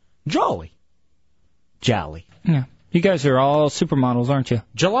 Jolly. Jolly. Yeah. You guys are all supermodels, aren't you?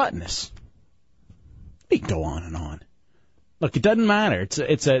 Gelatinous. We can go on and on. Look, it doesn't matter.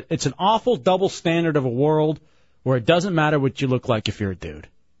 It's an awful double standard of a world where it doesn't matter what you look like if you're a dude.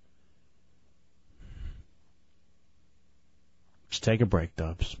 Just take a break,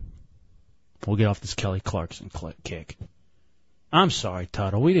 Dubs. We'll get off this Kelly Clarkson kick. I'm sorry,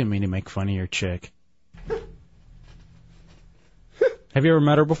 Tuttle. We didn't mean to make fun of your chick. Have you ever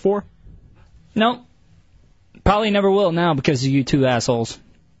met her before? Nope. Probably never will now because of you two assholes.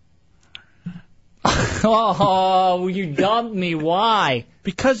 Oh, you dumped me. Why?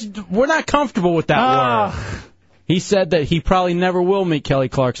 Because we're not comfortable with that word. He said that he probably never will meet Kelly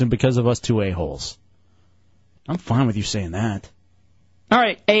Clarkson because of us two a-holes. I'm fine with you saying that. All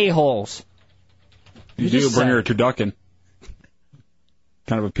right, a-holes. You do bring her a turducken.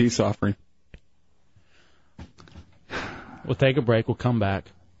 Kind of a peace offering. We'll take a break. We'll come back.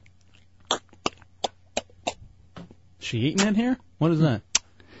 She eating in here? What is that?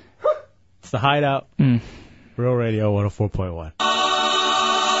 It's the Hideout. Real Radio 104.1.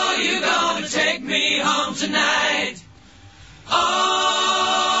 Oh, you gonna take me home tonight.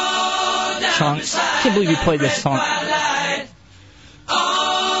 Oh, down Song. beside Can't believe you played this song. twilight.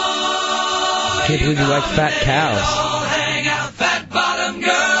 Oh, Can't believe you like fat cows. all hang out, fat bottom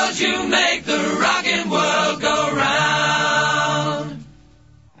girls. You make the rockin' world go round.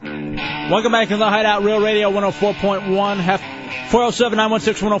 Welcome back to the Hideout, Real Radio 104.1.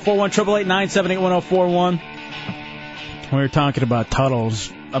 407-916-1041, 888-978-1041. We were talking about Tuttle's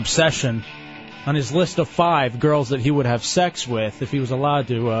obsession on his list of 5 girls that he would have sex with if he was allowed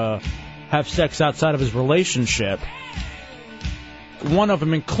to have sex outside of his relationship. One of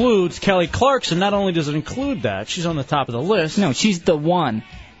them includes Kelly Clarkson. Not only does it include that, she's on the top of the list. No, she's the one.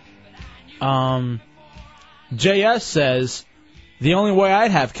 JS says, the only way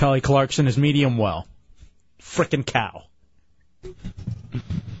I'd have Kelly Clarkson is medium well. Frickin' cow.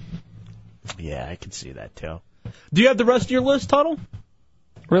 Yeah, I can see that, too. Do you have the rest of your list, Tuttle?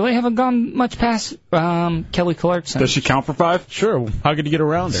 Really haven't gone much past Kelly Clarkson. Does she count for 5? Sure. How could you get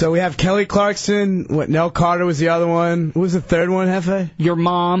around her? So we have Kelly Clarkson. What? Nell Carter was the other one. Who was the third one, Hefe? Your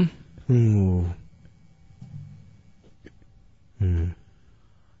mom. Ooh.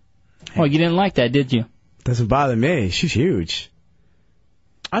 Well, you didn't like that, did you? Doesn't bother me. She's huge.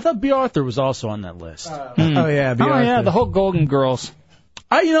 I thought B. Arthur was also on that list. Oh, yeah, B. Arthur. Yeah, the whole Golden Girls.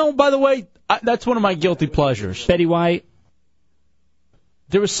 By the way, that's one of my guilty pleasures. Betty White.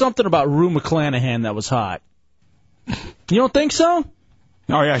 There was something about Rue McClanahan that was hot. You don't think so?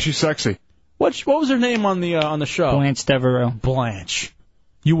 Oh, yeah, she's sexy. What was her name on the show? Blanche Devereaux. Blanche.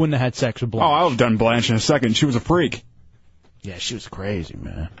 You wouldn't have had sex with Blanche. Oh, I would have done Blanche in a second. She was a freak. Yeah, she was crazy,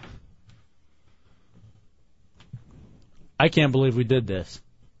 man. I can't believe we did this.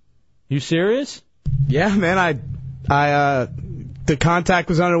 You serious? Yeah, man. I the contact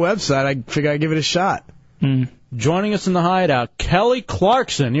was on her website. I figured I'd give it a shot. Joining us in the Hideout, Kelly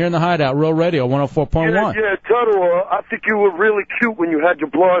Clarkson. You're in the Hideout, Real Radio 104.1. Yeah, Tuttle, I think you were really cute when you had your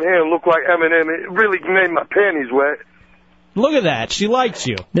blonde hair and looked like Eminem. It really made my panties wet. Look at that. She likes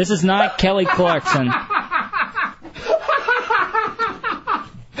you. This is not Kelly Clarkson.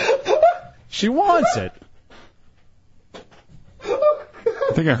 She wants it.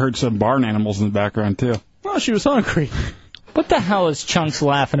 I think I heard some barn animals in the background, too. Well, she was hungry. What the hell is Chunks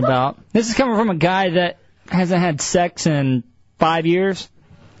laughing about? This is coming from a guy that hasn't had sex in 5 years.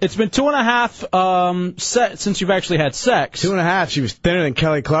 It's been 2.5 since you've actually had sex. 2.5. She was thinner than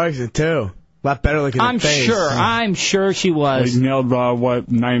Kelly Clarkson, too. A lot better looking I'm face. I'm sure she was. They nailed,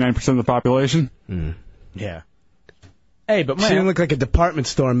 99% of the population? Yeah. Hey, but She didn't look like a department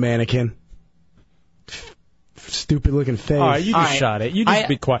store mannequin. Stupid looking face. All right, you just shot it. You just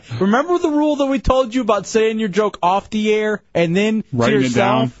be quiet. Remember the rule that we told you about saying your joke off the air and then writing to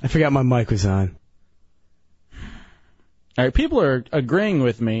yourself? it down? I forgot my mic was on. All right, people are agreeing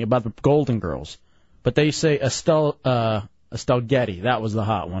with me about the Golden Girls, but they say Estelle Getty. That was the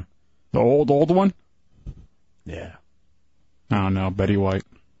hot one. The old one? Yeah. I don't know. Betty White.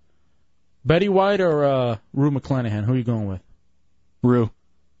 Betty White or Rue McClanahan? Who are you going with? Rue.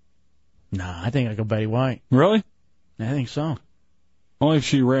 Nah, I think I go Betty White. Really? I think so. Only if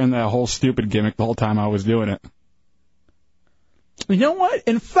she ran that whole stupid gimmick the whole time I was doing it. You know what?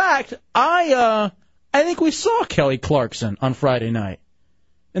 In fact, I think we saw Kelly Clarkson on Friday night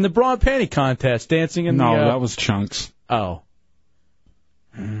in the bra and panty contest, dancing in the. No, that was Chunks. Oh.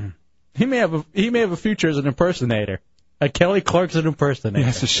 He may have a future as an impersonator, a Kelly Clarkson impersonator. He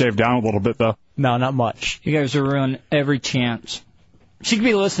has to shave down a little bit though. No, not much. You guys are ruining every chance. She could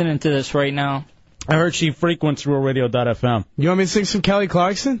be listening to this right now. I heard she frequents RuralRadio.fm. You want me to sing some Kelly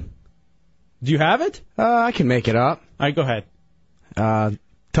Clarkson? Do you have it? I can make it up. All right, go ahead.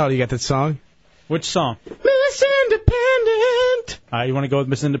 Tyler, you got that song? Which song? Miss Independent. You want to go with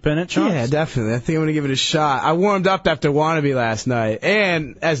Miss Independent, Chunks? Yeah, definitely. I think I'm going to give it a shot. I warmed up after Wannabe last night.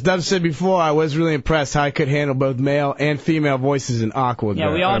 And, as Dub said before, I was really impressed how I could handle both male and female voices in Aqua.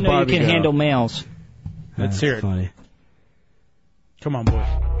 Yeah, we all know you can handle males. Let's hear it. Funny. Come on, boys.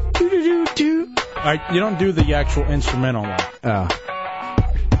 All right, you don't do the actual instrumental one. Oh.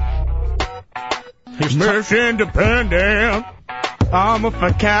 Here's Miss Independent. I'm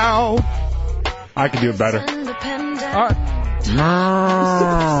a cow. I could do it better. All right.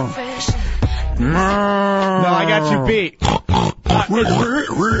 No, I got you beat.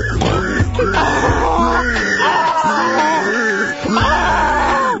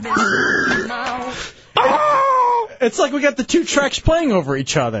 It's like we got the two tracks playing over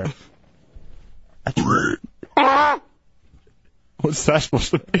each other. What's that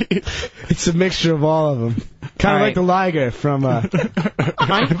supposed to be? It's a mixture of all of them. Kind of like the Liger from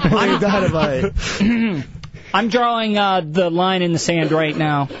Dynamite. I'm drawing the line in the sand right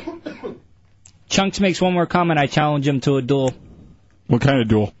now. Chunks makes one more comment. I challenge him to a duel. What kind of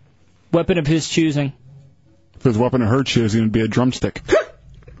duel? Weapon of his choosing. If his weapon of her choosing, it'd be a drumstick.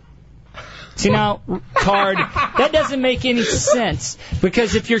 See now, Card, that doesn't make any sense.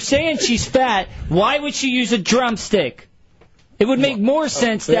 Because if you're saying she's fat, why would she use a drumstick? It would make more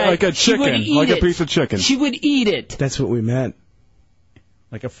sense that like a she would chicken, eat like it. a piece of chicken. She would eat it. That's what we meant.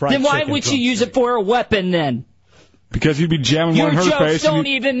 Like a fried Then why chicken would she use it for a weapon then? Because you'd be jamming Your one in her jokes face. don't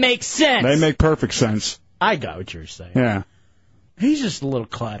even make sense. They make perfect sense. I got what you're saying. Yeah. He's just a little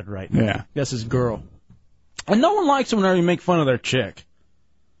clattered right now. Yeah. That's his girl. And no one likes it whenever you make fun of their chick.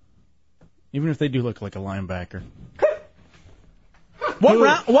 Even if they do look like a linebacker.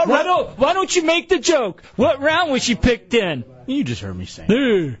 Why don't you make the joke? What round was she picked in? You just heard me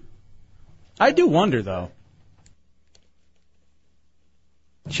saying. I do wonder though.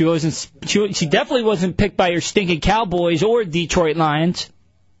 She wasn't. She definitely wasn't picked by your stinking Cowboys or Detroit Lions.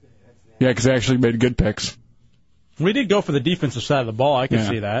 Yeah, because they actually made good picks. We did go for the defensive side of the ball. I can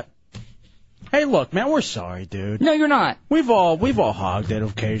see that. Hey, look, man, we're sorry, dude. No, you're not. We've all hogged it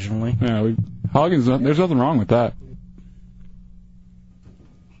occasionally. Yeah, hogging's there's nothing wrong with that.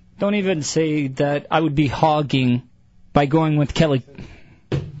 Don't even say that I would be hogging by going with Kelly.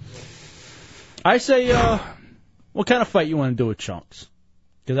 I say, what kind of fight you want to do with Chunks?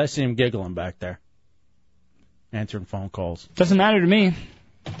 Because I see him giggling back there, answering phone calls. Doesn't matter to me.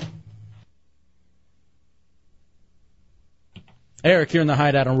 Eric, you're in the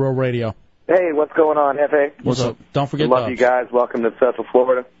Hideout on Rural Radio. Hey, what's going on, Hefe? What's up? Don't forget Love Dubs. you guys. Welcome to Central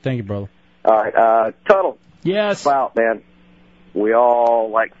Florida. Thank you, brother. All right, Tuttle. Yes. Wow, man. We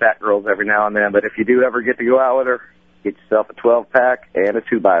all like fat girls every now and then, but if you do ever get to go out with her, get yourself a 12-pack and a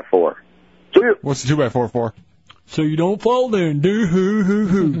 2x4. What's the 2x4 for? So you don't fall in.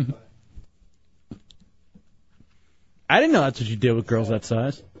 I didn't know that's what you did with girls that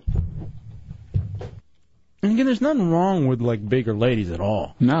size. And again, there's nothing wrong with like bigger ladies at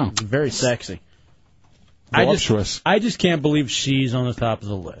all. No. It's very sexy. Voluptuous. I just can't believe she's on the top of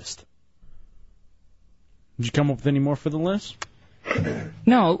the list. Did you come up with any more for the list?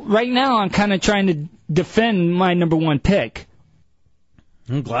 No, right now I'm kind of trying to defend my number one pick.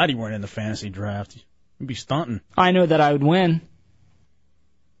 I'm glad you weren't in the fantasy draft. You'd be stunting. I know that I would win.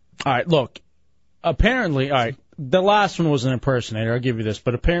 All right, look. Apparently, all right, the last one was an impersonator. I'll give you this.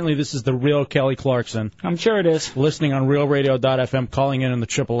 But apparently this is the real Kelly Clarkson. I'm sure it is. Listening on RealRadio.fm, calling in on the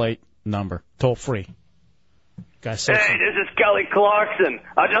 888 number. Toll free. Guy says Hey, this is Kelly Clarkson.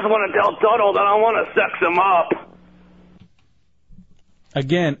 I just want to tell Tuttle that I want to sex him up.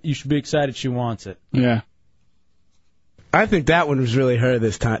 Again, you should be excited she wants it. Yeah. I think that one was really her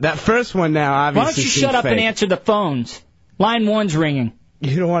this time. That first one now, obviously. Why don't you shut up and answer the phones? Line 1's ringing.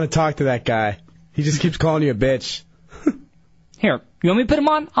 You don't want to talk to that guy. He just keeps calling you a bitch. Here, you want me to put him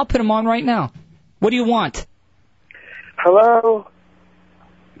on? I'll put him on right now. What do you want? Hello?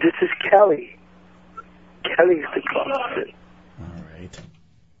 This is Kelly. Kelly's the Clarkson. All right.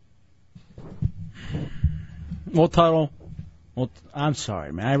 Well, Tuttle, I'm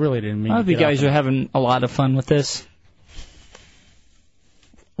sorry, man. I really didn't mean I to hope you get guys up. are having a lot of fun with this.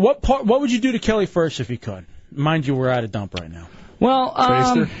 What would you do to Kelly first if you could? Mind you, we're at a dump right now. Well,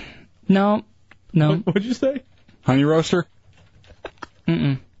 no. What'd you say? Honey roaster?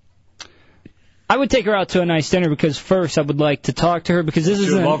 Mm-mm. I would take her out to a nice dinner because first I would like to talk to her because this is.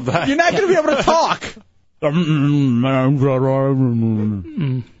 You love that. You're not going to be able to talk.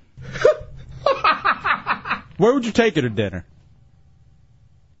 Where would you take her to dinner?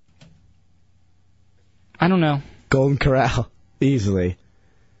 I don't know. Golden Corral. Easily.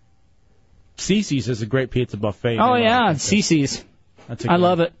 Cece's is a great pizza buffet. Oh, yeah, Cece's. I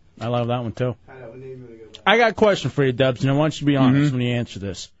love it. I love that one, too. I got a question for you, Dubs, and I want you to be honest when you answer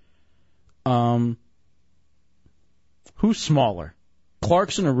this. Who's smaller,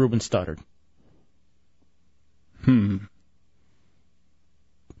 Clarkson or Ruben Studdard? I'd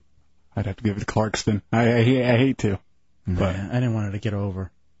have to give it to Clarkson. I hate to. But I didn't want her to get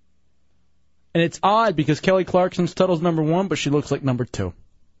over. And it's odd because Kelly Clarkson's Tuttle's number 1, but she looks like number 2.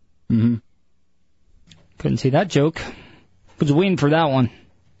 Mm-hmm. Couldn't see that joke. Was waiting for that one.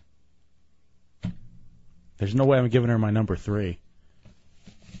 There's no way I'm giving her my number 3.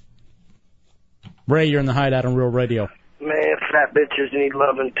 Ray, you're in the Hideout on Real Radio. Man, fat bitches need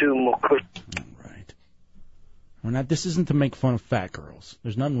loving too, more push. We're not. This isn't to make fun of fat girls.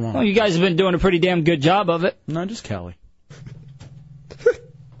 There's nothing wrong. Well, you guys have been doing a pretty damn good job of it. No, just Kelly.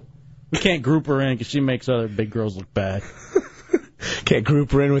 We can't group her in because she makes other big girls look bad. Can't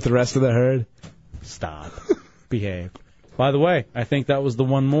group her in with the rest of the herd. Stop. Behave. By the way, I think that was the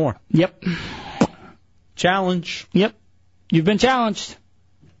one more. Yep. Challenge. Yep. You've been challenged.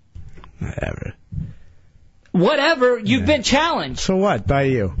 Whatever. You've been challenged. So what? By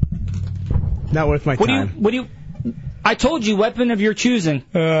you. Not worth my time. What do you... I told you, weapon of your choosing.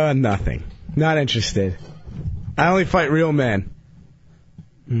 Nothing. Not interested. I only fight real men.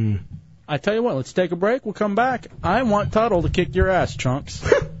 I tell you what, let's take a break. We'll come back. I want Tuttle to kick your ass, Chunks.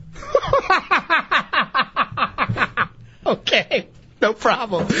 Okay. No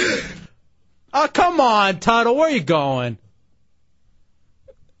problem. Oh, come on, Tuttle. Where are you going?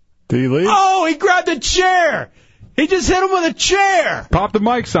 Did he leave? Oh, he grabbed a chair. He just hit him with a chair. Pop the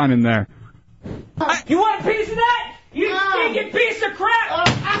mics on in there. You want a piece of that? You stinking piece of crap!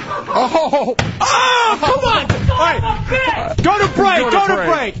 Oh, come on! All right. Go to break. Go to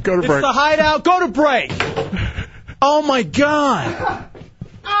break. Go to break. It's the Hideout. Go to break. Oh my God!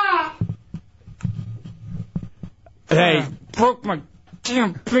 Hey, broke my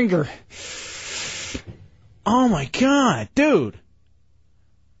damn finger. Oh my God, dude!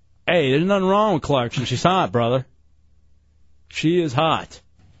 Hey, there's nothing wrong with Clarkson. She's hot, brother. She is hot.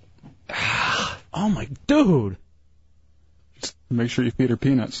 Oh my dude! Just make sure you feed her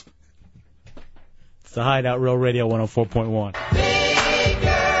peanuts. It's the Hideout, Real Radio 104.1.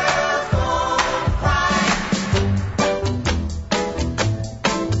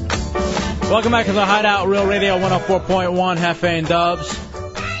 Welcome back to the Hideout, Real Radio 104.1. Hefe and Dubs.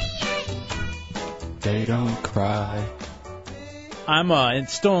 They don't cry. I'm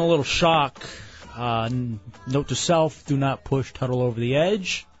still in a little shock. Note to self: do not push Tuttle over the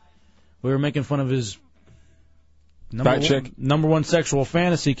edge. We were making fun of his number one sexual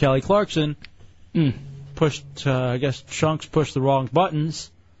fantasy, Kelly Clarkson. Pushed, I guess Chunks pushed the wrong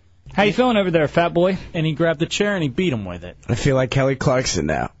buttons. How you feeling over there, fat boy? And he grabbed the chair and he beat him with it. I feel like Kelly Clarkson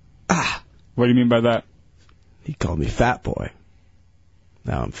now. What do you mean by that? He called me fat boy.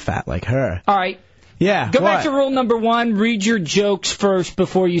 Now I'm fat like her. All right. Yeah. Go back to rule number 1. Read your jokes first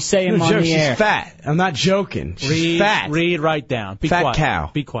before you say them on the air. She's fat. I'm not joking. She's fat. Read right down. Be fat quiet.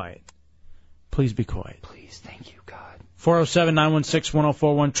 Cow. Be quiet. Please be quiet. Please, thank you, God.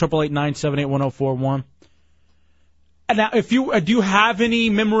 407-916-1041, 888-978-1041. And now, if you do you have any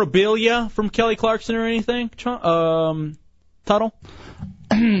memorabilia from Kelly Clarkson or anything, Tuttle? Tuttle?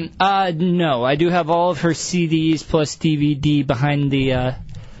 No, I do have all of her CDs plus DVD behind the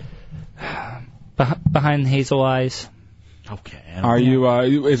behind Hazel Eyes. Okay. Are you?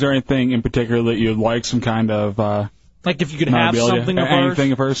 Is there anything in particular that you'd like? Some kind of like if you could have something of hers?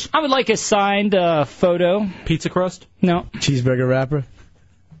 anything of hers? I would like a signed photo. Pizza crust? No. Cheeseburger wrapper?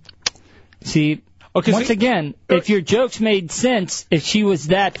 See, once again, if your jokes made sense, if she was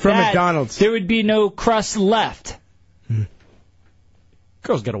that From fat, McDonald's. there would be no crust left.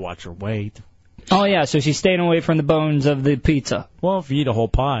 Girl's got to watch her weight. Oh, yeah, so she's staying away from the bones of the pizza. Well, if you eat a whole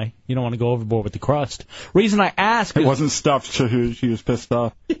pie, you don't want to go overboard with the crust. Reason I ask It is wasn't stuffed, so she was pissed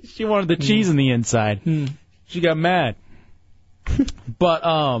off. she wanted the cheese in the inside. She got mad.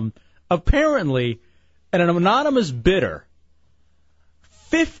 But apparently, an anonymous bidder,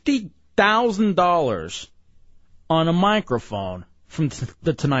 $50,000 on a microphone from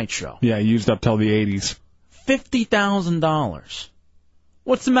the Tonight Show. Yeah, used up till the 80s. $50,000.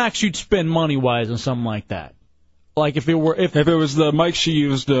 What's the max you'd spend money-wise on something like that? Like if it was the mic she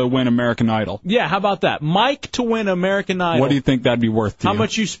used to win American Idol. Yeah, how about that? Mic to win American Idol. What do you think that'd be worth to How you?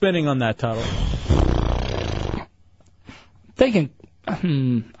 much you spending on that, Tuttle? I'm thinking,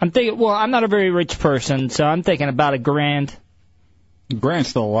 well, I'm not a very rich person, so I'm thinking about $1,000. $1,000's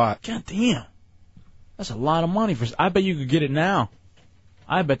still a lot. God damn. That's a lot of money for. I bet you could get it now.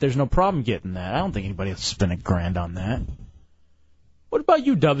 I bet there's no problem getting that. I don't think anybody will spend $1,000 on that. What about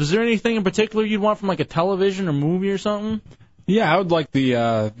you, Dubs? Is there anything in particular you'd want from like a television or movie or something? Yeah, I would like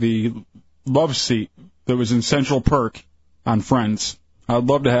the love seat that was in Central Perk on Friends. I'd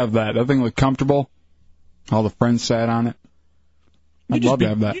love to have that. That thing looked comfortable. All the friends sat on it. I'd love to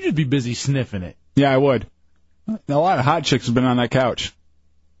have that. You'd just be busy sniffing it. Yeah, I would. A lot of hot chicks have been on that couch.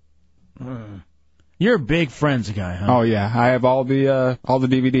 You're a big Friends guy, huh? Oh yeah, I have all the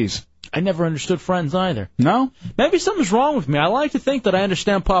DVDs. I never understood Friends either. No? Maybe something's wrong with me. I like to think that I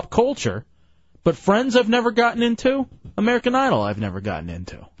understand pop culture, but Friends I've never gotten into. American Idol I've never gotten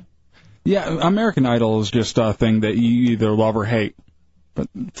into. Yeah, American Idol is just a thing that you either love or hate. But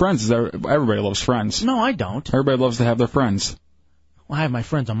Friends is everybody loves Friends. No, I don't. Everybody loves to have their friends. Well, I have my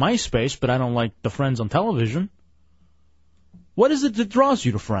friends on MySpace, but I don't like the friends on television. What is it that draws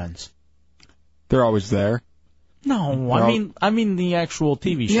you to Friends? They're always there. No, I mean the actual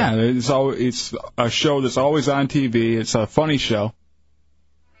TV show. Yeah, it's a show that's always on TV. It's a funny show.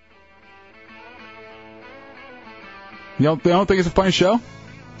 You don't think it's a funny show?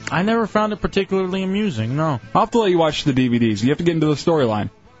 I never found it particularly amusing, no. I'll have to let you watch the DVDs. You have to get into the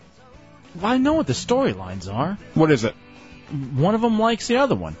storyline. Well, I know what the storylines are. What is it? One of them likes the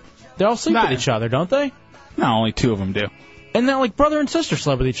other one. They all sleep with each other, don't they? No, only two of them do. And they're like brother and sister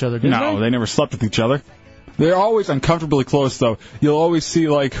slept with each other, didn't they? No, they never slept with each other. They're always uncomfortably close, though. You'll always see,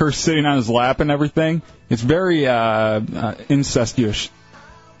 like, her sitting on his lap and everything. It's very incestuous.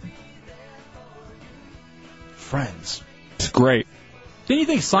 Friends. It's great. Didn't you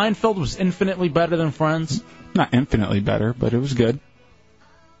think Seinfeld was infinitely better than Friends? Not infinitely better, but it was good.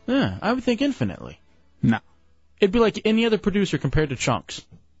 Yeah, I would think infinitely. No. It'd be like any other producer compared to Chunks.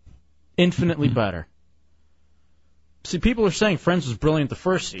 Infinitely better. See, people are saying Friends was brilliant the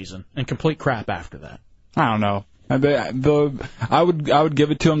first season and complete crap after that. I don't know. I would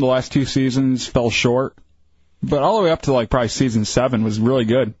give it to him. The last two seasons fell short, but all the way up to like probably season 7 was really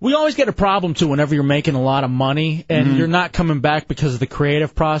good. We always get a problem too whenever you're making a lot of money and you're not coming back because of the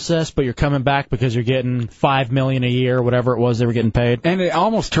creative process, but you're coming back because you're getting $5 million a year, or whatever it was they were getting paid. And it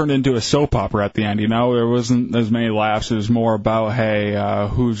almost turned into a soap opera at the end. You know, there wasn't as many laughs. It was more about, hey,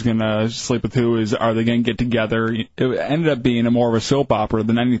 who's gonna sleep with who? Are they gonna get together? It ended up being more of a soap opera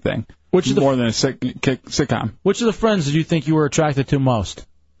than anything. More than a sitcom. Which of the Friends did you think you were attracted to most?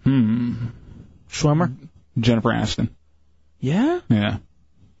 Schwimmer? Jennifer Aniston. Yeah? Yeah.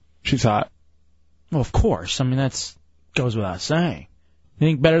 She's hot. Well, of course. I mean, that's goes without saying. You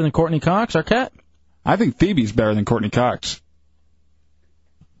think better than Courtney Cox, Arquette? I think Phoebe's better than Courtney Cox.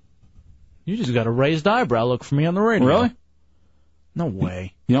 You just got a raised eyebrow look for me on the radio. Really? No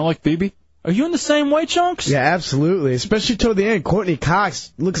way. You don't like Phoebe? Are you in the same way, Chunks? Yeah, absolutely. Especially toward the end. Courtney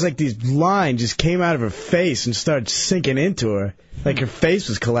Cox looks like these lines just came out of her face and started sinking into her. Like her face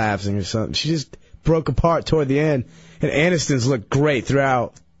was collapsing or something. She just broke apart toward the end. And Aniston's looked great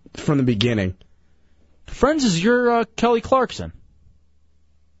throughout from the beginning. Friends is your Kelly Clarkson.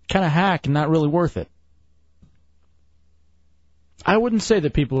 Kind of hack and not really worth it. I wouldn't say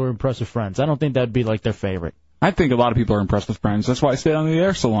that people are impressed with Friends. I don't think that'd be like their favorite. I think a lot of people are impressed with Friends. That's why I stayed on the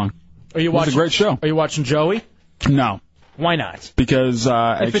air so long. It was a great show. Are you watching Joey? No. Why not? Because,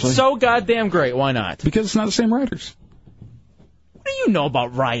 if it's so goddamn great, why not? Because it's not the same writers. What do you know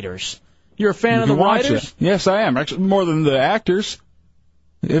about writers? You're a fan You of the can watch writers? it. Yes, I am. Actually, more than the actors.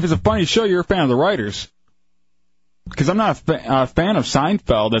 If it's a funny show, you're a fan of the writers. Because I'm not a fan of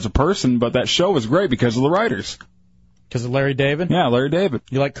Seinfeld as a person, but that show was great because of the writers. Because of Larry David? Yeah, Larry David.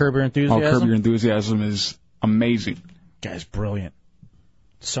 You like Curb Your Enthusiasm? Oh, Curb Your Enthusiasm is amazing. Guy's brilliant.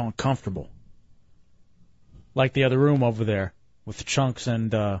 So uncomfortable. Like the other room over there with Chunks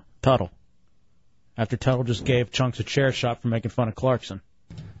and Tuttle. After Tuttle just gave Chunks a chair shot for making fun of Clarkson.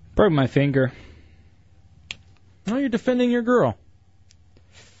 Broke my finger. No, you're defending your girl.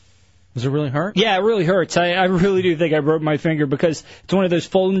 Does it really hurt? Yeah, it really hurts. I really do think I broke my finger because it's one of those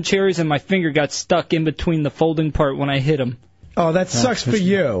folding chairs and my finger got stuck in between the folding part when I hit him. Oh, that sucks for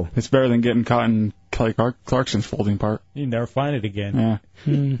you. It's better than getting caught in Kelly Clarkson's folding part. You never find it again.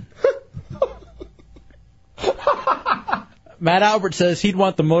 Yeah. Matt Albert says he'd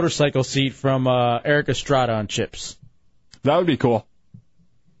want the motorcycle seat from Eric Estrada on Chips. That would be cool.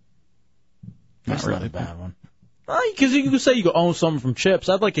 That's not a bad one. Because you could say you could own something from Chips.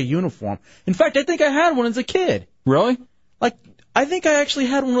 I'd like a uniform. In fact, I think I had one as a kid. Really? Like, I think I actually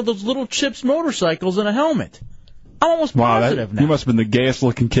had one of those little Chips motorcycles and a helmet. I'm almost positive now. You must have been the gayest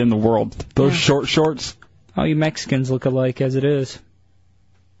looking kid in the world. Those short shorts. All you Mexicans look alike as it is.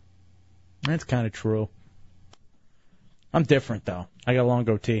 That's kind of true. I'm different, though. I got a long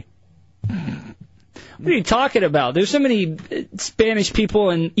goatee. What are you talking about? There's so many Spanish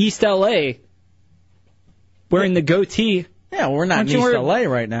people in East L.A. wearing the goatee. Yeah, well, we're not in East L.A.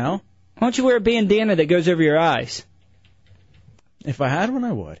 right now. Why don't you wear a bandana that goes over your eyes? If I had one,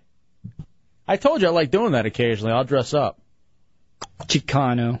 I would. I told you I like doing that occasionally. I'll dress up.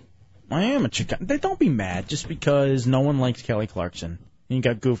 Chicano. I am a Chicano. Don't be mad just because no one likes Kelly Clarkson. And you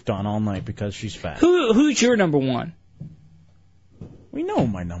got goofed on all night because she's fat. Who's your number one? We know who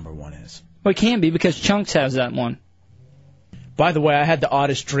my number one is. Well, it can be because Chunks has that one. By the way, I had the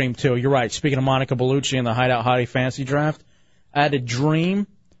oddest dream, too. You're right. Speaking of Monica Bellucci and the Hideout Hottie Fantasy Draft, I had a dream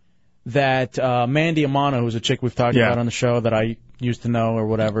that Mandy Amano, who's a chick we've talked about on the show that I used to know or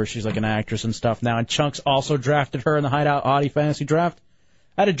whatever, she's like an actress and stuff now, and Chunks also drafted her in the Hideout Hottie Fantasy Draft.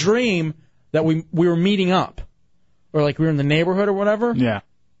 I had a dream that we were meeting up, or like we were in the neighborhood or whatever. Yeah.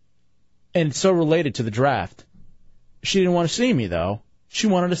 And it's so related to the draft. She didn't want to see me, though. She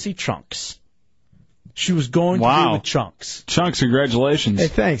wanted to see Chunks. She was going to be with Chunks. Chunks, congratulations. Hey,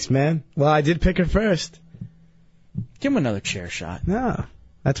 thanks, man. Well, I did pick her first. Give him another chair shot. No,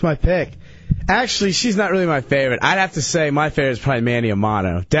 that's my pick. Actually, she's not really my favorite. I'd have to say my favorite is probably Mandy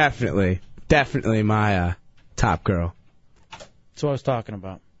Amano. Definitely my top girl. That's what I was talking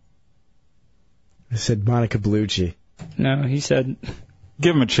about. I said Monica Bellucci. No, he said...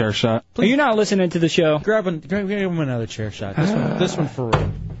 Give him a chair shot. Are you not listening to the show? Grab him another chair shot. This one for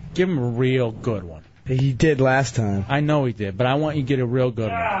real. Give him a real good one. He did last time. I know he did, but I want you to get a real good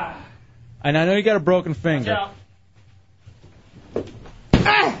one. And I know you got a broken finger. All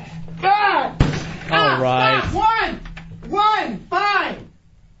right. One, fine.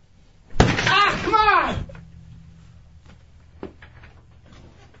 Come on.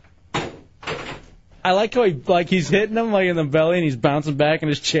 I like how he's hitting him like in the belly and he's bouncing back in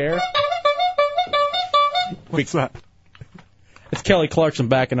his chair. What's that? It's Kelly Clarkson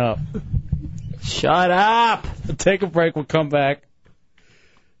backing up. Shut up. We'll take a break. We'll come back.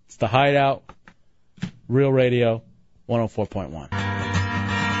 It's the Hideout, Real Radio, 104.1.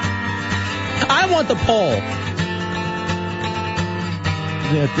 I want the poll.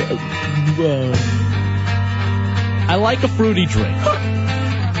 I like a fruity drink.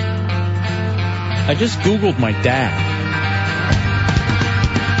 I just Googled my dad.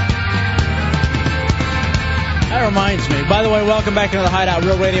 That reminds me. By the way, welcome back into the Hideout,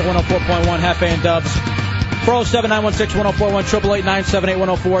 Real Radio 104.1, Hefe and Dubs. 407-916-1041,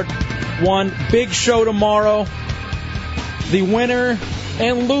 888-978-1041. Big show tomorrow. The winner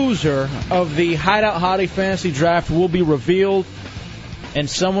and loser of the Hideout Hottie Fantasy Draft will be revealed, and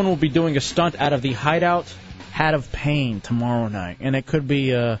someone will be doing a stunt out of the Hideout Hat of Pain tomorrow night. And it could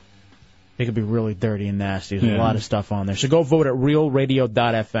be really dirty and nasty. There's a lot of stuff on there. So go vote at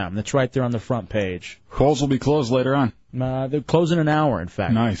realradio.fm. That's right there on the front page. Polls will be closed later on. They're closing an hour, in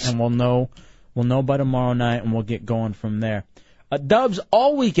fact. Nice. And we'll know by tomorrow night, and we'll get going from there. Dubs,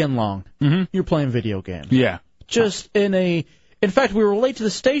 all weekend long, you're playing video games. Yeah. In fact, we were late to the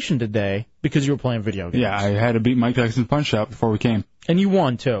station today because you were playing video games. Yeah, I had to beat Mike Tyson's Punch Out before we came. And you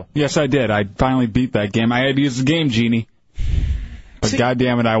won, too. Yes, I did. I finally beat that game. I had to use the Game Genie. But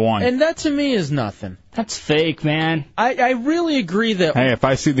goddammit, I won. And that to me is nothing. That's fake, man. I really agree that... Hey, if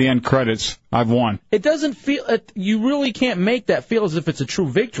I see the end credits, I've won. It doesn't feel... you really can't make that feel as if it's a true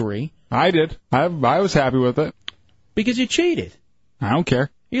victory. I did. I was happy with it. Because you cheated. I don't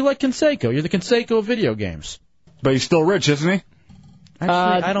care. You like Canseco. You're the Canseco of video games. But he's still rich, isn't he?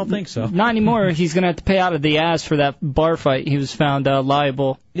 Actually, I don't think so. Not anymore. He's going to have to pay out of the ass for that bar fight. He was found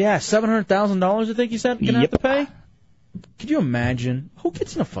liable. Yeah, $700,000 I think he said going to have to pay? Could you imagine? Who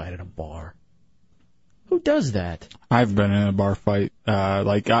gets in a fight at a bar? Who does that? I've been in a bar fight.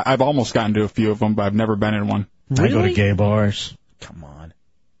 I've almost gotten to a few of them, but I've never been in one. Really? I go to gay bars. Come on.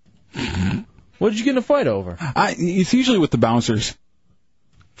 What did you get in a fight over? It's usually with the bouncers.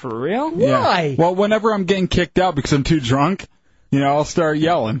 For real? Why? Yeah. Well, whenever I'm getting kicked out because I'm too drunk, I'll start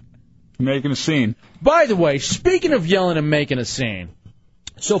yelling, making a scene. By the way, speaking of yelling and making a scene,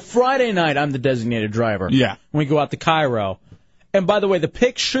 so Friday night I'm the designated driver. Yeah. We go out to Cairo. And by the way, the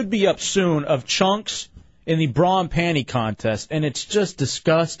pic should be up soon of Chunks in the bra and panty contest, and it's just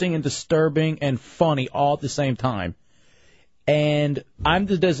disgusting and disturbing and funny all at the same time. And I'm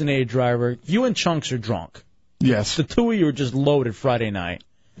the designated driver. You and Chunks are drunk. Yes. The two of you are just loaded Friday night.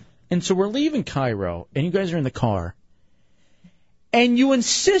 And so we're leaving Cairo, and you guys are in the car. And you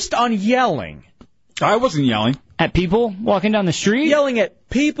insist on yelling. I wasn't yelling. At people walking down the street? Yelling at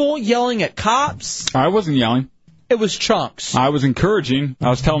people, yelling at cops. I wasn't yelling. It was Chunks. I was encouraging. I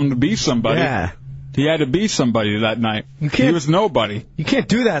was telling him to be somebody. Yeah. He had to be somebody that night. He was nobody. You can't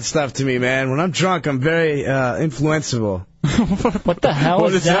do that stuff to me, man. When I'm drunk, I'm very influenceable. What the hell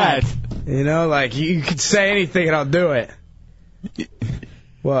What is that? Like, you could say anything and I'll do it.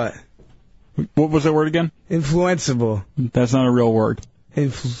 What? What was that word again? Influenceable. That's not a real word.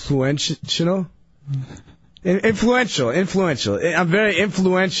 Influential? Influential. I'm very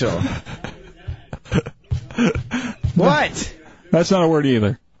influential. What? That's not a word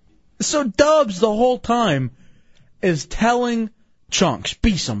either. So Dubs the whole time is telling Chunks,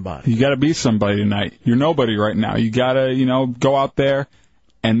 be somebody. You got to be somebody tonight. You're nobody right now. You got to, go out there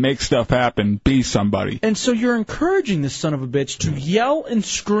and make stuff happen. Be somebody. And so you're encouraging this son of a bitch to yell and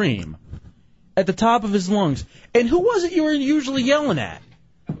scream at the top of his lungs. And who was it you were usually yelling at?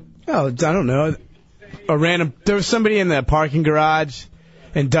 Oh, I don't know. There was somebody in the parking garage,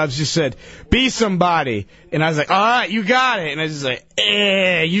 and Dubs just said, be somebody. And I was like, all right, you got it. And I was just like,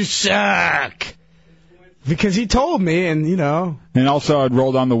 you suck. Because he told me, and, And also I'd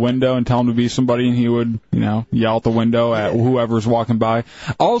roll down the window and tell him to be somebody, and he would, yell out the window at whoever's walking by.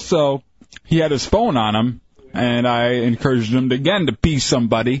 Also, he had his phone on him, and I encouraged him to be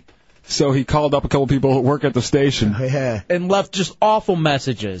somebody. So he called up a couple people who work at the station. Yeah. And left just awful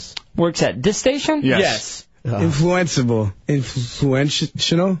messages. Works at this station? Yes. Influenceable.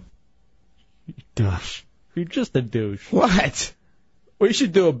 Influential? Gosh. You're just a douche. What? We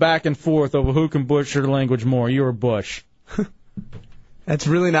should do a back and forth over who can butcher the language more, you or Bush. That's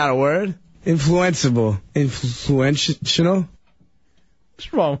really not a word? Influenceable. Influential?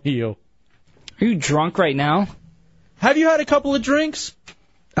 What's wrong with you? Are you drunk right now? Have you had a couple of drinks?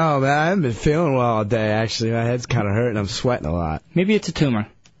 Oh, man, I haven't been feeling well all day, actually. My head's kind of hurting. I'm sweating a lot. Maybe it's a tumor.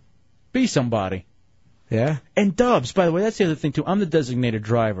 Be somebody. Yeah? And Dubs, by the way, that's the other thing, too. I'm the designated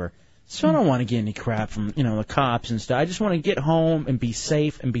driver. So I don't want to get any crap from, the cops and stuff. I just want to get home and be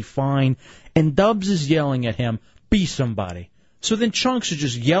safe and be fine. And Dubs is yelling at him, be somebody. So then Chunks is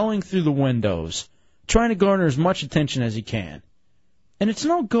just yelling through the windows, trying to garner as much attention as he can. And it's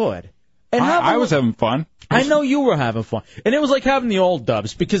no good. And I was having fun. I know you were having fun. And it was like having the old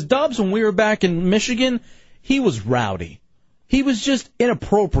Dubs, because Dubs, when we were back in Michigan, he was rowdy. He was just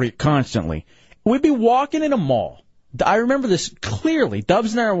inappropriate constantly. We'd be walking in a mall. I remember this clearly.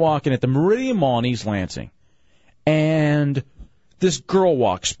 Dubs and I are walking at the Meridian Mall in East Lansing. And this girl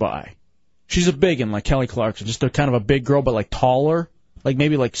walks by. She's a big one, like Kelly Clarkson. Just a kind of a big girl, but like taller. Like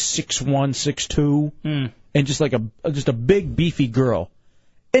maybe like 6'1", 6'2". And just like a big, beefy girl.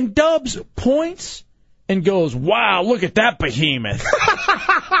 And Dubs points and goes, wow, look at that behemoth.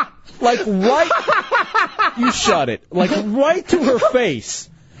 You shut it. Like right to her face.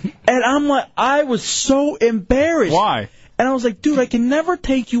 And I'm like, I was so embarrassed. Why? And I was like, dude, I can never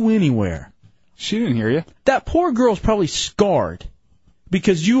take you anywhere. She didn't hear you. That poor girl's probably scarred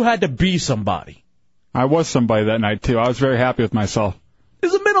because you had to be somebody. I was somebody that night, too. I was very happy with myself. It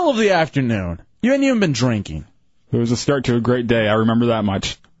was the middle of the afternoon. You hadn't even been drinking. It was a start to a great day. I remember that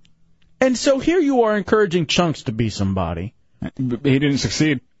much. And so here you are encouraging Chunks to be somebody. He didn't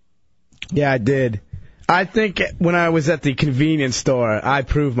succeed. Yeah, I did. I think when I was at the convenience store, I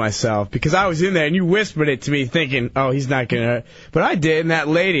proved myself. Because I was in there, and you whispered it to me thinking, oh, he's not going to hurt. But I did, and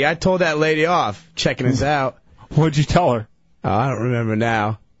I told that lady off, checking us out. What'd you tell her? Oh, I don't remember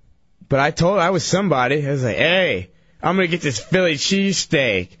now. But I told her I was somebody. I was like, hey, I'm going to get this Philly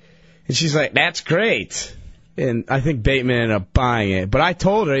cheesesteak. And she's like, that's great. And I think Bateman ended up buying it. But I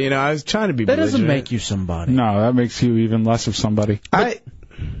told her, I was trying to be That doesn't belligerent. make you somebody. No, that makes you even less of somebody.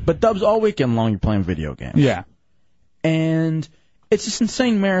 But Dubs, all weekend long you're playing video games. Yeah. And it's this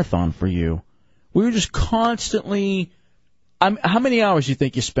insane marathon for you. We were just constantly... how many hours do you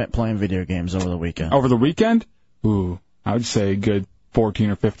think you spent playing video games over the weekend? Over the weekend? Ooh, I would say a good 14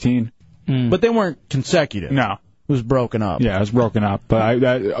 or 15. But they weren't consecutive. No. It was broken up. Yeah, it was broken up.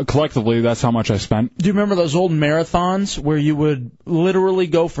 But collectively, that's how much I spent. Do you remember those old marathons where you would literally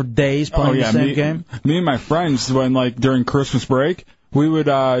go for days playing the same game? Me and my friends, when during Christmas break, we would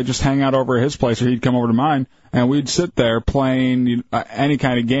just hang out over at his place, or he'd come over to mine, and we'd sit there playing any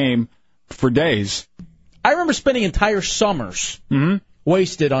kind of game for days. I remember spending entire summers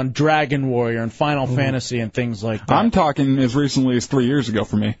wasted on Dragon Warrior and Final Fantasy and things like that. I'm talking as recently as 3 years ago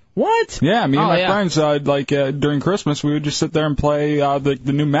for me. What? Yeah, me and my friends, during Christmas, we would just sit there and play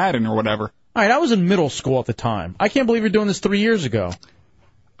the new Madden or whatever. All right, I was in middle school at the time. I can't believe you're doing this 3 years ago.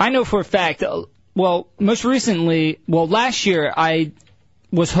 I know for a fact, most recently, last year, I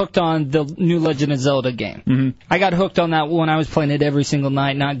was hooked on the new Legend of Zelda game. Mm-hmm. I got hooked on that when I was playing it every single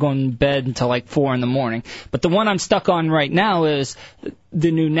night, not going to bed until like 4 in the morning. But the one I'm stuck on right now is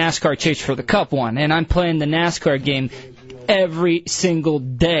the new NASCAR Chase for the Cup one, and I'm playing the NASCAR game every single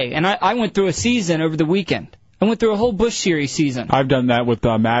day. And I went through a season over the weekend. I went through a whole Busch Series season. I've done that with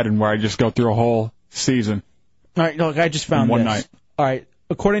Madden, where I just go through a whole season. All right, look, I just found one this. night. All right,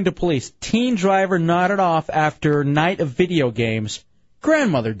 according to police, teen driver nodded off after night of video games.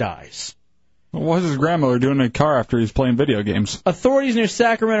 Grandmother dies. What was his grandmother doing in a car after he was playing video games? Authorities near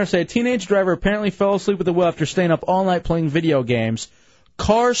Sacramento say a teenage driver apparently fell asleep at the wheel after staying up all night playing video games.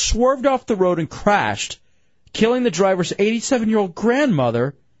 Car swerved off the road and crashed, killing the driver's 87-year-old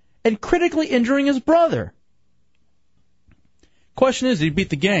grandmother and critically injuring his brother. Question is, did he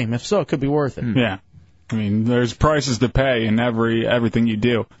beat the game? If so, it could be worth it. Yeah. I mean, there's prices to pay in everything you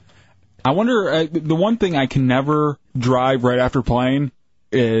do. I wonder, the one thing I can never drive right after playing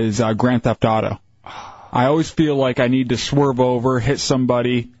is Grand Theft Auto. I always feel like I need to swerve over, hit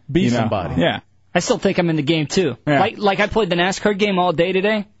somebody. Be somebody. Yeah. I still think I'm in the game, too. Yeah. Like I played the NASCAR game all day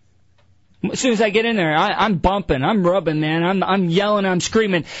today. As soon as I get in there, I'm bumping, I'm rubbing, man. I'm yelling, I'm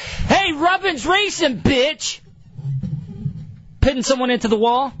screaming, "Hey, Rubbin's racing, bitch!" Pitting someone into the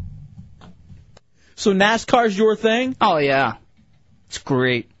wall. So NASCAR's your thing? Oh, yeah. It's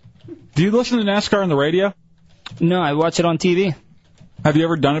great. Do you listen to NASCAR on the radio? No, I watch it on TV. Have you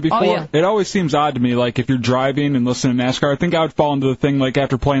ever done it before? Oh, yeah. It always seems odd to me, like if you're driving and listening to NASCAR, I think I would fall into the thing like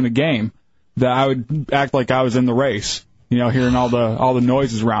after playing the game, that I would act like I was in the race, hearing all the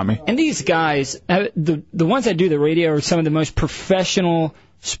noises around me. And these guys, the ones that do the radio are some of the most professional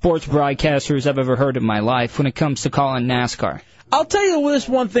sports broadcasters I've ever heard in my life when it comes to calling NASCAR. I'll tell you this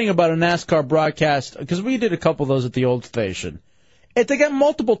one thing about a NASCAR broadcast, because we did a couple of those at the old station. They got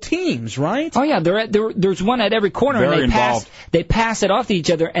multiple teams, right? Oh, yeah. There's one at every corner, Very and involved. they pass it off to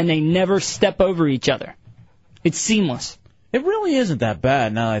each other, and they never step over each other. It's seamless. It really isn't that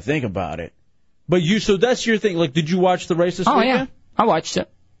bad now that I think about it. But so that's your thing. Like, did you watch the race this weekend? Yeah. I watched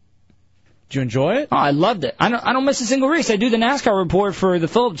it. Did you enjoy it? Oh, I loved it. I don't miss a single race. I do the NASCAR report for the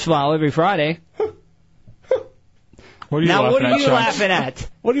Phillips File every Friday. What are you laughing at?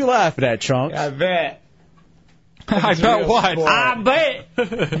 What are you laughing at, Chunks? I bet. I bet what? I bet.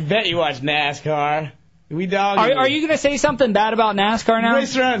 I bet you watch NASCAR. We dog. Are you going to say something bad about NASCAR now? You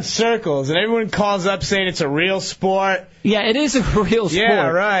race around in circles, and everyone calls up saying it's a real sport. Yeah, it is a real sport. Yeah,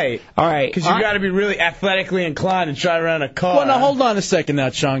 right. All right. Because you got to be really athletically inclined and try around a car. Well, now hold on a second now,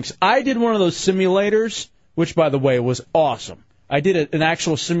 Chunks. I did one of those simulators, which, by the way, was awesome. I did an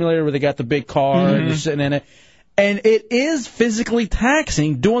actual simulator where they got the big car and you're sitting in it. And it is physically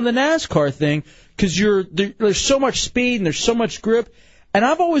taxing doing the NASCAR thing because there's so much speed and there's so much grip. And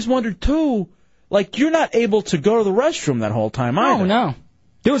I've always wondered, too, like, you're not able to go to the restroom that whole time either. Oh, no.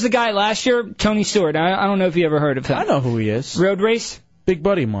 There was a guy last year, Tony Stewart. I don't know if you ever heard of him. I know who he is. Road race? Big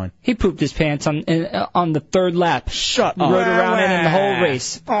buddy of mine. He pooped his pants on the third lap. Shut up. Rode around in the whole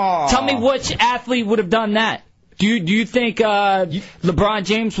race. Aww. Tell me which athlete would have done that. Do you think LeBron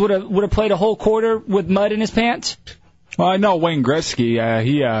James would have played a whole quarter with mud in his pants? Well, I know Wayne Gretzky.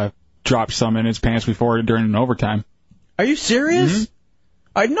 He dropped some in his pants before during an overtime. Are you serious?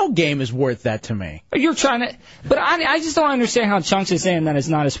 No game is worth that to me. You're trying to, but I just don't understand how Chunks is saying that it's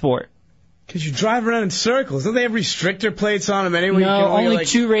not a sport. Because you drive around in circles. Don't they have restrictor plates on them anyway? No, only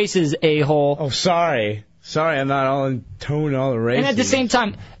 2 races, a-hole. Oh, sorry. Sorry, I'm not all in tone all the races. And at the same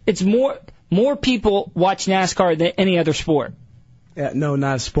time, it's more people watch NASCAR than any other sport. Yeah, no,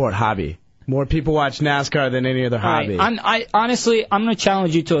 not a sport, hobby. More people watch NASCAR than any other hobby. Honestly, I'm going to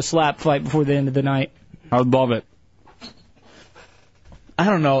challenge you to a slap fight before the end of the night. I would love it. I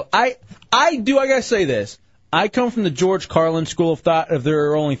don't know. I gotta say this. I come from the George Carlin school of thought if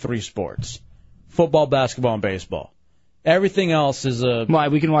there are only 3 sports: football, basketball, and baseball. Everything else is a... Why,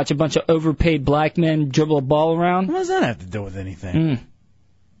 we can watch a bunch of overpaid black men dribble a ball around? What does that have to do with anything?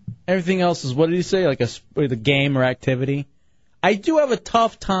 Everything else is, what did he say, like a game or activity? I do have a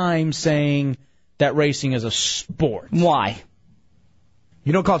tough time saying that racing is a sport. Why?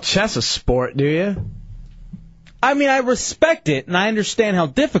 You don't call chess a sport, do you? I mean, I respect it, and I understand how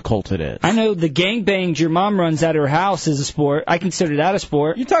difficult it is. I know the gangbangs your mom runs at her house is a sport. I consider that a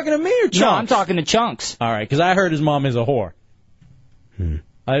sport. You talking to me or Chunks? No, I'm talking to Chunks. All right, because I heard his mom is a whore.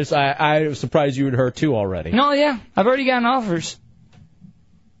 I was surprised you had heard too already. No, yeah, I've already gotten offers.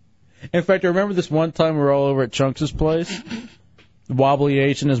 In fact, I remember this one time we were all over at Chunks' place. Wobbly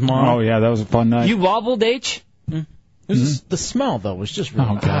H and his mom. Oh, yeah, that was a fun night. You wobbled, H? It was the smell, though, was just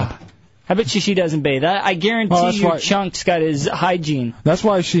really bad. I bet she doesn't bathe. I guarantee you Chunks got his hygiene. That's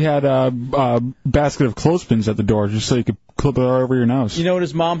why she had a basket of clothespins at the door, just so you could clip it all over your nose. You know what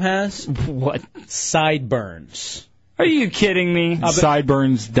his mom has? What? Sideburns. Are you kidding me?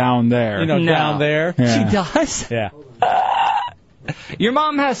 Sideburns down there. You know, down there. Yeah. She does? Yeah. Your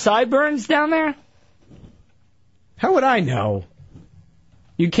mom has sideburns down there? How would I know?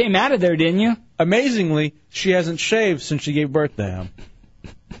 You came out of there, didn't you? Amazingly, she hasn't shaved since she gave birth to him.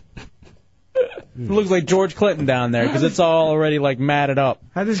 It looks like George Clinton down there because it's all already like matted up.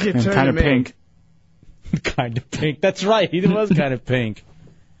 How does it get turned kind of pink? Kind of pink. That's right. He was kind of pink.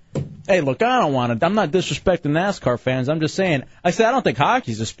 Hey, look, I don't want to. I'm not disrespecting NASCAR fans. I'm just saying. I said I don't think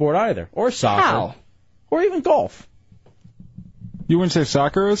hockey's a sport either, or soccer, How? or even golf. You wouldn't say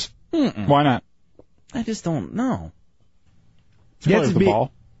soccer is? Why not? I just don't know. You have,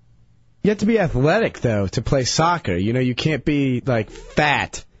 ball. You have to be athletic, though, to play soccer. You know, you can't be, like,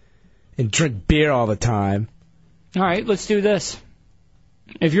 fat and drink beer all the time. All right, let's do this.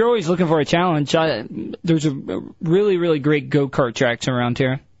 If you're always looking for a challenge, there's a really, really great go-kart tracks around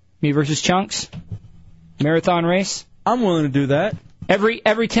here. Me versus Chunks. Marathon race. I'm willing to do that.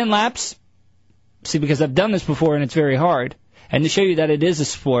 Every 10 laps. See, because I've done this before and it's very hard. And to show you that it is a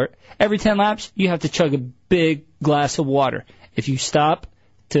sport, every 10 laps, you have to chug a big glass of water. If you stop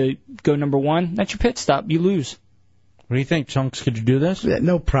to go number 1, that's your pit stop. You lose. What do you think, Chunks? Could you do this? Yeah,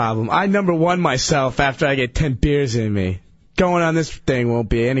 no problem. I number 1 myself after I get 10 beers in me. Going on this thing won't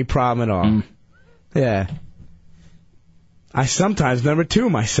be any problem at all. Yeah. I sometimes number 2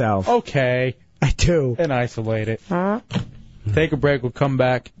 myself. Okay. I do. And isolate it. Take a break. We'll come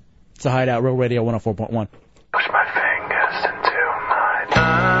back. It's a Hideout, Real Radio 104.1. Push my fingers into my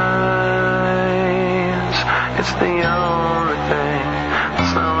eyes. It's the only thing that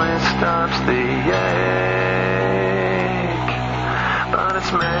slowly stops the ache. But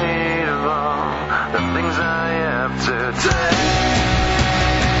it's made of all the things I have to take.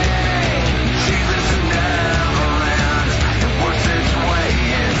 Jesus never ends. It works its way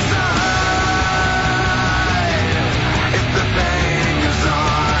inside. If the pain goes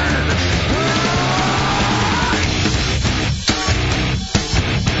on.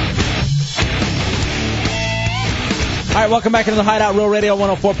 All right, welcome back into the Hideout, Real Radio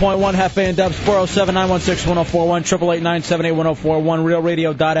 104.1, Hefe and Dubs, 407-916-1041,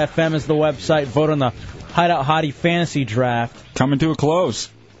 888-978-1041, realradio.fm is the website. Vote on the Hideout Hottie Fantasy Draft. Coming to a close.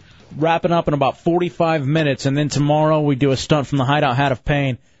 Wrapping up in about 45 minutes, and then tomorrow we do a stunt from the Hideout Hat of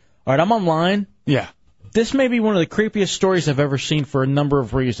Pain. All right, I'm online. Yeah. This may be one of the creepiest stories I've ever seen for a number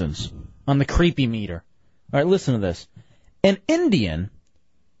of reasons on the creepy meter. All right, listen to this. An Indian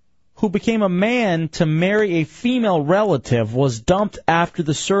who became a man to marry a female relative was dumped after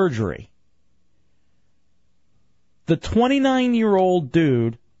the surgery. The 29-year-old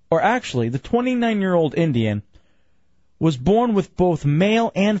dude, or actually the 29-year-old Indian, was born with both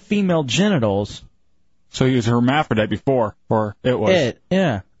male and female genitals. So he was a hermaphrodite before, or it was.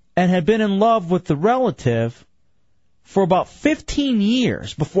 Yeah. And had been in love with the relative for about 15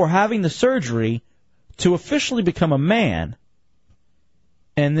 years before having the surgery to officially become a man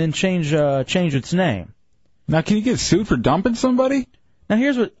and then change its name. Now, can you get sued for dumping somebody? Now,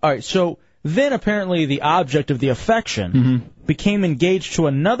 here's what... All right, so then apparently the object of the affection became engaged to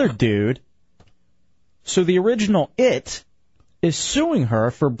another dude, so the original it is suing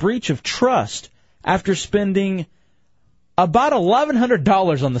her for breach of trust after spending about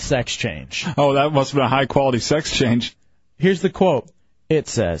 $1,100 on the sex change. Oh, that must have been a high-quality sex change. Here's the quote. It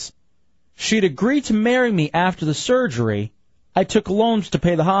says, "She'd agreed to marry me after the surgery. I took loans to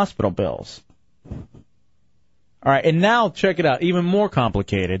pay the hospital bills." All right, and now check it out. Even more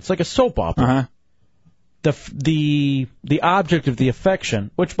complicated. It's like a soap opera. The object of the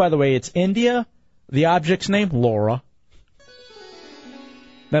affection, which, by the way, it's India. The object's name, Laura.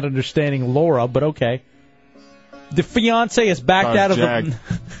 Not understanding Laura, but okay. The fiance is backed out of Jag.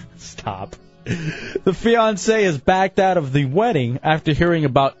 the... Stop. The fiance is backed out of the wedding after hearing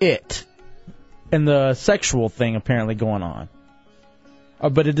about it and the sexual thing apparently going on.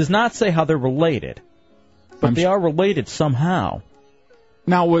 But it does not say how they're related. But they are related somehow.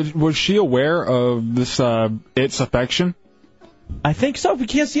 Now, was she aware of this its affection? I think so,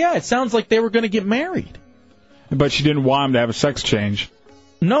 because, yeah, it sounds like they were going to get married. But she didn't want him to have a sex change.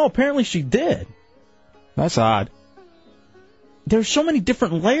 No, apparently she did. That's odd. There's so many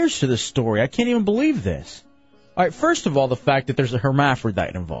different layers to this story. I can't even believe this. All right, first of all, the fact that there's a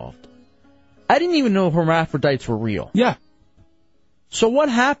hermaphrodite involved. I didn't even know hermaphrodites were real. Yeah. So what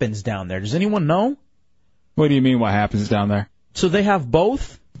happens down there? Does anyone know? What do you mean what happens down there? So they have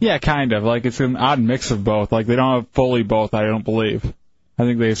both? Yeah, kind of. Like, it's an odd mix of both. Like, they don't have fully both, I don't believe. I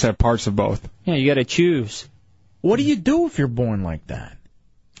think they just have parts of both. Yeah, you got to choose. What do you do if you're born like that?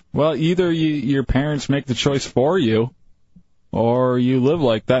 Well, either your parents make the choice for you, or you live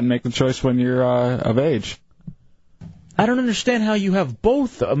like that and make the choice when you're of age. I don't understand how you have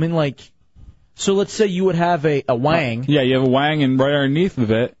both. I mean, like, so let's say you would have a wang. Yeah, you have a wang, and right underneath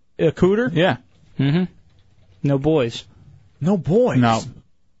of it, a cooter? Yeah. Mm-hmm. No boys. No boys? No.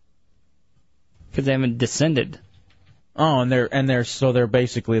 Because they haven't descended. Oh, and they're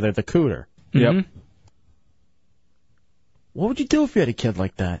basically the cooter. Mm-hmm. Yep. What would you do if you had a kid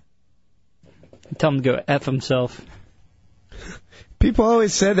like that? Tell him to go F himself. People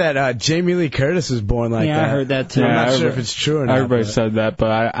always said that Jamie Lee Curtis was born like that. Yeah, I heard that too. I'm not sure if it's true or not. Everybody said that,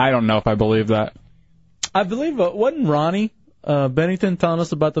 but I don't know if I believe that. I believe, wasn't Ronnie Bennington telling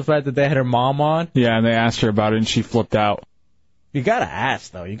us about the fact that they had her mom on? Yeah, and they asked her about it, and she flipped out. You gotta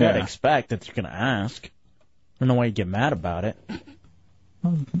ask, though. You gotta expect that you're gonna ask. I don't know why you get mad about it.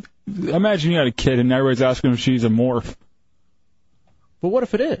 Imagine you had a kid, and everybody's asking if she's a morph. But what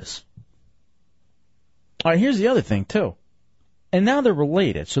if it is? All right, here's the other thing, too. And now they're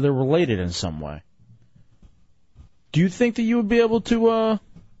related, so they're related in some way. Do you think that you would be able to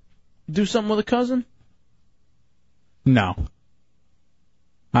do something with a cousin? No.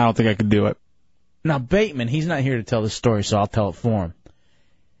 I don't think I could do it. Now, Bateman, he's not here to tell this story, so I'll tell it for him.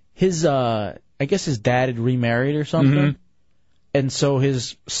 His, I guess his dad had remarried or something. Mm-hmm. And so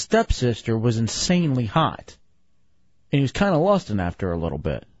his stepsister was insanely hot. And he was kind of lusting after her a little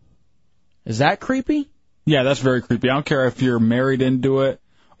bit. Is that creepy? Yeah, that's very creepy. I don't care if you're married into it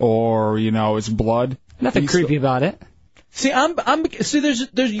or, it's blood. Nothing creepy about it. See, there's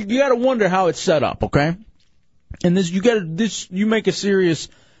you got to wonder how it's set up, okay? And you make a serious,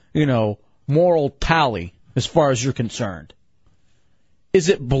 moral tally as far as you're concerned. Is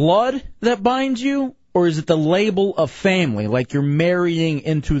it blood that binds you, or is it the label of family, like you're marrying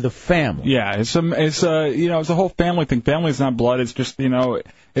into the family? Yeah, it's a whole family thing. Family's not blood. It's just,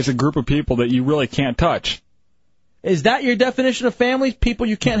 it's a group of people that you really can't touch. Is that your definition of family? People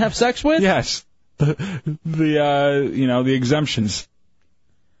you can't have sex with? Yes. The exemptions.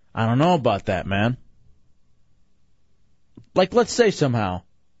 I don't know about that, man. Like, let's say somehow.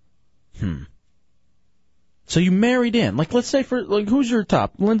 So you married in. Like, let's say who's your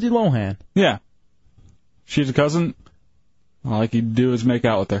top? Lindsay Lohan. Yeah. She's a cousin. All I can do is make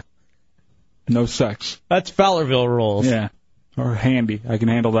out with her. No sex. That's Fowlerville rules. Yeah. Or handy. I can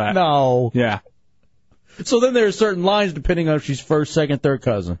handle that. No. Yeah. So then there are certain lines depending on if she's first, second, third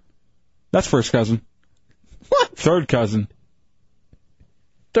cousin. That's first cousin. What? Third cousin.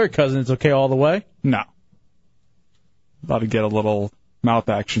 Third cousin is okay all the way? No. About to get a little mouth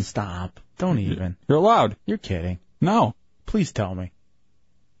action. Stop. Don't even. You're allowed. You're kidding. No. Please tell me.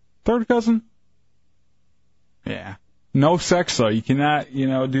 Third cousin? Yeah. No sex, though. You cannot,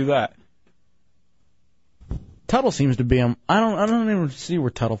 do that. Tuttle seems to be I don't even see where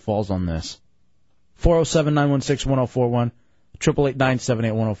Tuttle falls on this. 407-916-1041,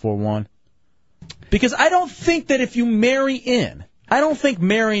 888-978-1041. Because I don't think that if you marry in, I don't think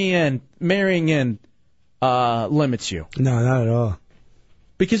marrying in limits you. No, not at all.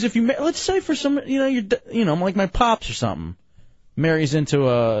 Because if you, let's say for some, you're like my pops or something, marries into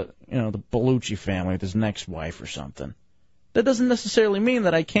the Bellucci family with his next wife or something. That doesn't necessarily mean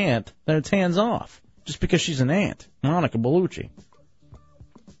that I can't, that it's hands off. Just because she's an aunt, Monica Bellucci.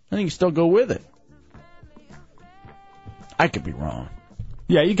 I think you still go with it. I could be wrong.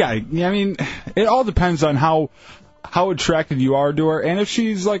 Yeah, you got it. I mean, it all depends on how attracted you are to her, and if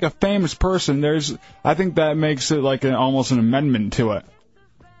she's like a famous person, I think that makes it like almost an amendment to it.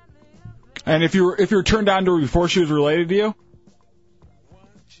 And if you're turned on to her before she was related to you,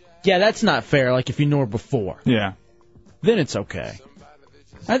 yeah, that's not fair. Like if you knew her before, yeah, then it's okay.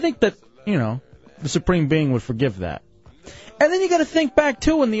 I think that the Supreme Being would forgive that. And then you got to think back,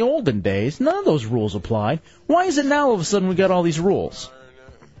 too, in the olden days, none of those rules applied. Why is it now all of a sudden we got all these rules?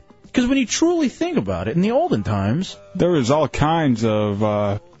 Because when you truly think about it, in the olden times, there was all kinds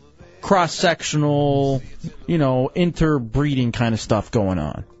of cross-sectional, interbreeding kind of stuff going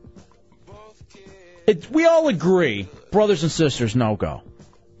on. We all agree, brothers and sisters, no go.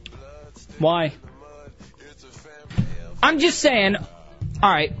 Why? I'm just saying,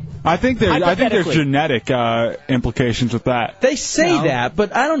 all right. I think there's genetic implications with that. They say that,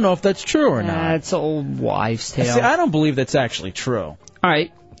 but I don't know if that's true or not. That's old wives' tale. See, I don't believe that's actually true. All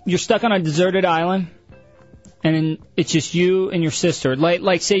right, you're stuck on a deserted island, and it's just you and your sister.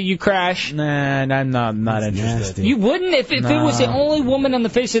 Like say you crash. Nah, I'm not interested. Nasty. You wouldn't? If it was the only woman on the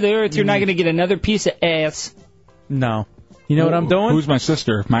face of the earth, you're not going to get another piece of ass. No. You know what I'm doing? Who's my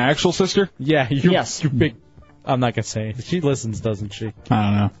sister? My actual sister? Yeah, yes. You're big. I'm not going to say it. She listens, doesn't she? I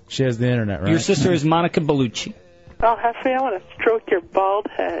don't know. She has the internet, right? Your sister is Monica Bellucci. Oh, Hefe, I want to stroke your bald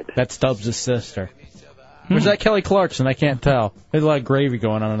head. That's Stubbs' sister. Where's that Kelly Clarkson? I can't tell. There's a lot of gravy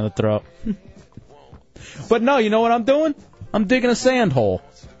going on in the throat. But no, you know what I'm doing? I'm digging a sand hole.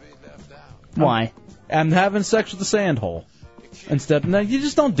 Why? I'm having sex with the sand hole. Instead, no, you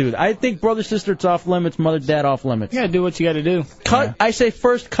just don't do that. I think brother, sister, it's off limits. Mother, dad, off limits. You gotta do what you gotta do. I say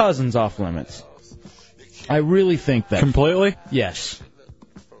first cousins off limits. I really think that. Completely? Yes.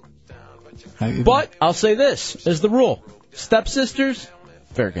 But I'll say this is the rule: stepsisters,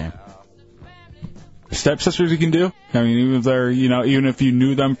 fair game. Stepsisters you can do? I mean, even if they're, even if you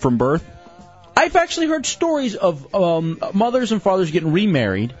knew them from birth. I've actually heard stories of mothers and fathers getting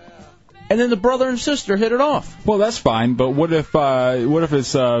remarried, and then the brother and sister hit it off. Well, that's fine, but what if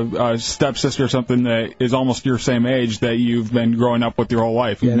it's a stepsister or something that is almost your same age that you've been growing up with your whole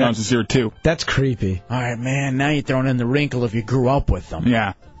life? You've known since you were 2. That's creepy. All right, man, now you're throwing in the wrinkle if you grew up with them.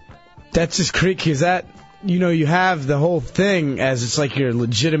 Yeah. That's just creepy, because that, you have the whole thing as it's like your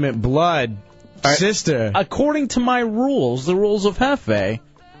legitimate blood sister. According to my rules, the rules of Hefe,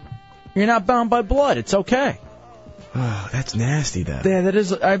 you're not bound by blood. It's okay. Oh, that's nasty, though. Yeah, that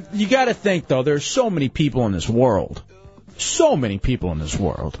is. You got to think, though, there's so many people in this world. So many people in this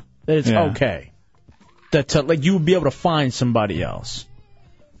world that it's okay. That you would be able to find somebody else.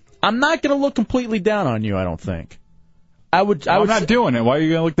 I'm not going to look completely down on you, I don't think. I'm not doing it. Why are you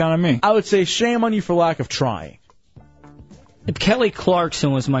going to look down on me? I would say shame on you for lack of trying. If Kelly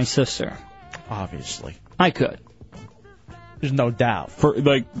Clarkson was my sister, obviously, I could. There's no doubt. For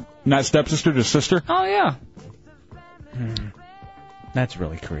not stepsister, just sister? Oh, yeah. That's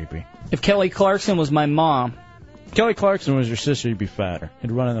really creepy. If Kelly Clarkson was my mom. Kelly Clarkson was your sister, you'd be fatter.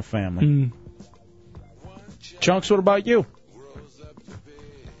 You'd run in the family. Chunks, what about you?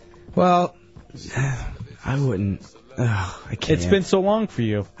 Well, I wouldn't. I can't. It's been so long for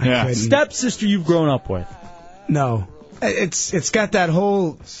you. Yeah. Stepsister you've grown up with. No. It's got that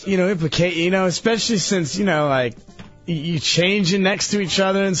whole, implicate, especially since, you changing next to each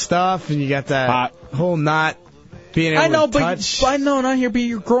other and stuff, and you got that whole not being able to touch. I know, not here, but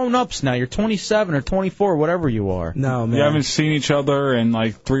you're grown-ups now. You're 27 or 24, whatever you are. No, man. You haven't seen each other in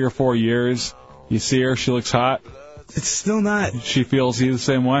 3 or 4 years. You see her, she looks hot. It's still not. She feels you the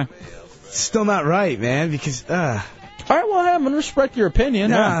same way. It's still not right, man, because, All right, well, I'm going to respect your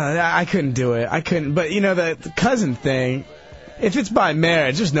opinion. No, I couldn't do it. I couldn't. But, the cousin thing, if it's by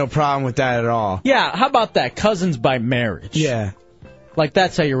marriage, there's no problem with that at all. Yeah, how about that? Cousins by marriage. Yeah.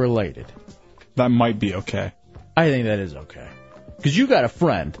 That's how you're related. That might be okay. I think that is okay. Because you got a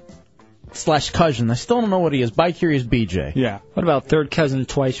friend / cousin. I still don't know what he is. Bi-curious BJ. Yeah. What about third cousin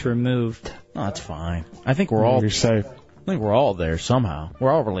twice removed? No, that's fine. I think we're all... You're safe. I think we're all there somehow.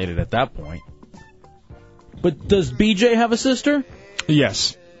 We're all related at that point. But does BJ have a sister?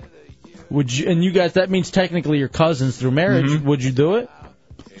 Yes. Would you? And you guys, that means technically you're cousins through marriage. Mm-hmm. Would you do it?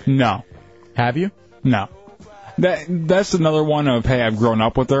 No. Have you? No. That's another one of, hey, I've grown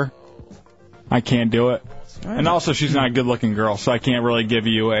up with her. I can't do it. And also, she's not a good-looking girl, so I can't really give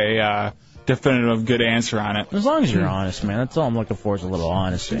you a definitive good answer on it. As long as you're honest, man. That's all I'm looking for is a little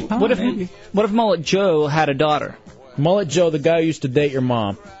honesty. What if Mullet Joe had a daughter? Mullet Joe, the guy who used to date your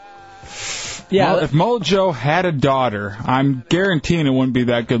mom. Yeah. Well, if Mullet Joe had a daughter, I'm guaranteeing it wouldn't be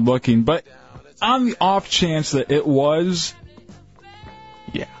that good-looking. But on the off chance that it was,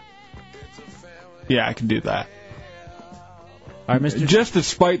 yeah, I can do that. All right, Mr. Just to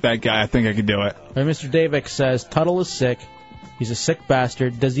spite that guy, I think I could do it. All right, Mr. Davik says, Tuttle is sick. He's a sick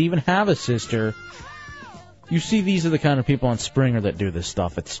bastard. Does he even have a sister? You see, these are the kind of people on Springer that do this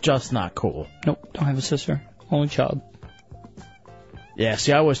stuff. It's just not cool. Nope, don't have a sister. Only child. Yeah,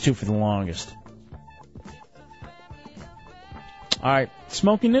 see, I was too for the longest. All right,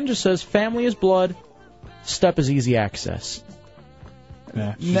 Smoking Ninja says, family is blood. Step is easy access.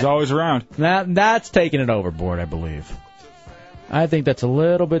 Yeah, she's always around. That's taking it overboard, I believe. I think that's a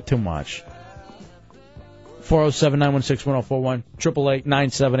little bit too much. 407-916-1041,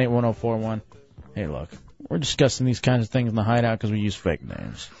 888-978-1041. Hey, look, we're discussing these kinds of things in the Hideout because we use fake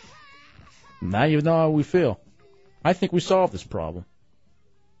names. Now you know how we feel. I think we solved this problem.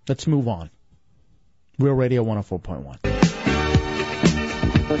 Let's move on. Real Radio 104.1.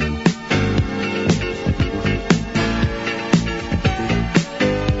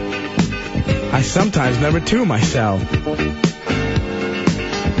 I sometimes number two myself.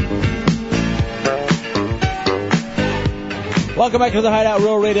 Welcome back to the Hideout,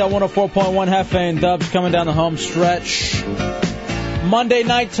 Real Radio 104.1. Hefe and Dubs coming down the home stretch. Monday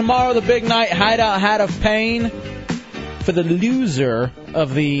night, tomorrow, the big night, Hideout Hat of Pain for the loser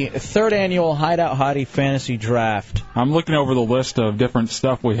of the third annual Hideout Hottie Fantasy Draft. I'm looking over the list of different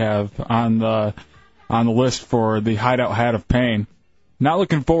stuff we have on the list for the Hideout Hat of Pain. Not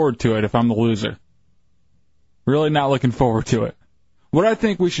looking forward to it if I'm the loser. Really not looking forward to it. What I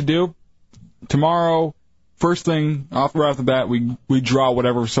think we should do tomorrow, first thing right off the bat, we draw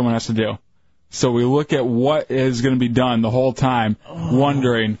whatever someone has to do. So we look at what is going to be done the whole time,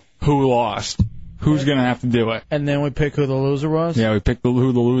 wondering who lost, who's going to have to do it. And then we pick who the loser was? Yeah, we pick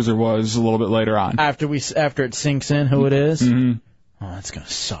who the loser was a little bit later on. After it sinks in who it is? Mm-hmm. Oh, that's going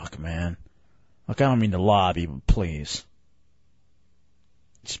to suck, man. Look, I don't mean to lobby, but please.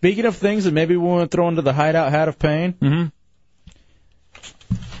 Speaking of things that maybe we want to throw into the Hideout Hat of Pain,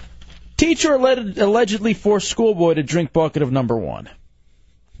 teacher allegedly forced schoolboy to drink bucket of number one.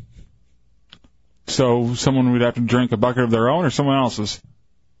 So someone would have to drink a bucket of their own or someone else's?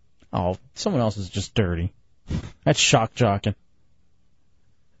 Oh, someone else is just dirty. That's shock jocking.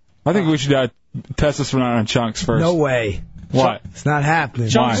 I think we should test this one out on Chunks first. No way. What? It's not happening.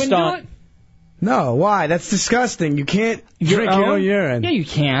 Chunks stunt. No, why? That's disgusting. You can't drink your own urine. Yeah, you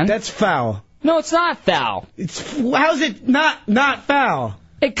can. That's foul. No, it's not foul. How's it not foul?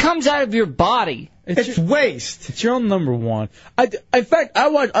 It comes out of your body. It's waste. It's your own number one. In fact, I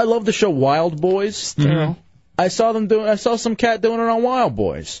love the show Wild Boys. Mm-hmm. I saw some cat doing it on Wild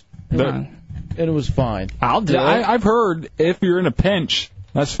Boys. And it was fine. I'll do it. I've heard if you're in a pinch,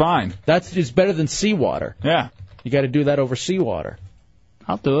 that's fine. It's better than seawater. Yeah. You got to do that over seawater.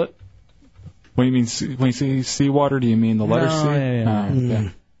 I'll do it. When you say seawater, do you mean the letter C? Yeah.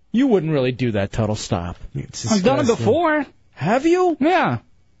 You wouldn't really do that, Tuttle. Stop. I've done it before. Have you? Yeah. What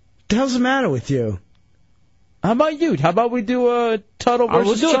the hell's the matter with you? How about you? How about we do a Tuttle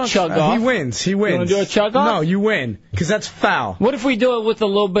versus We'll do a chug off. He wins. You want to do a chug off? No, you win, because that's foul. What if we do it with a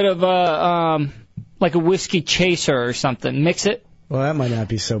little bit of like a whiskey chaser or something? Mix it. Well, that might not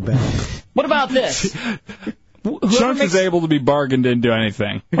be so bad. What about this? Chunks is able to be bargained into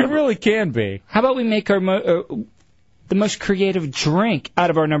anything. It really can be. How about we make our the most creative drink out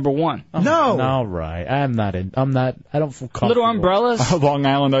of our number one? No. All right. I don't feel comfortable. Little umbrellas. Long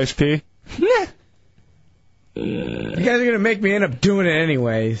Island iced tea. Yeah. You guys are going to make me end up doing it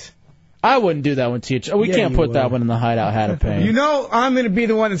anyways. I wouldn't do that one to you. We can't put that one in the Hideout Hat of Pain. You know I'm going to be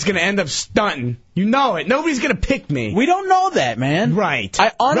the one that's going to end up stunting. You know it. Nobody's going to pick me. We don't know that, man. Right.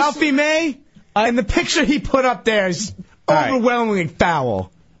 Honestly, Ralphie May, and the picture he put up there is overwhelmingly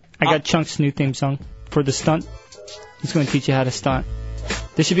foul. I got Chunk's new theme song for the stunt. He's going to teach you how to stunt.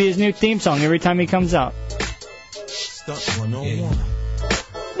 This should be his new theme song every time he comes out. Stunt 101.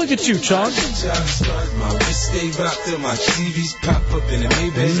 Look at you, Chunk. My wrist stay rocked till my TVs pop up in the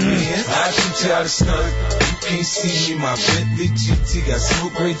Maybach, man. I teach you how to stunt. You can't see me, my Bentley GT got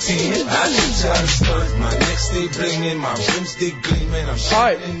smoke right tin. I teach you how to stunt. My neck stay blingin', my rims they gleamin'. I'm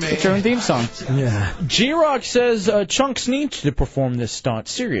shining, man. It's your own theme song. Yeah. G-Rock says Chunks needs to perform this stunt.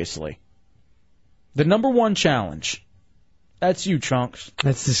 Seriously. The number one challenge. That's you, Chunks.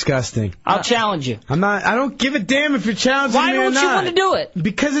 That's disgusting. I'll challenge you. I don't give a damn if you're challenging Why me or don't not. you want to do it?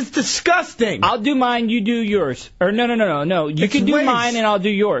 Because it's disgusting. I'll do mine, you do yours. Or no. You can do mine and I'll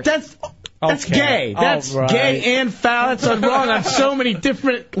do yours. That's Okay. gay. That's gay and foul. That's wrong on so many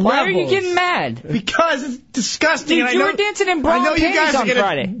different levels. Why are you getting mad? Because it's disgusting. Dude, you were dancing in bra I know and you guys panties are on going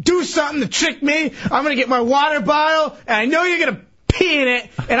Friday. to do something to trick me. I'm going to get my water bottle, and I know you're going to pee in it,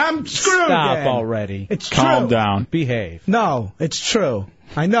 and I'm screwed. Stop then. already. It's Calm true. down. Behave. No, it's true.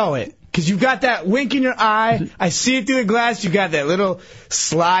 I know it. Because you've got that wink in your eye. I see it through the glass. You got that little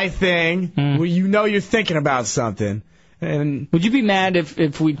sly thing where you know you're thinking about something. And would you be mad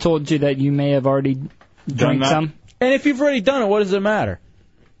if we told you that you may have already drank some? And if you've already done it, what does it matter?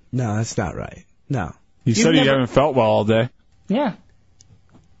 No, that's not right. No. You said you haven't felt well all day. Yeah.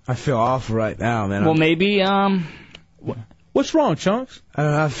 I feel awful right now, man. Well, maybe, What's wrong, Chunks? I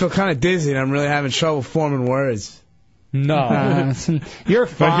don't know, I feel kind of dizzy, and I'm really having trouble forming words. No. You're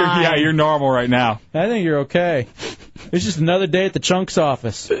fine. You're normal right now. I think you're okay. It's just another day at the Chunk's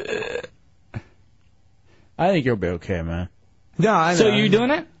office. I think you'll be okay, man. No, I know. So you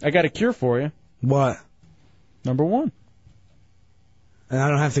doing it? I got a cure for you. What? Number 1. And I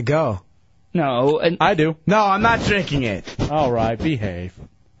don't have to go. No. I do. No, I'm not drinking it. All right, behave.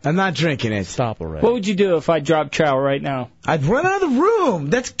 I'm not drinking it. Stop already. What would you do if I dropped trow right now? I'd run out of the room.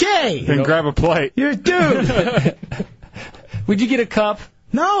 That's gay. Then grab a plate. You're a dude. Would you get a cup?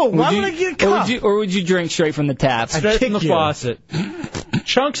 No, why would I get a cup? Or would you drink straight from the tap? Straight from the faucet.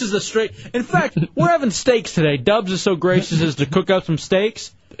 Chunks is the straight. In fact, we're having steaks today. Dubs is so gracious as to cook up some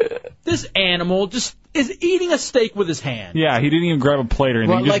steaks. This animal just is eating a steak with his hand. Yeah, he didn't even grab a plate or anything.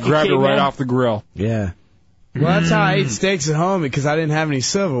 Well, He just like a grabbed it right caveman? off the grill. Yeah. Well, that's how I eat steaks at home because I didn't have any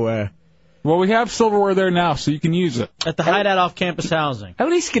silverware. Well, we have silverware there now, so you can use it. At the Hideout off-campus housing. At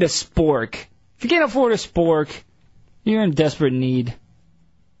least get a spork. If you can't afford a spork, you're in desperate need.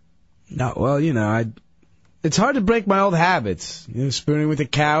 No, well, it's hard to break my old habits. Spooning with the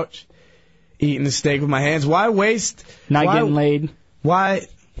couch, eating the steak with my hands. Why waste? Not getting laid. Why?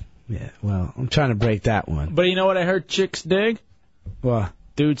 Yeah, well, I'm trying to break that one. But you know what I heard chicks dig? What?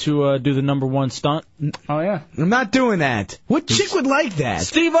 Dudes who do the number 1 stunt. Oh, yeah. I'm not doing that. What chick would like that?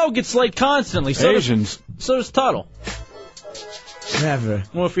 Steve-O gets laid constantly. So Asians. So does Tuttle. Never.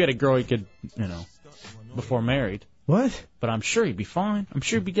 Well, if he had a girl he could, before married. What? But I'm sure he'd be fine. I'm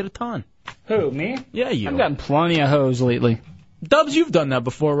sure he'd get a ton. Who, me? Yeah, you. I've gotten plenty of hoes lately. Dubs, you've done that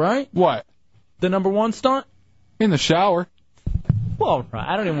before, right? What? The number 1 stunt? In the shower. Well, right.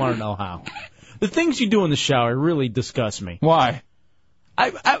 I don't even want to know how. The things you do in the shower really disgust me. Why?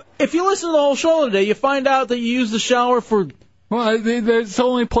 If you listen to the whole show today, you find out that you use the shower for... Well, it's the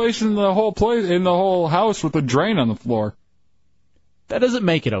only place in the whole house with a drain on the floor. That doesn't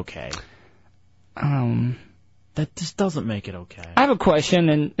make it okay. That just doesn't make it okay. I have a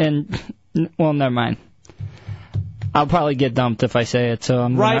question, and well, never mind. I'll probably get dumped if I say it, so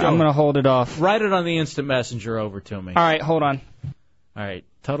I'm going to hold it off. Write it on the instant messenger over to me. All right, hold on. All right,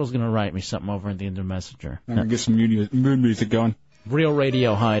 Tuttle's going to write me something over in the instant messenger. I'm going to get some mood music going. Real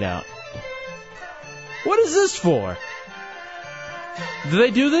Radio Hideout. What is this for? Do they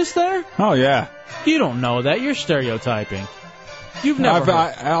do this there? Oh, yeah. You don't know that. You're stereotyping. You've never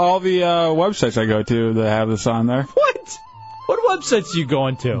heard. All the websites I go to that have this on there. What? What websites are you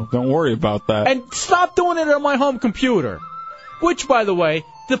going to? Don't worry about that. And stop doing it on my home computer. Which, by the way,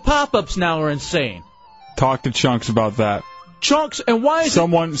 the pop-ups now are insane. Talk to Chunks about that. Chunks, and why is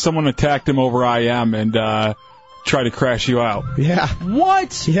Someone attacked him over IM and tried to crash you out. Yeah.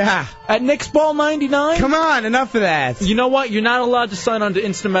 What? Yeah. At Nick's Ball 99? Come on, enough of that. You know what? You're not allowed to sign on to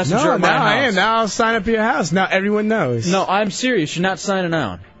Instant Messenger No, at my now house. I am. Now I'll sign up at your house. Now everyone knows. No, I'm serious. You're not signing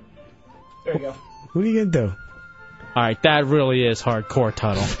on. There you go. What are you going to do? All right, that really is hardcore,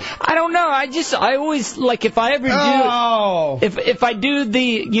 Tuttle. I don't know. I always, like, if I ever do... Oh! If I do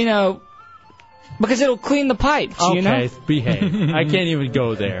the, because it'll clean the pipes, Okay, behave. I can't even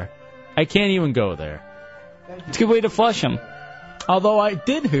go there. It's a good way to flush them. Although I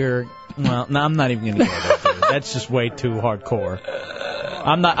did hear... Well, no, I'm not even going to go there, dude. That's just way too hardcore.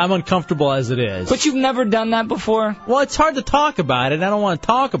 I'm uncomfortable as it is. But you've never done that before? Well, it's hard to talk about it. I don't want to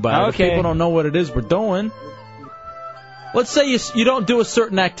talk about it if people don't know what it is we're doing. Let's say you don't do a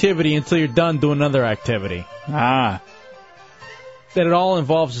certain activity until you're done doing another activity. Ah. That it all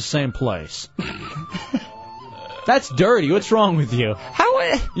involves the same place. That's dirty. What's wrong with you?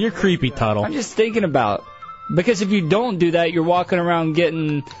 You're creepy, Tuttle. I'm just thinking about. Because if you don't do that, you're walking around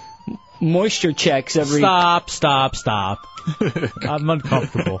getting moisture checks every... Stop. I'm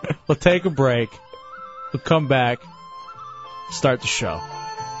uncomfortable. We'll take a break. We'll come back. Start the show.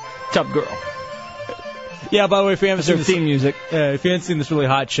 Top girl. Yeah, by the way, if you haven't seen theme music. If you haven't seen this really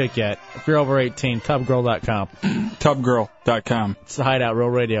hot chick yet, if you're over 18, tubgirl.com. Tubgirl.com. It's the Hideout Real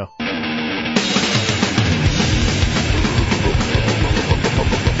Radio.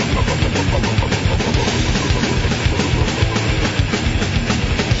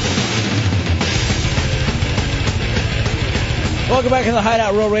 Welcome back to the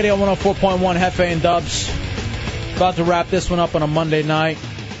Hideout Real Radio 104.1 Hefe and Dubs. About to wrap this one up on a Monday night.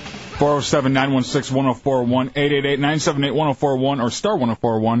 407-916-1041, 888-978-1041, or star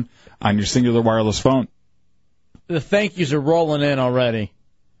 1041 on your singular wireless phone. The thank yous are rolling in already.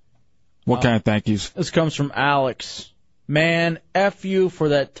 What kind of thank yous? This comes from Alex. Man, F you for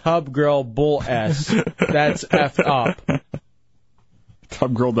that tub girl bull S. That's F'd up.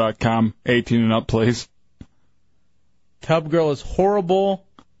 Tubgirl.com, 18 and up, please. Tub girl is horrible.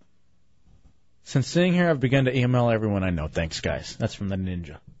 Since sitting here, I've begun to email everyone I know. Thanks, guys. That's from the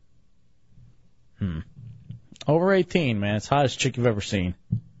Ninja. Over 18, man. It's the hottest chick you've ever seen.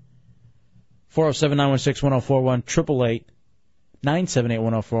 407-916-1041,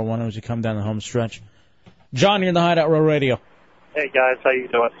 888-978-1041 as you come down the home stretch. John, you're in the Hideout Row Radio. Hey, guys. How you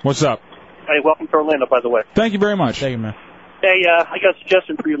doing? What's up? Hey, welcome to Orlando, by the way. Thank you very much. Thank you, man. Hey, I got a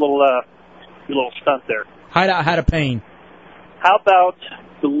suggestion for your little stunt there. Hideout had a pain. How about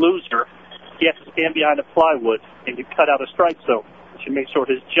the loser? He has to stand behind a plywood, and you cut out a strike zone. You should make sure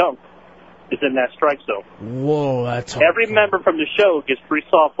his junk is in that strike zone. Whoa, that's Every member from the show gets 3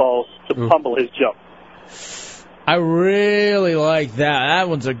 softballs to pummel his junk. I really like that. That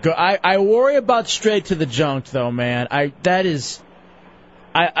one's a good. I worry about straight to the junk though, man. I'm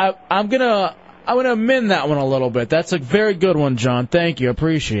gonna amend that one a little bit. That's a very good one, John. Thank you.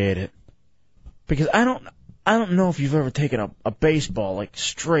 Appreciate it. Because I don't know if you've ever taken a baseball like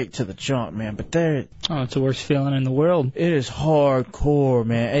straight to the junk, man. But it's the worst feeling in the world. It is hardcore,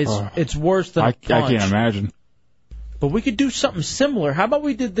 man. It's worse than a punch. I can't imagine. But we could do something similar. How about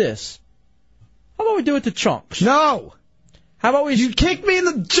we did this? How about we do it to Chunks? No. How about we? You kicked me in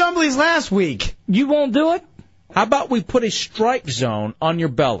the jumblies last week. You won't do it? How about we put a strike zone on your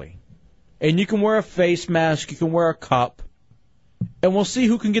belly, and you can wear a face mask, you can wear a cup, and we'll see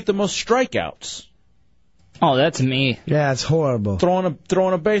who can get the most strikeouts. Oh, that's me. Yeah, it's horrible.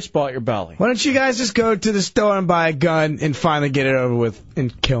 Throwing a baseball at your belly. Why don't you guys just go to the store and buy a gun and finally get it over with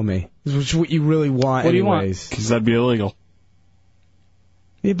and kill me? Which is what you really want, What do you anyways. want? Because that'd be illegal.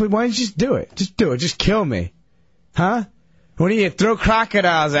 Yeah, but why don't you just do it? Just do it. Just kill me. Huh? What do you throw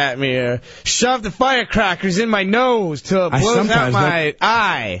crocodiles at me or shove the firecrackers in my nose till it blows out my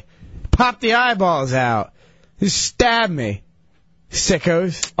eye? Pop the eyeballs out. Just stab me.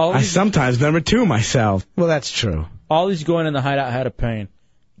 Sickos. I sometimes number 2 myself. Well, that's true. All these going in the Hideout had a pain.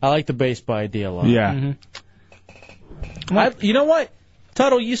 I like the baseball idea a lot. Yeah. You know what?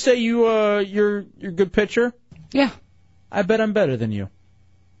 Tuttle, you say you're a good pitcher? Yeah. I bet I'm better than you.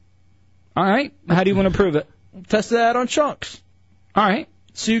 All right. How do you want to prove it? Test that on Chunks. All right.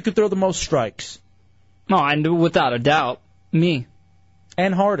 So you could throw the most strikes. No, and without a doubt, me.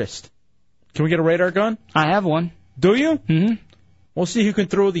 And hardest. Can we get a radar gun? I have one. Do you? Mm-hmm. We'll see who can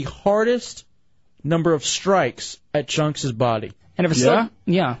throw the hardest number of strikes at Chunks' body. And if it still,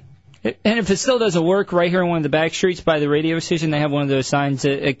 and if it still doesn't work, right here in one of the back streets by the radio station, they have one of those signs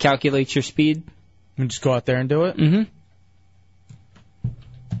that it calculates your speed. You can just go out there and do it? Mm-hmm.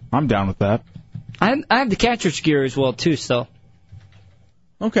 I'm down with that. I have the catcher's gear as well, too, still.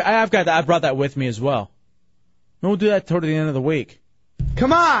 Okay, I've got that. I brought that with me as well. We'll do that toward the end of the week.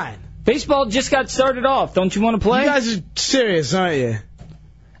 Come on! Baseball just got started off. Don't you want to play? You guys are serious, aren't you?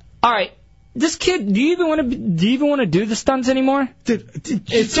 All right. This kid, do you even want to do the stunts anymore?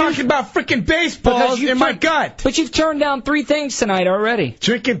 It's talking about freaking baseballs in my gut. But you've turned down 3 things tonight already.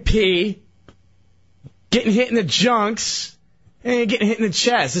 Drinking pee, getting hit in the junks, and getting hit in the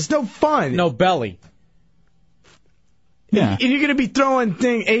chest. It's no fun. No belly. Yeah. And you're going to be throwing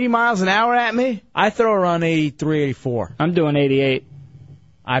 80 miles an hour at me? I throw around 83, 84. I'm doing 88.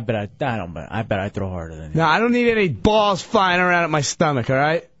 I bet I throw harder than you. No, I don't need any balls flying around at my stomach, all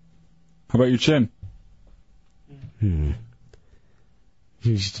right? How about your chin?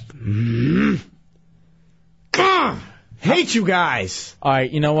 Hate you guys. All right,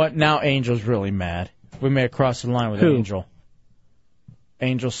 you know what? Now Angel's really mad. We may have crossed the line with Who? Angel.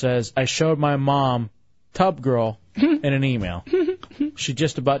 Angel says, I showed my mom Tub Girl in an email. She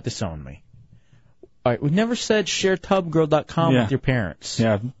just about disowned me. All right, we never said share tubgirl.com with your parents.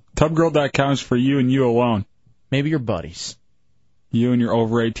 Yeah, tubgirl.com is for you and you alone. Maybe your buddies. You and your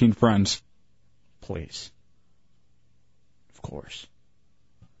over 18 friends. Please. Of course.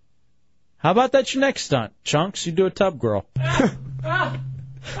 How about that your next stunt? Chunks, you do a Tub Girl.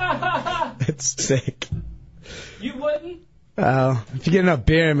 It's sick. You wouldn't? If you get enough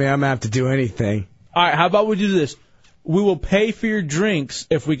beer in me, I'm going to have to do anything. All right, how about we do this? We will pay for your drinks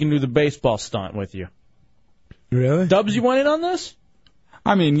if we can do the baseball stunt with you. Really? Dubs, you want in on this?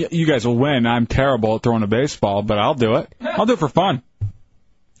 I mean, you guys will win. I'm terrible at throwing a baseball, but I'll do it. I'll do it for fun.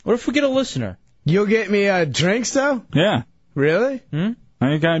 What if we get a listener? You'll get me drinks, though? Yeah. Really? Any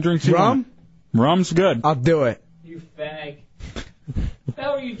kind of drinks you Rum? want. Rum's good. I'll do it. You fag. What the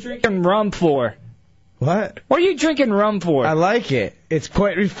hell are you drinking rum for? What? What are you drinking rum for? I like it. It's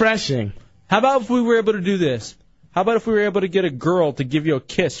quite refreshing. How about if we were able to do this? How about if we were able to get a girl to give you a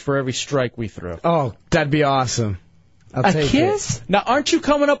kiss for every strike we threw? Oh, that'd be awesome. I'll take kiss? it. Now, aren't you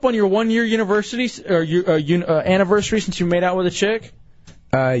coming up on your 1-year anniversary since you made out with a chick?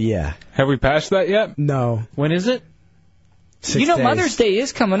 Yeah. Have we passed that yet? No. When is it? 6 you know, days. Mother's Day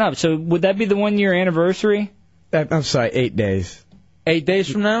is coming up, so would that be the 1-year anniversary? I'm sorry, 8 days. 8 days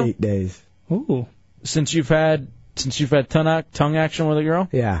from now? 8 days. Ooh. Since you've had tongue action with a girl?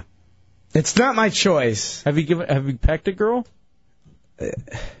 Yeah. It's not my choice. Have you pecked a girl?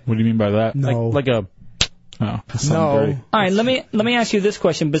 What do you mean by that? No. Like a... Oh, no. All right, let me ask you this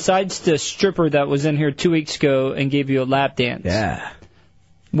question. Besides the stripper that was in here 2 weeks ago and gave you a lap dance. Yeah.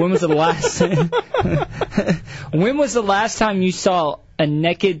 When was the last When was the last time you saw a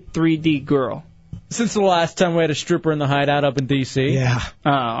naked 3D girl? Since the last time we had a stripper in the Hideout up in D.C. Yeah.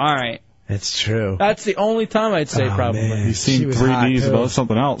 Oh, all right. It's true. That's the only time I'd say probably. Man. You've seen 3Ds about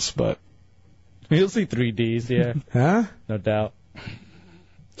something else, but... You'll see 3Ds, yeah. Huh? No doubt.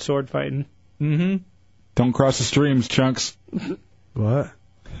 Sword fighting. Mm-hmm. Don't cross the streams, Chunks. What?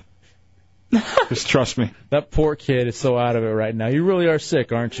 Just trust me. That poor kid is so out of it right now. You really are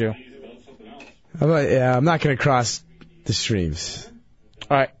sick, aren't you? I'm not going to cross the streams.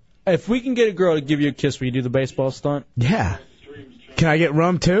 All right. If we can get a girl to give you a kiss, will you do the baseball stunt? Yeah. Can I get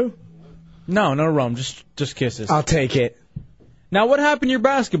rum, too? No rum. Just kisses. I'll take it. Now, what happened to your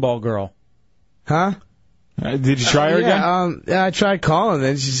basketball girl? Huh? Did you try her again? Yeah, I tried calling,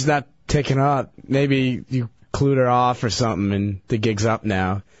 and she's not taking up. Maybe you clued her off or something, and the gig's up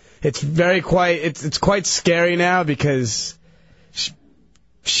now. It's it's quite scary now because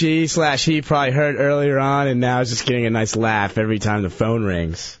she/he probably heard earlier on, and now is just getting a nice laugh every time the phone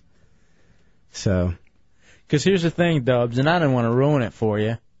rings. So. Because here's the thing, Dubs, and I didn't want to ruin it for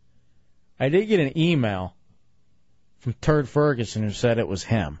you. I did get an email from Turd Ferguson who said it was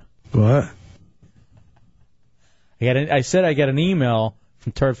him. What? I said I got an email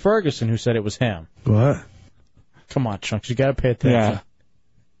from Turd Ferguson who said it was him. What? Come on, Chunks, you got to pay attention.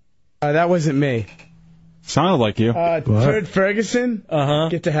 Yeah. That wasn't me. Sounded like you. Turd Ferguson? Uh-huh.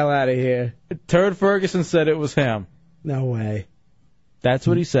 Get the hell out of here. Turd Ferguson said it was him. No way. That's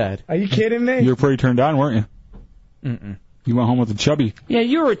what he said. Are you kidding me? You were pretty turned on, weren't you? Mm-mm. You went home with the chubby. Yeah,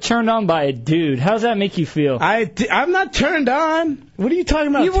 you were turned on by a dude. How does that make you feel? I'm not turned on. What are you talking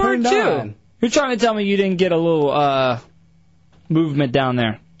about? You were turned too. on? You're trying to tell me you didn't get a little movement down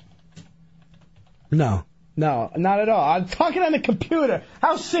there. No, not at all. I'm talking on the computer.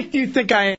 How sick do you think I am?